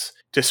minions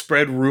to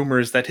spread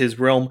rumors that his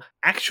realm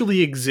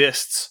actually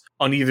exists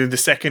on either the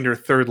second or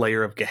third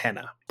layer of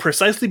Gehenna,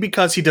 precisely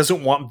because he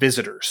doesn't want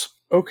visitors.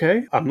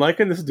 Okay, I'm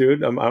liking this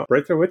dude. I'm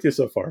right there with you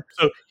so far.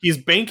 So he's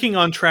banking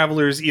on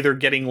travelers either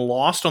getting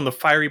lost on the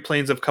fiery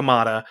plains of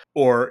Kamada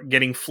or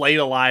getting flayed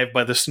alive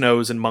by the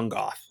snows in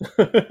Mungoth.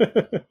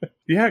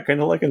 Yeah,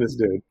 kind of liking this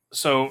dude.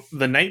 So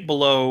the Night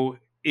Below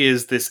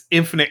is this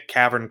infinite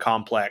cavern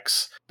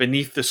complex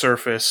beneath the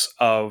surface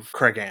of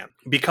Kregan.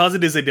 Because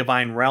it is a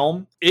divine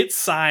realm, its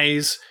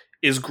size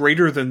is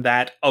greater than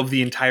that of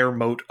the entire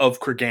moat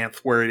of Kreganth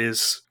where it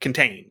is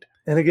contained.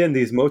 And again,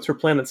 these moats are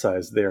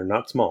planet-sized. They are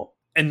not small.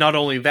 And not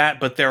only that,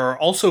 but there are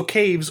also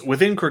caves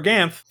within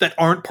Kreganth that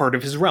aren't part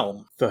of his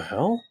realm. The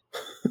hell?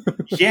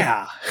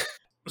 Yeah.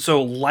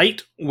 So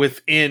light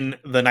within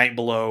the Night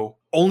Below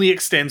only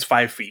extends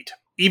 5 feet.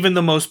 Even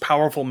the most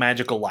powerful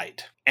magical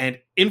light. And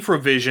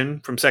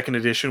infravision from 2nd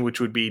edition,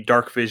 which would be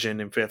dark vision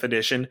in 5th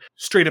edition,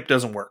 straight up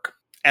doesn't work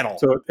at all.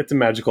 So it's a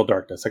magical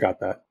darkness. I got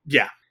that.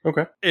 Yeah.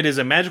 Okay. It is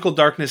a magical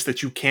darkness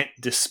that you can't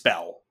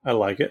dispel. I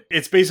like it.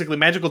 It's basically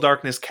magical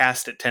darkness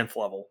cast at 10th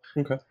level.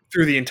 Okay.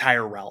 Through the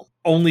entire realm.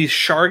 Only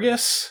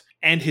Shargus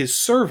and his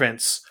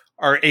servants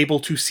are able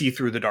to see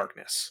through the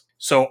darkness.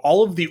 So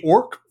all of the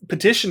orc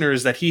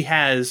petitioners that he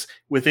has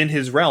within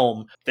his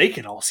realm, they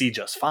can all see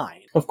just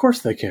fine. Of course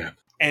they can.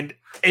 And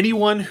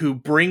anyone who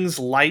brings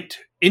light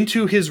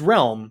into his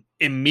realm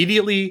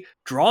immediately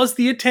draws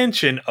the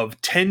attention of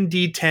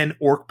 10d10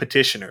 orc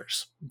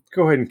petitioners.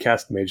 Go ahead and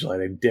cast Mage Light.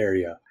 I dare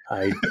ya.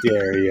 I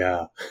dare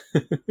ya.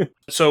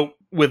 So,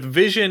 with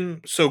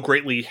vision so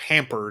greatly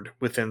hampered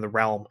within the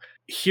realm,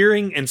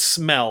 hearing and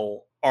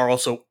smell are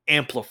also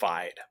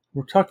amplified.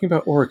 We're talking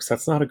about orcs.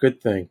 That's not a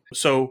good thing.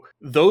 So,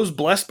 those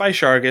blessed by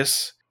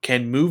Shargus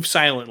can move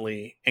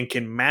silently and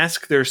can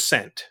mask their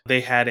scent.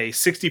 They had a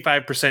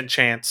 65%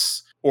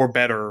 chance or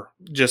better,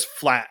 just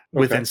flat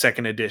within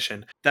 2nd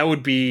edition. That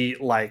would be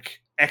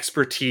like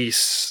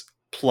expertise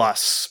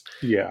plus.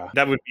 Yeah.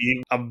 That would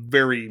be a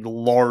very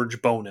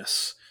large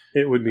bonus.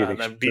 It would be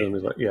That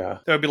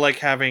would be like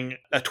having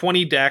a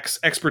 20 dex,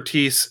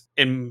 expertise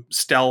in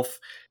stealth,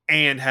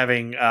 and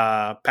having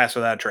pass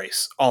without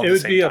trace all at the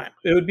same time.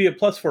 It would be a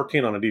plus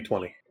 14 on a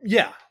d20.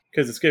 Yeah.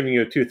 Because it's giving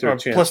you a 2/3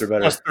 chance plus, or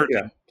better. Plus 13.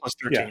 Yeah. Plus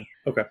 13.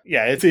 Yeah. Okay.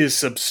 Yeah, it is a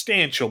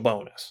substantial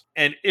bonus.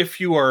 And if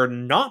you are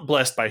not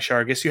blessed by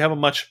Shargus, you have a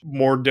much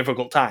more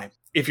difficult time.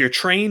 If you're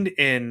trained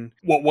in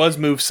what was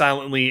move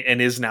silently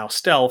and is now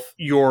stealth,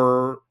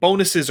 your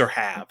bonuses are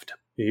halved.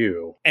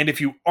 Ew. And if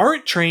you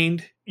aren't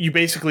trained, you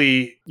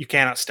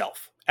cannot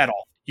stealth at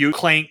all. You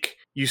clank,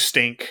 you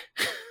stink.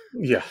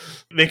 Yeah.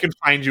 They can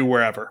find you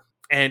wherever.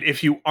 And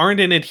if you aren't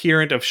an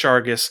adherent of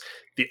Shargus,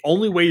 the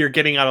only way you're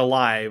getting out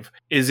alive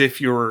is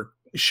if you're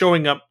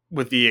showing up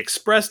with the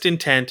expressed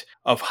intent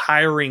of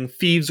hiring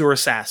thieves or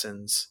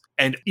assassins.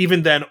 And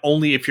even then,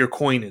 only if your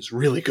coin is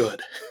really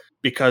good.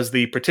 Because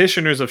the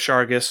petitioners of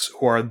Shargus,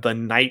 who are the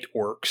Night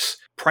Orcs,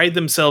 pride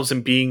themselves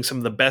in being some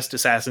of the best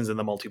assassins in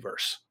the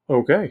multiverse.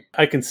 Okay.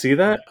 I can see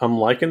that. I'm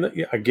liking that.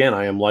 Again,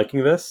 I am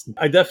liking this.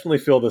 I definitely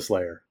feel this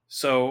layer.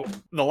 So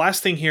the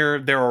last thing here,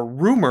 there are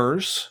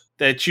rumors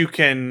that you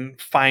can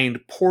find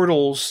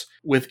portals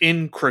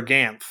within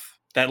Kreganth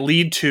that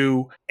lead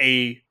to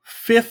a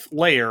 5th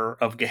layer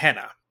of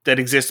Gehenna that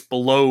exists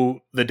below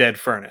the Dead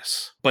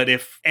Furnace. But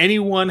if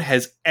anyone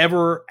has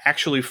ever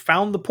actually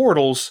found the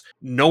portals,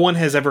 no one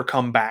has ever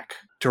come back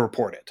to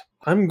report it.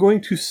 I'm going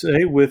to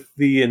say with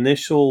the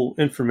initial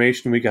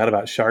information we got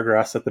about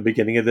Shargus at the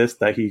beginning of this,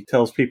 that he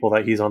tells people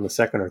that he's on the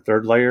 2nd or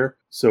 3rd layer,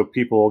 so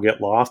people will get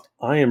lost.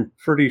 I am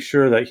pretty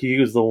sure that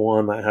he is the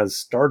one that has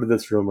started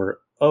this rumor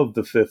of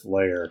the 5th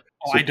layer.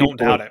 Oh, so I don't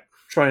doubt it.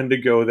 Trying to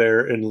go there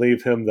and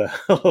leave him the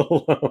hell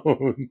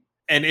alone.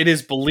 And it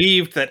is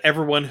believed that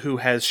everyone who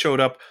has showed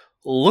up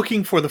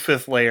looking for the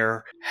 5th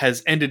layer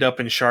has ended up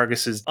in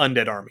Shargus's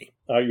undead army.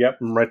 Yep,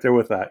 I'm right there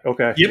with that.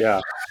 Okay, yep.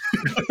 Yeah.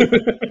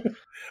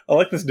 I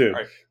like this dude.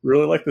 Right.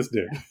 Really like this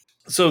dude.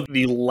 So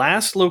the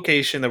last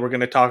location that we're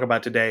going to talk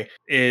about today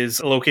is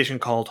a location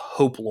called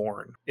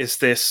Hopelorn. It's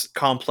this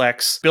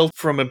complex built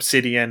from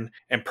obsidian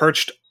and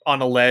perched on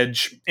a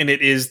ledge, and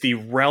it is the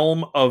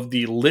realm of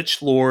the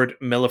Lich Lord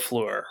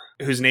Mellifluor,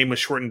 whose name was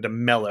shortened to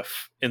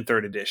Mellif in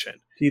 3rd edition.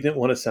 He didn't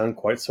want to sound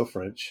quite so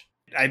French.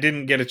 I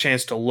didn't get a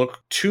chance to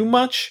look too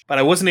much, but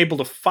I wasn't able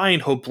to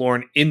find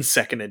Hopelorn in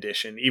 2nd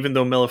edition, even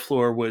though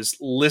Mellifluor was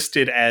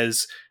listed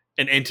as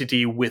an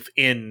entity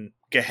within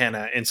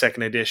Gehenna in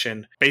 2nd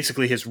edition.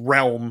 Basically, his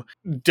realm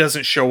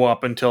doesn't show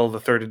up until the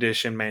 3rd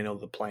edition Manual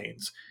of the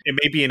Planes. It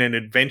may be in an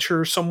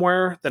adventure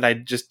somewhere that I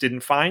just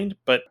didn't find,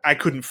 but I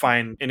couldn't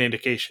find an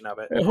indication of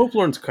it. Yeah,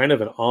 Hopelorn's kind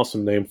of an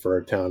awesome name for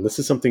a town. This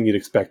is something you'd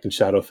expect in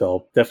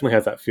Shadowfell. Definitely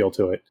has that feel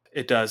to it.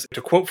 It does.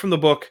 To quote from the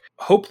book,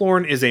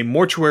 Hopelorn is a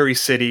mortuary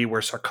city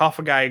where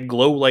sarcophagi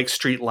glow like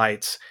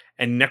streetlights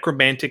and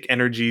necromantic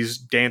energies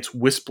dance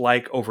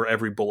wisp-like over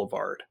every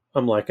boulevard.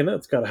 I'm liking it.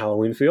 It's got a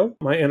Halloween feel.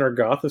 My inner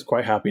goth is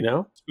quite happy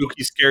now.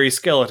 Spooky, scary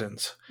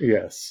skeletons.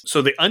 Yes.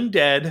 So the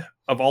undead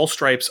of all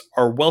stripes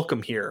are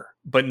welcome here,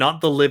 but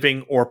not the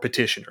living or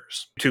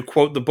petitioners. To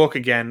quote the book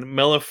again,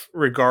 Mellif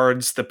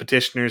regards the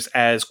petitioners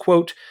as,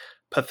 quote,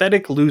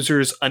 pathetic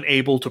losers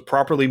unable to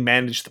properly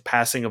manage the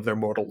passing of their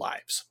mortal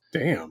lives.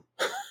 Damn.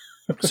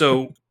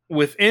 So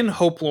within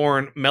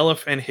Hopelorn,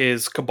 Mellif and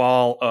his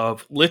cabal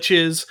of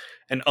liches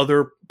and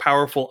other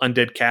powerful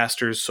undead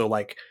casters, so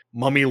like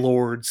mummy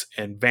lords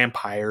and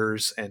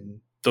vampires and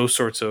those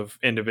sorts of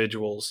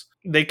individuals,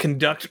 they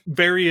conduct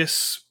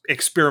various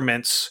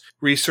experiments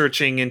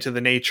researching into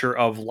the nature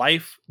of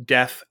life,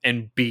 death,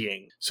 and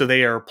being. So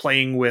they are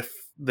playing with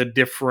the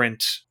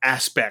different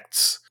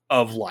aspects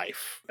of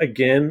life.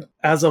 Again,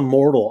 as a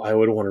mortal, I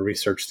would want to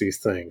research these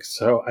things.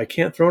 So I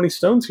can't throw any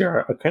stones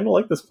here. I kind of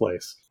like this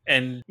place.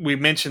 And we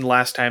mentioned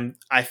last time,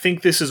 I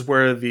think this is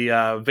where the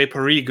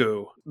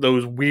Vaporigoo,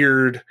 those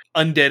weird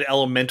undead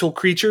elemental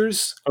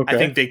creatures, I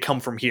think they come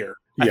from here.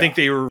 Yeah. I think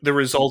they were the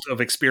result of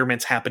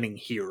experiments happening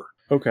here.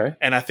 Okay.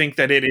 And I think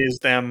that it is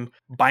them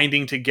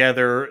binding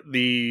together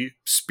the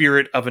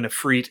spirit of an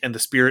Ifrit and the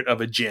spirit of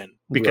a Jinn,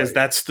 because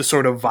that's the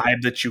sort of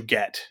vibe that you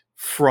get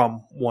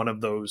from one of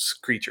those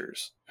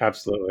creatures.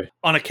 Absolutely.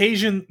 On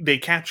occasion, they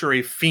capture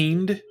a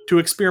fiend to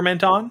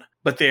experiment on,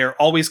 but they are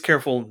always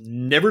careful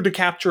never to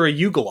capture a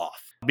Yugoloth,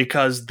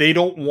 because they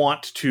don't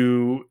want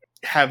to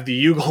have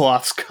the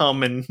Yugoloths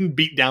come and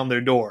beat down their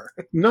door.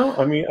 No,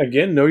 I mean,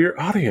 again, know your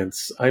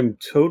audience. I'm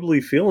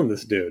totally feeling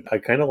this dude. I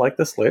kind of like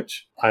this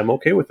Lich. I'm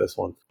okay with this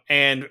one.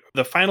 And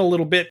the final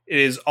little bit, it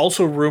is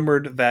also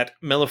rumored that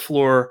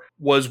Mellifluor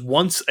was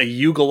once a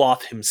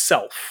Yugoloth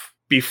himself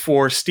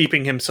before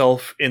steeping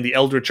himself in the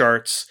Eldritch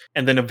Arts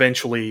and then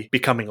eventually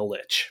becoming a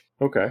Lich.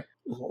 Okay.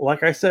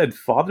 Like I said,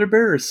 Father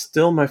Bear is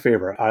still my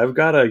favorite. I've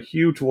got a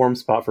huge warm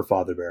spot for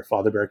Father Bear.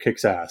 Father Bear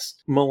kicks ass.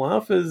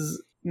 Malaf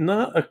is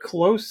not a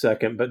close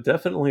second, but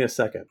definitely a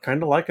second.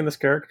 Kind of liking this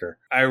character.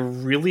 I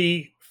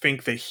really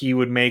think that he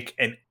would make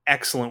an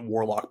excellent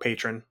Warlock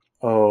patron.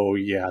 Oh,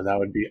 yeah, that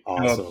would be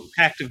awesome.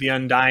 Pact of the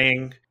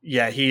Undying.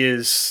 Yeah, he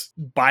is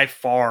by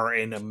far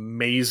an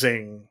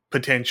amazing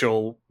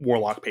potential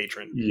Warlock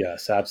patron.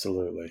 Yes,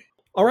 absolutely.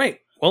 All right.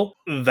 Well,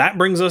 that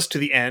brings us to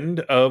the end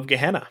of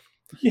Gehenna.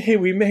 Yay,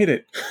 we made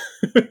it.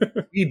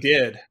 We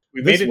did.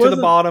 We made it to the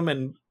bottom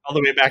and all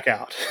the way back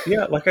out.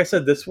 Yeah, like I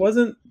said, this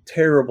wasn't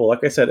terrible.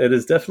 Like I said, it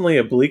is definitely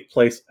a bleak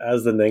place,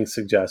 as the name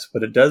suggests,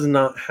 but it does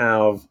not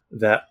have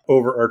that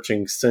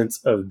overarching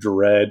sense of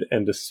dread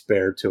and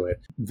despair to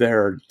it.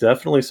 There are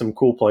definitely some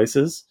cool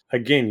places.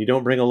 Again, you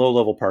don't bring a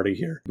low-level party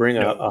here. Bring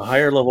a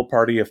higher-level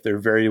party if they're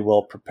very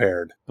well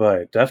prepared.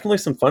 But definitely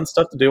some fun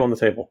stuff to do on the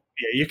table.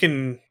 Yeah, you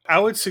can... I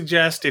would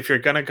suggest, if you're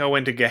going to go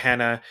into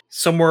Gehenna,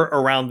 somewhere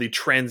around the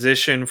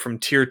transition from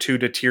Tier 2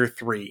 to Tier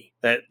 3,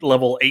 that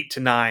level 8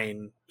 to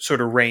 9 sort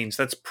of range,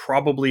 that's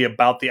probably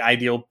about the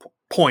ideal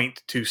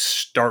point to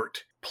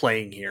start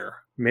playing here.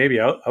 Maybe.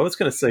 I was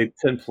going to say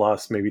 10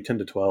 plus, maybe 10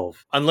 to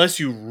 12. Unless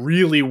you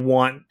really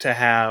want to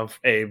have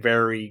a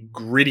very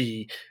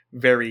gritty,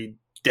 very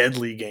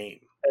deadly game.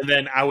 And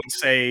then I would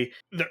say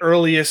the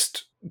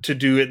earliest to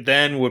do it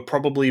then would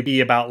probably be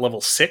about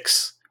level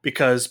 6,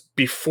 because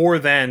before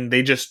then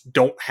they just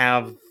don't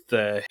have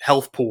the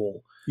health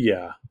pool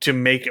to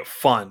make it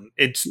fun.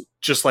 It's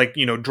just like,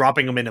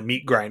 dropping them in a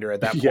meat grinder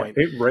at that point.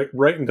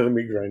 Right into the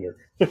meat grinder.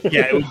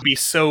 Yeah, it would be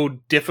so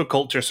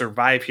difficult to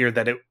survive here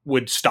that it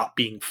would stop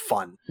being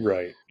fun.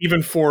 Right.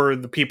 Even for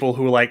the people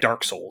who like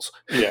Dark Souls.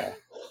 Yeah.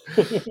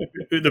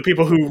 The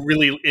people who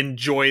really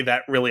enjoy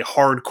that really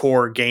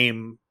hardcore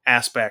game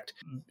aspect,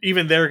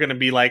 even they're going to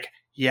be like,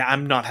 yeah,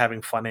 I'm not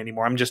having fun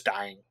anymore. I'm just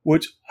dying.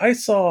 Which I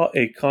saw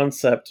a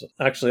concept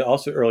actually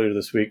also earlier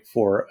this week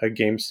for a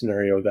game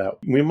scenario that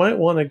we might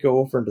want to go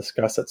over and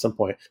discuss at some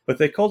point. But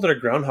they called it a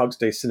Groundhog's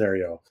Day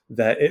scenario,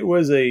 that it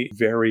was a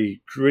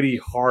very gritty,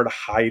 hard,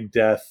 high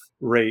death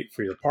rate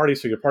for your party.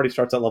 So your party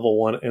starts at level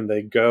 1 and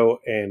they go,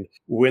 and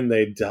when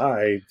they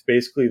die,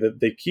 basically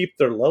that they keep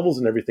their levels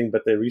and everything,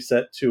 but they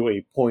reset to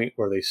a point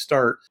where they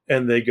start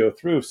and they go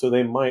through. So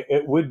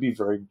it would be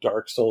very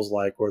Dark Souls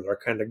like, where they're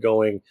kind of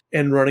going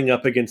and running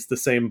up against the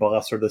same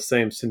boss or the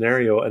same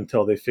scenario plateau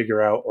until they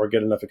figure out or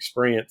get enough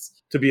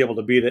experience to be able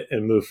to beat it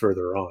and move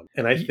further on.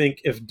 And I think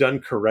if done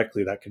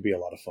correctly, that could be a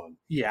lot of fun.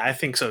 Yeah, I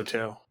think so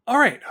too. All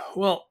right.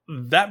 Well,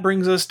 that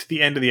brings us to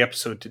the end of the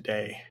episode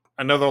today.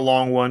 Another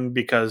long one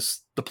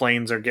because the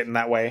planes are getting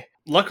that way.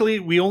 Luckily,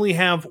 we only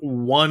have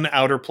one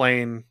outer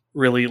plane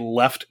really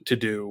left to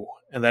do,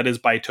 and that is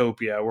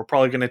Bytopia. We're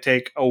probably going to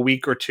take a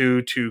week or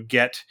two to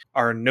get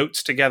our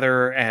notes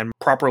together and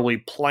properly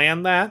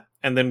plan that,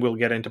 and then we'll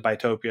get into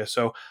Bytopia.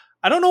 So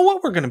I don't know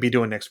what we're going to be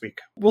doing next week.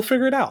 We'll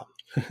figure it out.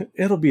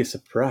 It'll be a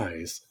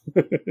surprise.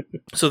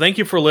 So thank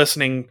you for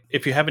listening.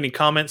 If you have any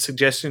comments,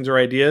 suggestions, or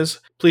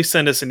ideas, please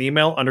send us an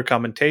email,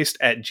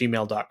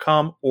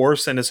 undercommontaste@gmail.com, or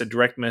send us a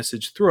direct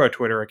message through our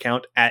Twitter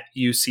account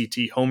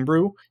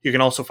 @UCTHomebrew. You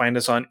can also find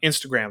us on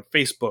Instagram,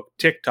 Facebook,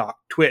 TikTok,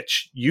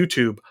 Twitch,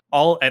 YouTube,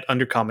 all at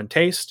Undercommon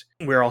Taste.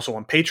 We're also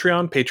on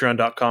Patreon,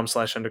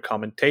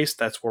 patreon.com/undercommontaste.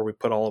 That's where we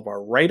put all of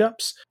our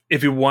write-ups.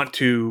 If you want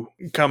to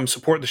come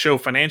support the show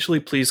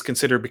financially, please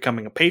consider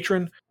becoming a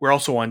patron. We're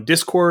also on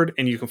Discord,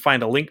 and you can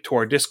find a link to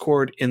our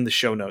Discord in the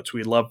show notes.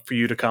 We'd love for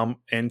you to come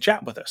and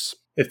chat with us.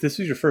 If this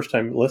is your first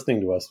time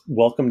listening to us,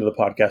 welcome to the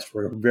podcast.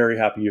 We're very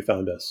happy you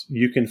found us.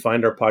 You can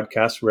find our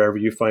podcast wherever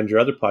you find your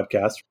other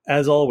podcasts.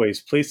 As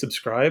always, please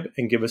subscribe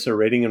and give us a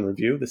rating and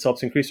review. This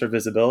helps increase our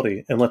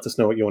visibility and lets us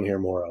know what you want to hear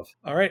more of.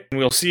 All right,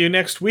 we'll see you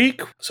next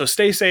week, so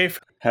stay safe.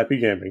 Happy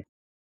gaming.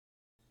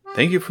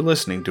 Thank you for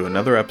listening to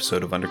another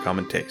episode of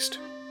Undercommon Taste.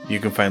 You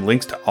can find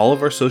links to all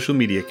of our social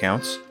media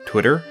accounts,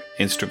 Twitter,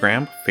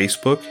 Instagram,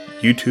 Facebook,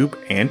 YouTube,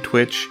 and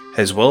Twitch,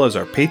 as well as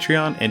our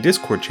Patreon and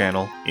Discord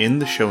channel in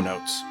the show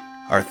notes.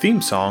 Our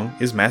theme song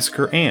is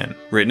Massacre Anne,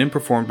 written and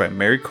performed by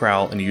Mary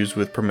Crowell and used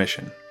with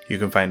permission. You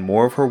can find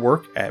more of her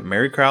work at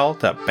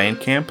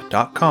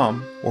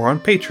marycrowell.bandcamp.com or on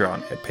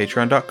Patreon at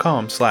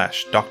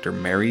patreon.com/Dr.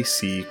 Mary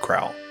C.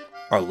 Crowell.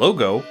 Our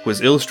logo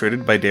was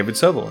illustrated by David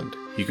Sutherland.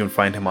 You can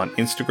find him on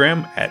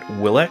Instagram at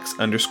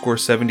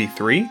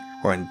willex_73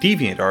 or on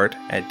DeviantArt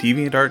at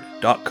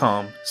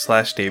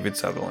deviantart.com/David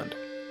Sutherland.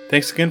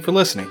 Thanks again for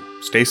listening.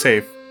 Stay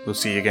safe. We'll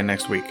see you again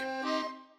next week.